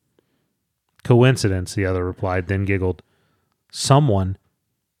 Coincidence, the other replied, then giggled. Something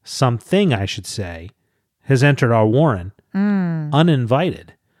I should say, has entered our warren,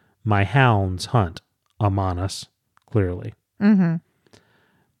 uninvited. My hounds hunt, Amanus, clearly.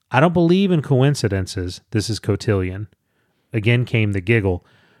 I don't believe in coincidences. This is Cotillion. Again came the giggle.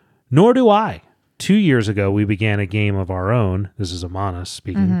 Nor do I. 2 years ago, we began a game of our own. This is Amanus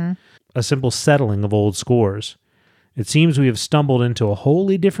speaking. A simple settling of old scores. It seems we have stumbled into a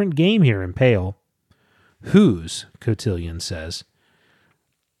wholly different game here in Pale. Whose, Cotillion says.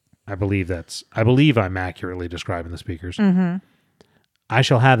 I believe I'm accurately describing the speakers. I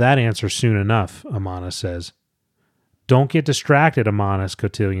shall have that answer soon enough, Amanus says. Don't get distracted, Amanus,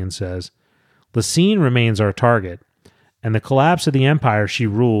 Cotillion says. Lysine remains our target, and the collapse of the empire she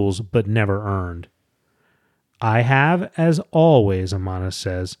rules but never earned. I have, as always, Amanus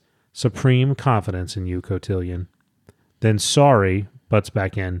says, supreme confidence in you, Cotillion. Then Sorry butts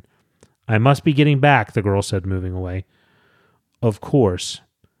back in. I must be getting back, the girl said, moving away. Of course.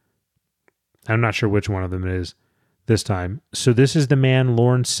 I'm not sure which one of them it is this time. So this is the man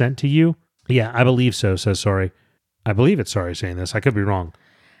Lorne sent to you? Yeah, I believe so, says Sorry. I believe it's Sorry saying this. I could be wrong.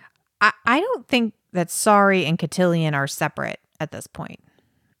 I don't think that Sorry and Cotillion are separate at this point.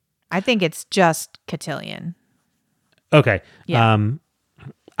 I think it's just Cotillion. Okay. Yeah.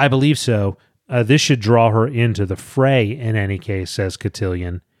 I believe so. This should draw her into the fray in any case, says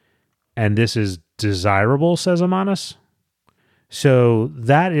Cotillion. And this is desirable, says Amanus. So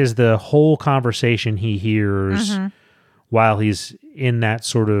that is the whole conversation he hears while he's in that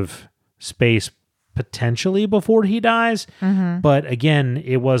sort of space potentially before he dies. But again,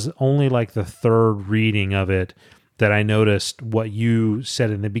 it was only like the third reading of it that I noticed what you said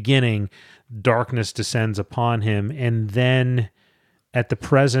in the beginning. Darkness descends upon him, and then at the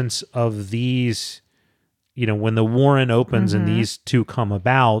presence of these, when the warren opens and these two come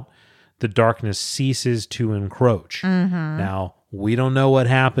about, the darkness ceases to encroach. Now, we don't know what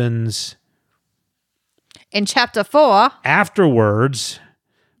happens in chapter 4 afterwards,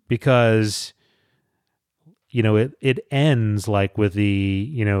 because it ends like with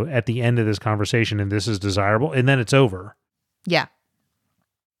the at the end of this conversation, and this is desirable, and then it's over. Yeah.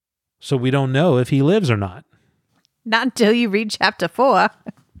 So we don't know if he lives or not. Not until you read chapter 4.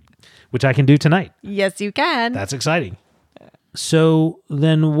 Which I can do tonight. Yes, you can. That's exciting. So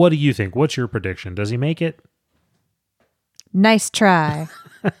then what do you think? What's your prediction? Does he make it? Nice try.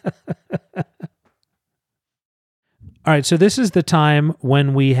 All right, so this is the time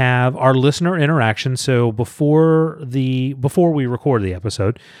when we have our listener interaction. So before we record the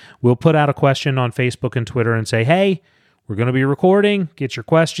episode, we'll put out a question on Facebook and Twitter and say, hey, we're going to be recording. Get your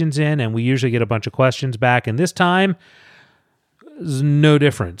questions in, and we usually get a bunch of questions back. And this time is no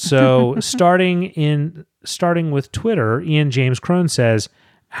different. So starting with Twitter, Ian James Crone says,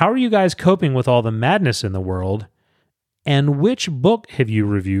 how are you guys coping with all the madness in the world? And which book have you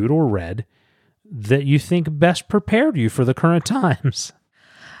reviewed or read that you think best prepared you for the current times?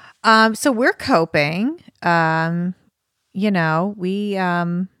 So we're coping. We're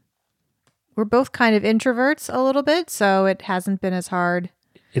both kind of introverts a little bit, so it hasn't been as hard.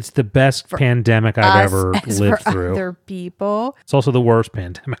 It's the best pandemic I've ever lived through. Other people. It's also the worst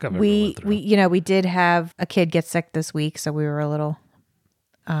pandemic I've ever lived through. We did have a kid get sick this week, so we were a little.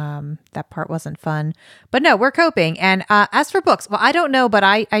 That part wasn't fun, but no, we're coping. And as for books, well, I don't know, but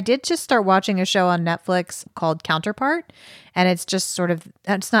I did just start watching a show on Netflix called Counterpart, and it's just sort of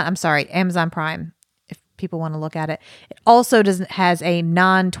Amazon Prime. If people want to look at it, it also has a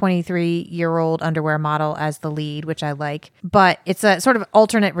non-23-year-old underwear model as the lead, which I like. But it's a sort of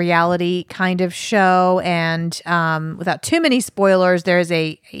alternate reality kind of show, and without too many spoilers, there's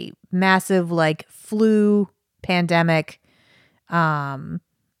a massive like flu pandemic.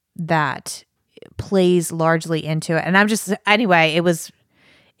 That plays largely into it. And it was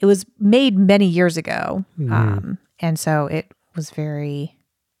made many years ago. And so it was very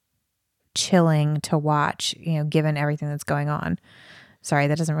chilling to watch, given everything that's going on. Sorry,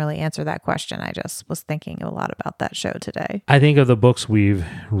 that doesn't really answer that question. I just was thinking a lot about that show today. I think of the books we've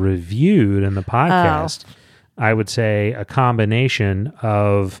reviewed in the podcast, I would say a combination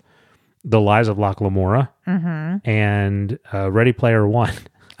of The Lies of Locke Lamora and Ready Player One.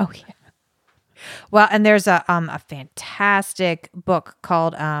 Oh, yeah. Well, and there's a fantastic book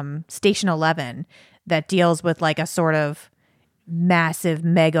called Station 11 that deals with like a sort of massive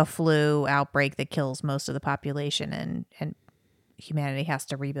mega flu outbreak that kills most of the population, and humanity has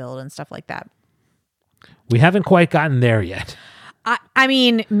to rebuild and stuff like that. We haven't quite gotten there yet. I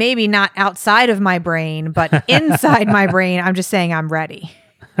mean, maybe not outside of my brain, but inside my brain, I'm just saying I'm ready.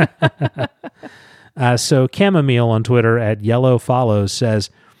 So Chamomile on Twitter at Yellow Follows says,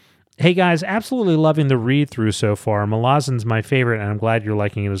 hey guys, absolutely loving the read through so far. Malazin's my favorite, and I'm glad you're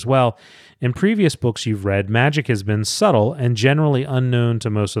liking it as well. In previous books you've read, magic has been subtle and generally unknown to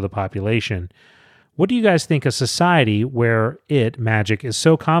most of the population. What do you guys think a society where magic, is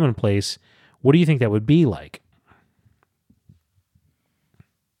so commonplace, what do you think that would be like?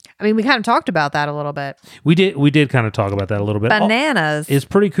 I mean, we kind of talked about that a little bit. We did kind of talk about that a little bit. Bananas. It's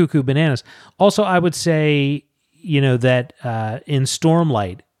pretty cuckoo bananas. Also, I would say, that in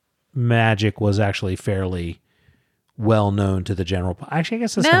Stormlight, magic was actually fairly well known to the general. Actually, I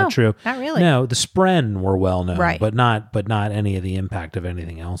guess that's not true. Not really. No, the Spren were well known, right, but not any of the impact of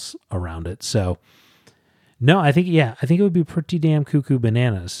anything else around it. So, no, I think it would be pretty damn cuckoo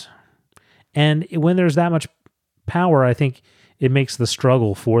bananas. And when there's that much power, I think it makes the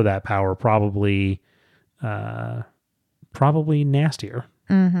struggle for that power probably nastier.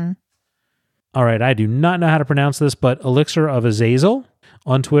 Mm-hmm. All right, I do not know how to pronounce this, but Elixir of Azazel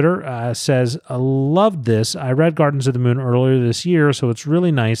on Twitter says, I loved this. I read Gardens of the Moon earlier this year, so it's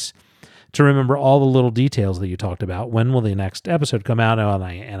really nice to remember all the little details that you talked about. When will the next episode come out? Oh,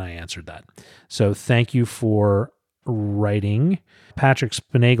 and I answered that. So thank you for writing. Patrick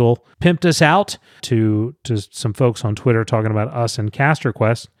Spinagle pimped us out to some folks on Twitter talking about us and Caster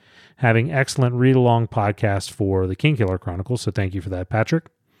Quest having excellent read-along podcasts for the Kingkiller Chronicles. So thank you for that, Patrick.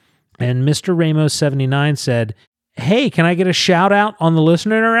 And Mr. Ramos79 said, hey, can I get a shout out on the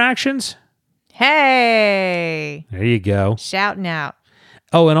listener interactions? Hey! There you go. Shouting out.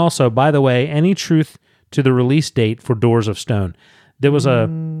 Oh, and also, by the way, any truth to the release date for Doors of Stone. There was a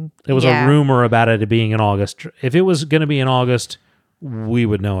rumor about it being in August. If it was going to be in August, we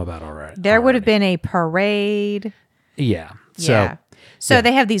would know about it. There would have been a parade. Yeah. So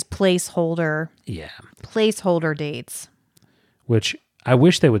they have these placeholder dates. Which I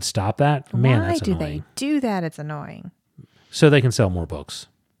wish they would stop that. Man, that's annoying. Why do they do that? It's annoying. So they can sell more books.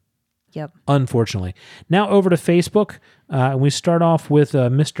 Yep. Unfortunately. Now over to Facebook. We start off with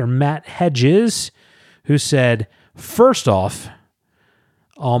Mr. Matt Hedges, who said, first off,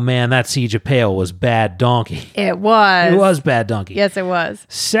 oh man, that Siege of Pale was bad donkey. It was. It was bad donkey. Yes, it was.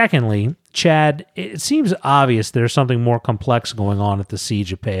 Secondly, Chad, it seems obvious there's something more complex going on at the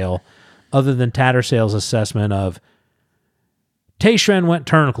Siege of Pale other than Tattersall's assessment of Taishran went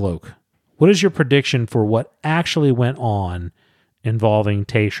Turncloak. What is your prediction for what actually went on involving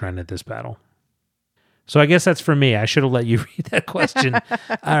Taishran at this battle? So I guess that's for me. I should have let you read that question. All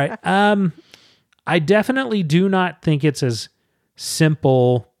right. I definitely do not think it's as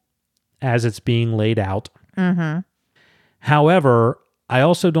simple as it's being laid out. Mm-hmm. However, I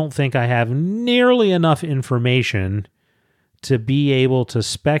also don't think I have nearly enough information to be able to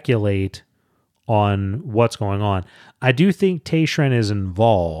speculate on what's going on. I do think Taishran is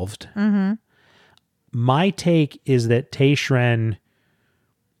involved. Mm-hmm. My take is that Taishran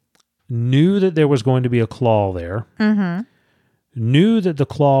knew that there was going to be a claw there, mm-hmm. knew that the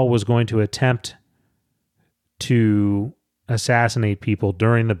claw was going to attempt to assassinate people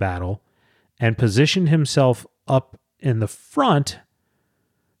during the battle, and positioned himself up in the front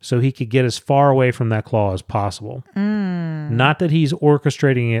so he could get as far away from that claw as possible. Not that he's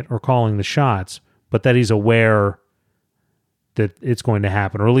orchestrating it or calling the shots, but that he's aware that it's going to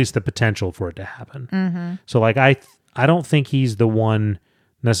happen, or at least the potential for it to happen. Mm-hmm. So like I don't think he's the one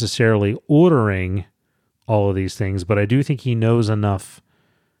necessarily ordering all of these things, but I do think he knows enough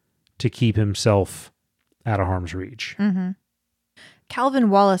to keep himself out of harm's reach. Mm-hmm. Calvin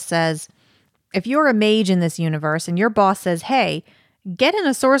Wallace says, if you're a mage in this universe and your boss says, hey, get in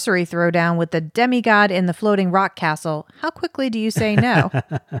a sorcery throwdown with the demigod in the floating rock castle, how quickly do you say no?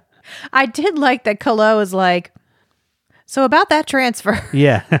 I did like that Kalo is like, so about that transfer.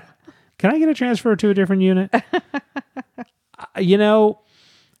 Yeah. Can I get a transfer to a different unit? I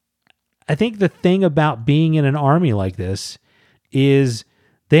think the thing about being in an army like this is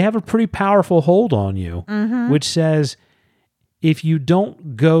they have a pretty powerful hold on you, mm-hmm. which says if you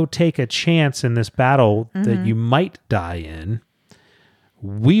don't go take a chance in this battle mm-hmm. that you might die in,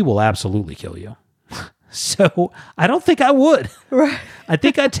 we will absolutely kill you. So I don't think I would. Right. I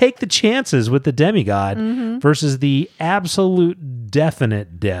think I'd take the chances with the demigod mm-hmm. versus the absolute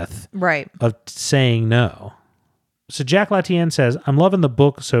definite death of saying no. So Jack Latienne says, I'm loving the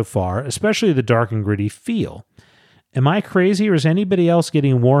book so far, especially the dark and gritty feel. Am I crazy or is anybody else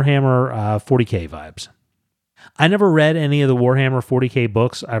getting Warhammer 40K vibes? I never read any of the Warhammer 40K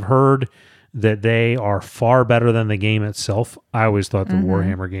books. I've heard that they are far better than the game itself. I always thought the mm-hmm.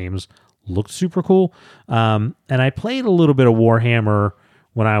 Warhammer games looked super cool. And I played a little bit of Warhammer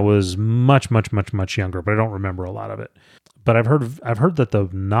when I was much younger, but I don't remember a lot of it. But I've heard that the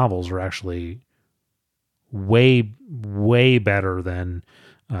novels are actually way better than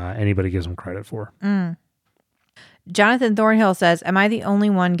anybody gives them credit for. Jonathan Thornhill says, am I the only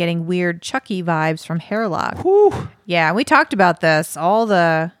one getting weird Chucky vibes from Hairlock? Whew. Yeah, we talked about this. All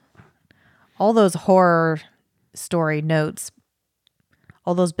those horror story notes.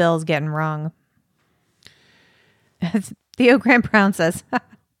 All those bells getting rung. Theo Grant Brown says,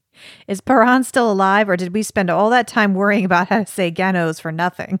 is Paran still alive, or did we spend all that time worrying about how to say Ganos for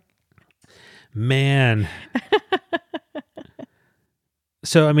nothing? Man.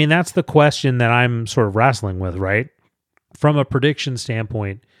 So, I mean, that's the question that I'm sort of wrestling with, right? From a prediction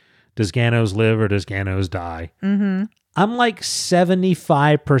standpoint, does Ganos live or does Ganos die? Mm-hmm. I'm like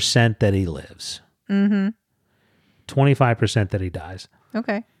 75% that he lives. Mm-hmm. 25% that he dies.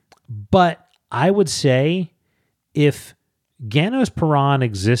 Okay. But I would say if Ganos Paran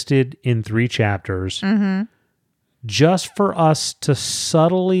existed in 3 chapters, mm-hmm. just for us to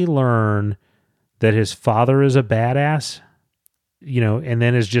subtly learn that his father is a badass, and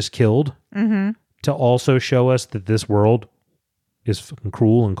then is just killed, mm-hmm. to also show us that this world is fucking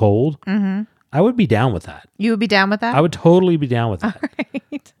cruel and cold, mm-hmm. I would be down with that. You would be down with that? I would totally be down with that. All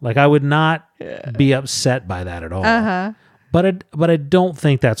right. Like, I would not be upset by that at all. Uh-huh. But I don't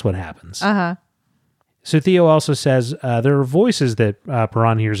think that's what happens. Uh-huh. So Theo also says there are voices that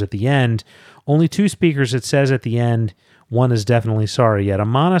Paran hears at the end. Only 2 speakers, it says at the end. One is definitely sorry. Yet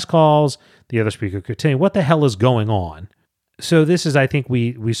Amanus calls. The other speaker could tell you, what the hell is going on? So this is, I think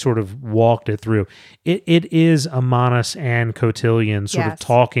we sort of walked it through. It is Amanus and Cotillion sort of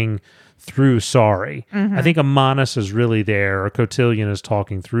talking through Sorry. I think Amanus is really there. Cotillion is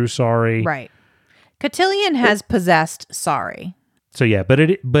talking through Sorry. Right. Cotillion has possessed Sorry. So yeah, but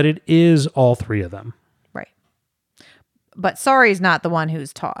it is all three of them. Right. But Sorry's not the one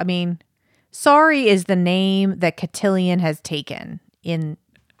who's taught. I mean, Sorry is the name that Cotillion has taken in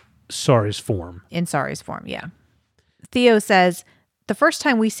Sorry's form. In Sorry's form, yeah. Theo says, the first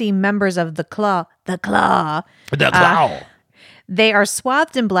time we see members of the Claw, they are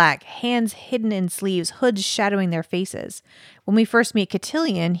swathed in black, hands hidden in sleeves, hoods shadowing their faces. When we first meet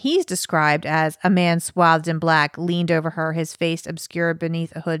Cotillion, he's described as a man swathed in black, leaned over her, his face obscured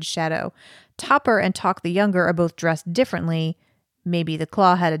beneath a hood's shadow. Topper and Talk the Younger are both dressed differently. Maybe the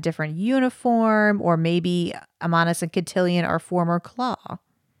Claw had a different uniform, or maybe Amanus and Cotillion are former Claw.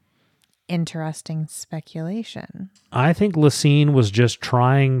 Interesting speculation. I think Lysine was just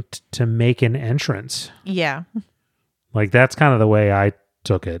trying to make an entrance. Yeah. Like, that's kind of the way I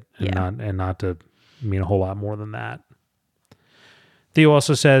took it, and Yeah. not to mean a whole lot more than that. Theo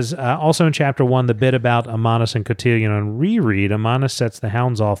also says, also in chapter 1, the bit about Amanus and Cotillion on reread, Amanus sets the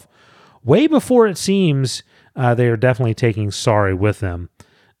hounds off way before it seems they are definitely taking Sorry with them.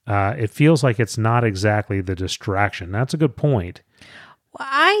 It feels like it's not exactly the distraction. That's a good point. Well,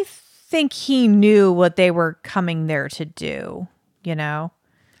 I think he knew what they were coming there to do, you know?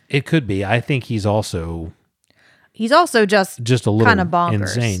 It could be. I think he's also just a little kind of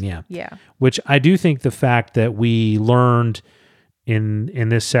bonkers. insane, yeah. Yeah. Which I do think the fact that we learned in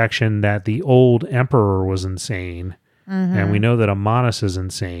this section that the old emperor was insane, and we know that Amanus is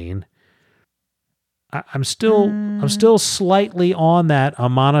insane. I'm still slightly on that.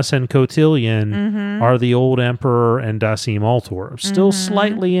 Amanus and Cotillion are the old emperor and Dasim Altor. Still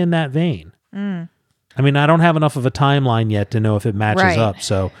slightly in that vein. I mean, I don't have enough of a timeline yet to know if it matches up.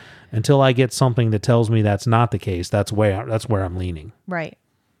 So until I get something that tells me that's not the case, that's where I'm leaning. Right.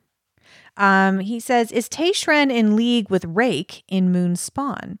 He says, is Taishren in league with Rake in Moon's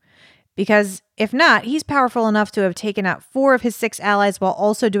Spawn? Because if not, he's powerful enough to have taken out 4 of his 6 allies while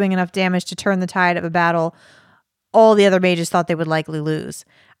also doing enough damage to turn the tide of a battle all the other mages thought they would likely lose.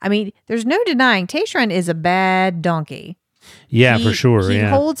 I mean, there's no denying Taishren is a bad donkey. Yeah, for sure. He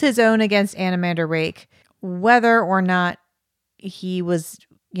holds his own against Animander Rake, whether or not he was,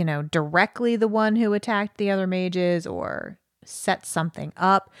 directly the one who attacked the other mages or set something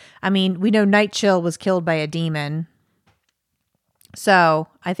up. I mean, we know Night Chill was killed by a demon. So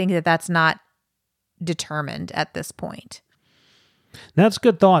I think that that's not determined at this point. That's a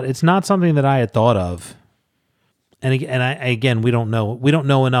good thought. It's not something that I had thought of. And again, we don't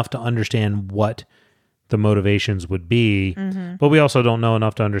know enough to understand what the motivations would be, but we also don't know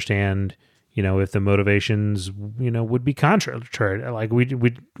enough to understand, if the motivations, would be contrary. Like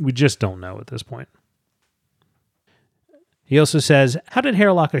we just don't know at this point. He also says, how did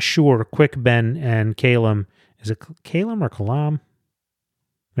Hairlock assure Quick Ben and Calum, is it Calum or Kalam?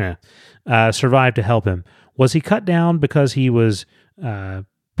 Yeah, survive to help him? Was he cut down because he was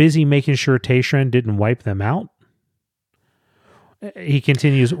busy making sure Taishren didn't wipe them out? He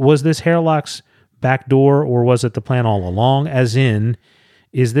continues, was this Hairlock's back door, or was it the plan all along? As in,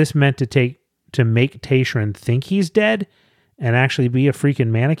 is this meant to make Taishren think he's dead and actually be a freaking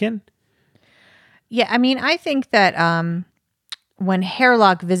mannequin? Yeah, I mean, I think that when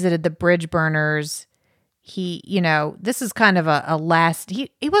Hairlock visited the bridge burners, he, this is kind of a last,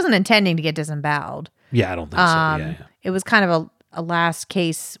 he wasn't intending to get disemboweled. Yeah, I don't think so. Yeah. It was kind of a last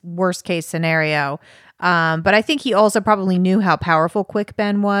case, worst case scenario. But I think he also probably knew how powerful Quick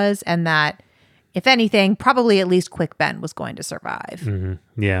Ben was, and that, if anything, probably at least Quick Ben was going to survive.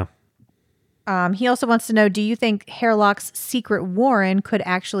 Mm-hmm. Yeah. He also wants to know, do you think Hairlock's secret warren could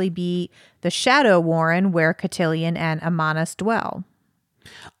actually be the Shadow Warren where Cotillion and Amanus dwell?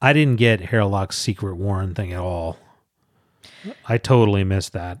 I didn't get Hairlock's secret warren thing at all. I totally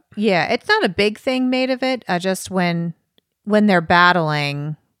missed that. Yeah, it's not a big thing made of it. Just when they're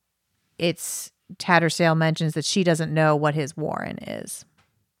battling, Tattersail mentions that she doesn't know what his warren is.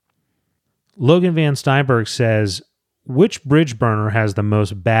 Logan Van Steinberg says, which bridge burner has the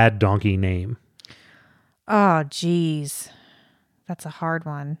most bad donkey name? Oh, geez. That's a hard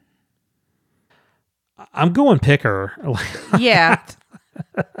one. I'm going Picker. Yeah.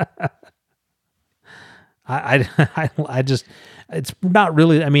 I just, it's not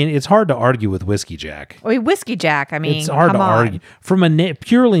really, I mean, it's hard to argue with Whiskey Jack. I mean, Whiskey Jack, I mean, it's hard to argue from a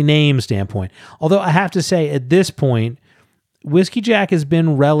purely name standpoint. Although I have to say, at this point, Whiskey Jack has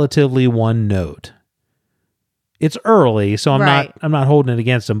been relatively one note. It's early, so I'm not holding it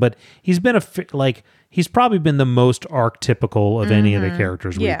against him, but he's been he's probably been the most archetypical of any of the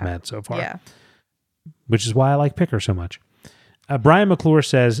characters we've met so far. Yeah. Which is why I like Picker so much. Brian McClure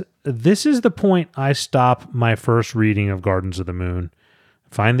says, this is the point I stop my first reading of Gardens of the Moon.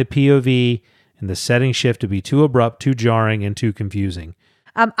 Find the POV and the setting shift to be too abrupt, too jarring, and too confusing.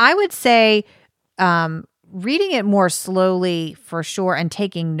 I would say reading it more slowly for sure and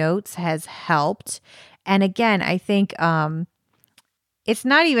taking notes has helped. And again, I think it's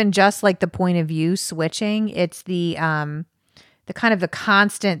not even just like the point of view switching. It's the kind of the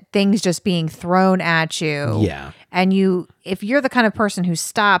constant things just being thrown at you. Yeah. And if you're the kind of person who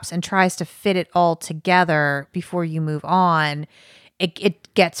stops and tries to fit it all together before you move on,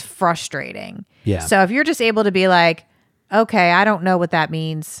 it gets frustrating. Yeah. So if you're just able to be like, okay, I don't know what that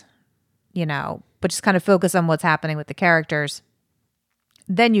means, but just kind of focus on what's happening with the characters,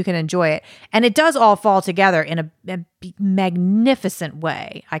 then you can enjoy it. And it does all fall together in a magnificent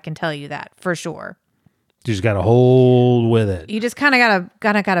way. I can tell you that for sure. You just got to hold with it. You just kind of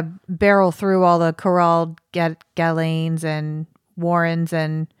gotta barrel through all the Corral Galanes and Warrens,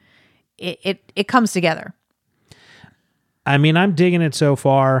 and it comes together. I mean, I'm digging it so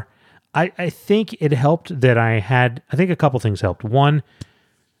far. I think it helped that I think a couple things helped. One,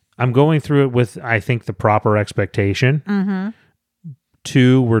 I'm going through it with, I think, the proper expectation. Mm-hmm.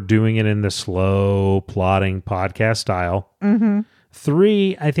 Two, we're doing it in the slow plotting podcast style. Mm-hmm.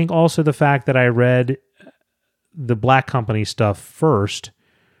 Three, I think also the fact that I read the Black Company stuff first,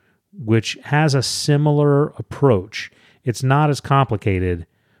 which has a similar approach. It's not as complicated,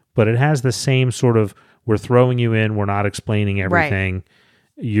 but it has the same sort of, we're throwing you in, we're not explaining everything. Right.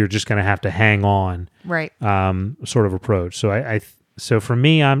 You're just going to have to hang on. Right. Sort of approach. So so for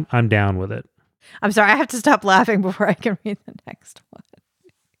me, I'm down with it. I'm sorry, I have to stop laughing before I can read the next one.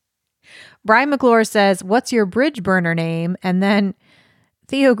 Brian McClure says, what's your bridge burner name? And then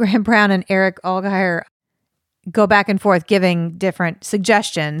Theo Graham Brown and Eric Allgeier go back and forth giving different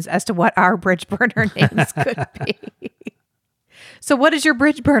suggestions as to what our bridge burner names could be. So what is your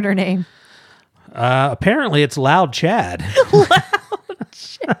bridge burner name? Apparently it's Loud Chad. Loud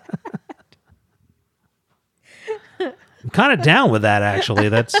Chad. I'm kind of down with that, actually.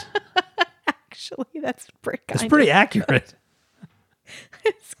 That's pretty accurate.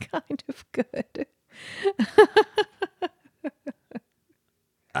 It's kind of good.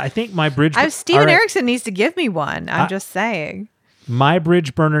 I think my bridge... Steven Erikson needs to give me one. I'm just saying. My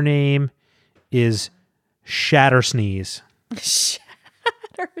bridge burner name is Shatter Sneeze.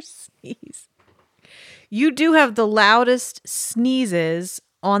 Shatter Sneeze. You do have the loudest sneezes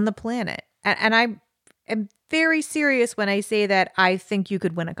on the planet. And I am very serious when I say that I think you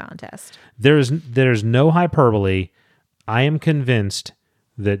could win a contest. There's no hyperbole. I am convinced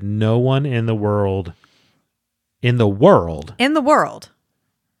that no one in the world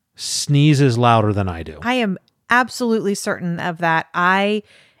sneezes louder than I do. I am absolutely certain of that. I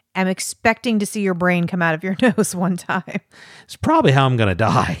am expecting to see your brain come out of your nose one time. It's probably how I'm going to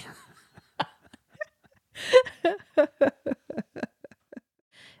die.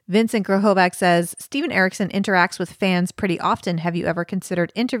 Vincent Grohovac says, Steven Erikson interacts with fans pretty often. Have you ever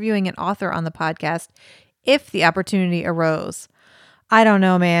considered interviewing an author on the podcast if the opportunity arose? I don't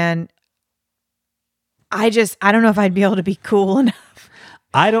know, man. I don't know if I'd be able to be cool enough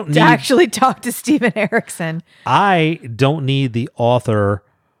to actually talk to Steven Erikson. I don't need the author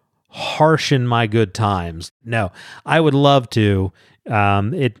harshen my good times. No, I would love to.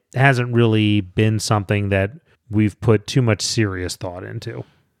 It hasn't really been something that we've put too much serious thought into.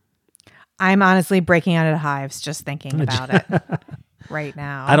 I'm honestly breaking out of hives just thinking about it right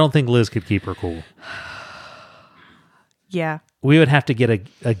now. I don't think Liz could keep her cool. Yeah. We would have to get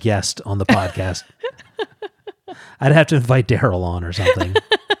a guest on the podcast. I'd have to invite Daryl on or something.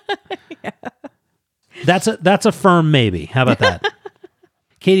 Yeah. That's a firm maybe. How about that?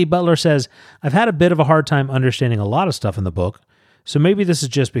 Katie Butler says, I've had a bit of a hard time understanding a lot of stuff in the book, so maybe this is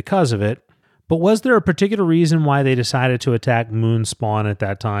just because of it, but was there a particular reason why they decided to attack Moonspawn at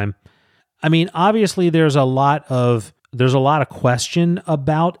that time? I mean, obviously there's a lot of question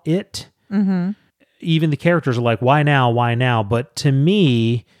about it. Mm-hmm. Even the characters are like, why now? Why now? But to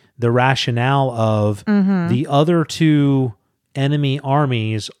me, the rationale of the other two enemy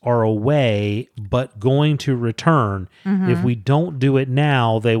armies are away, but going to return. Mm-hmm. If we don't do it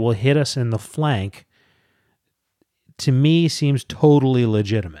now, they will hit us in the flank. To me, seems totally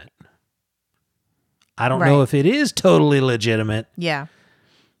legitimate. I don't know if it is totally legitimate. Yeah.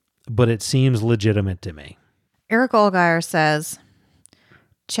 But it seems legitimate to me. Eric Allgeier says,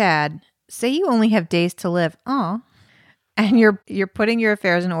 Chad, say you only have days to live. Aw. And you're putting your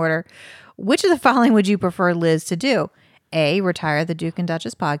affairs in order. Which of the following would you prefer Liz to do? A, retire the Duke and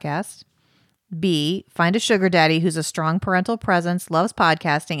Duchess podcast. B, find a sugar daddy who's a strong parental presence, loves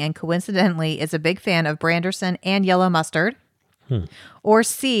podcasting, and coincidentally is a big fan of Branderson and yellow mustard. Or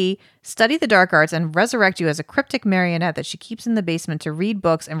C, study the dark arts and resurrect you as a cryptic marionette that she keeps in the basement to read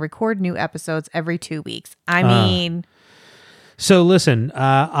books and record new episodes every 2 weeks. I mean... So listen,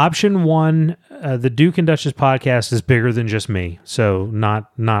 option one, the Duke and Duchess podcast is bigger than just me, so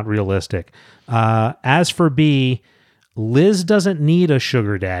not realistic. As for B, Liz doesn't need a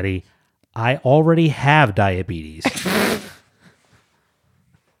sugar daddy. I already have diabetes.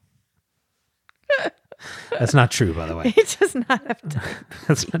 That's not true, by the way. It does not have to.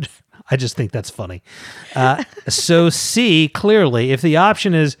 That's not, I just think that's funny. So C, clearly, if the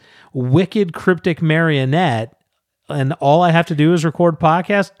option is wicked cryptic marionette, and all I have to do is record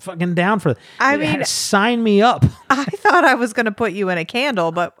podcast, fucking down for it. I mean, sign me up. I thought I was going to put you in a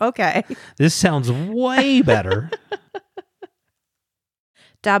candle, but okay. This sounds way better.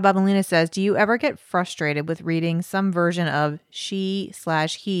 Da Babalina says, do you ever get frustrated with reading some version of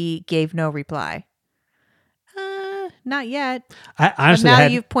she/he gave no reply? Not yet. I honestly, but now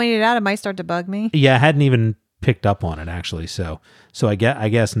that you've pointed it out, it might start to bug me. Yeah, I hadn't even picked up on it actually. So I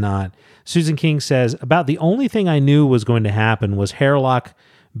guess not. Susan King says, about the only thing I knew was going to happen was Hairlock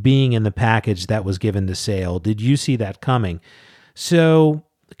being in the package that was given to Sale. Did you see that coming? So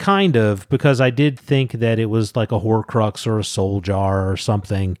kind of, because I did think that it was like a Horcrux or a Soul Jar or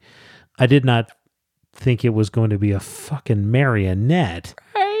something. I did not think it was going to be a fucking marionette.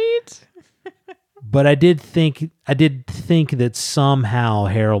 Right. But I did think that somehow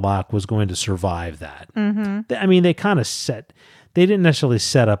Hairlock was going to survive that. Mm-hmm. I mean, they didn't necessarily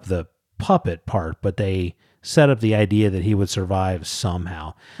set up the puppet part, but they set up the idea that he would survive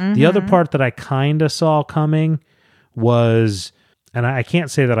somehow. Mm-hmm. The other part that I kind of saw coming was, and I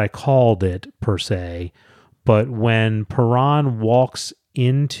can't say that I called it per se, but when Perron walks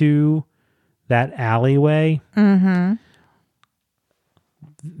into that alleyway, mm-hmm.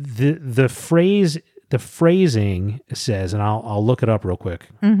 the phrasing says, and I'll look it up real quick.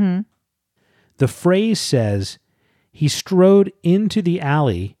 Mm-hmm. The phrase says, he strode into the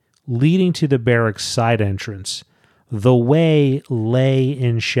alley leading to the barracks side entrance. The way lay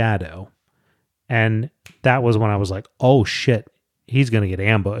in shadow. And that was when I was like, oh shit, he's going to get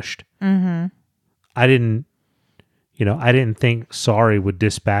ambushed. Mm-hmm. I didn't think Sorry would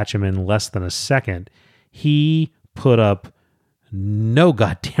dispatch him in less than a second. He put up no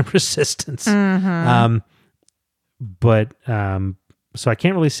goddamn resistance. Mm-hmm. So I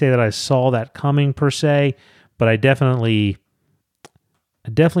can't really say that I saw that coming per se, but I definitely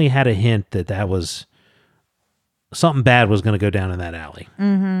had a hint that was something bad was going to go down in that alley.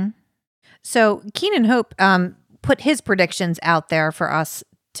 Mm-hmm. So Keenan Hope put his predictions out there for us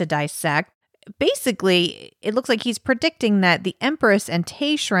to dissect. Basically, it looks like he's predicting that the Empress and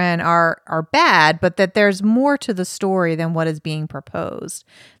Taishran are bad, but that there's more to the story than what is being proposed.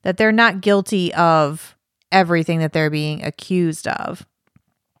 That they're not guilty of everything that they're being accused of.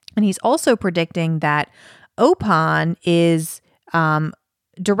 And he's also predicting that Opan is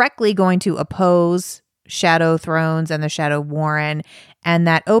directly going to oppose Shadow Thrones and the Shadow Warren, and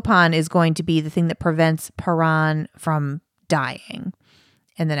that Opan is going to be the thing that prevents Perron from dying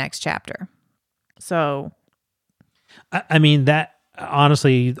in the next chapter. So, I mean, that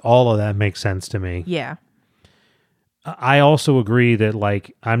honestly, all of that makes sense to me. Yeah. I also agree that,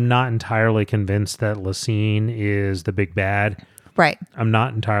 like, I'm not entirely convinced that Lysine is the big bad. Right. I'm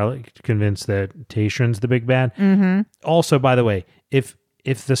not entirely convinced that Taishran's the big bad. Mm-hmm. Also, by the way, if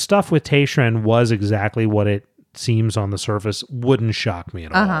the stuff with Taishran was exactly what it seems on the surface, wouldn't shock me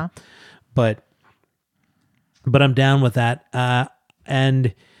at all. But I'm down with that.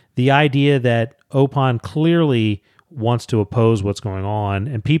 And the idea that Opan clearly wants to oppose what's going on,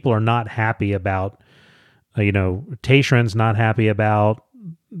 and people are not happy about, Taishran's not happy about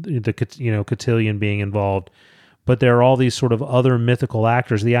the Cotillion being involved, but there are all these sort of other mythical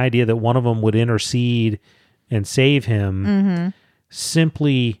actors. The idea that one of them would intercede and save him, mm-hmm.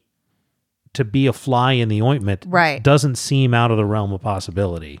 simply to be a fly in the ointment, right, doesn't seem out of the realm of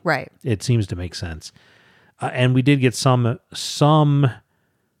possibility. Right. It seems to make sense. And we did get some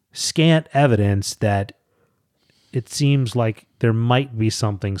scant evidence that it seems like there might be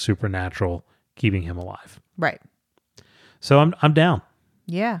something supernatural keeping him alive. Right. So I'm down.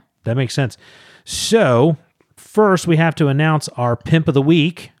 Yeah. That makes sense. So first we have to announce our Pimp of the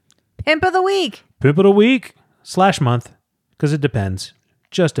Week. Pimp of the Week. Pimp of the Week / month, because it depends.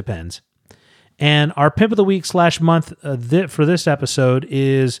 Just depends. And our Pimp of the Week / month for this episode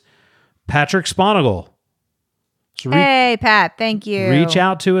is Patrick Sponagle. So hey, Pat, thank you. Reach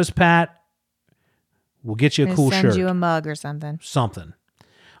out to us, Pat. We'll get you a cool shirt. Send you a mug or something. Something.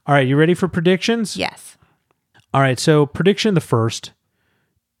 All right, you ready for predictions? Yes. All right, so prediction the first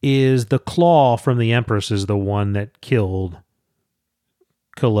is the claw from the Empress is the one that killed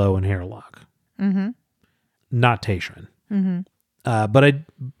Kalo and Hairlock. Mm-hmm. Not Tayshrin. Mm-hmm. But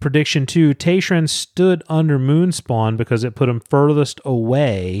prediction 2, Tayshrin stood under Moonspawn because it put him furthest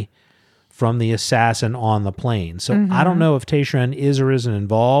away from the assassin on the plane. So I don't know if Tayshrin is or isn't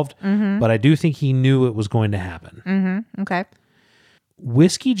involved, but I do think he knew it was going to happen. Mm-hmm. Okay.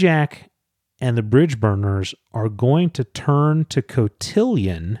 Whiskey Jack and the Bridge Burners are going to turn to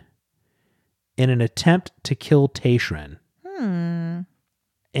Cotillion in an attempt to kill Tayshrin.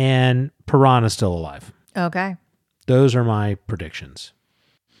 And Piranha's still alive. Okay. Those are my predictions.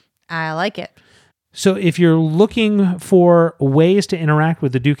 I like it. So if you're looking for ways to interact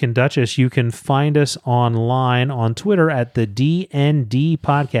with the Duke and Duchess, you can find us online on Twitter at the DND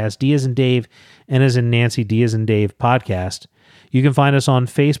Podcast, D as in Dave, N as in Nancy, D as in Dave Podcast. You can find us on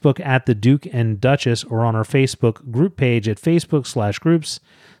Facebook at the Duke and Duchess or on our Facebook group page at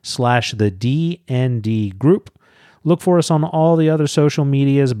Facebook/groups/the DND group. Look for us on all the other social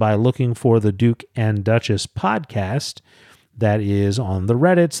medias by looking for the Duke and Duchess Podcast. That is on the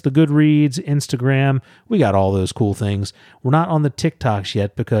Reddits, the Goodreads, Instagram. We got all those cool things. We're not on the TikToks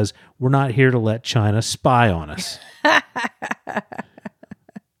yet because we're not here to let China spy on us. All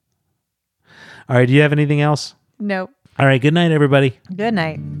right, do you have anything else? Nope. All right, good night, everybody. Good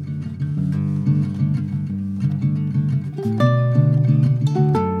night.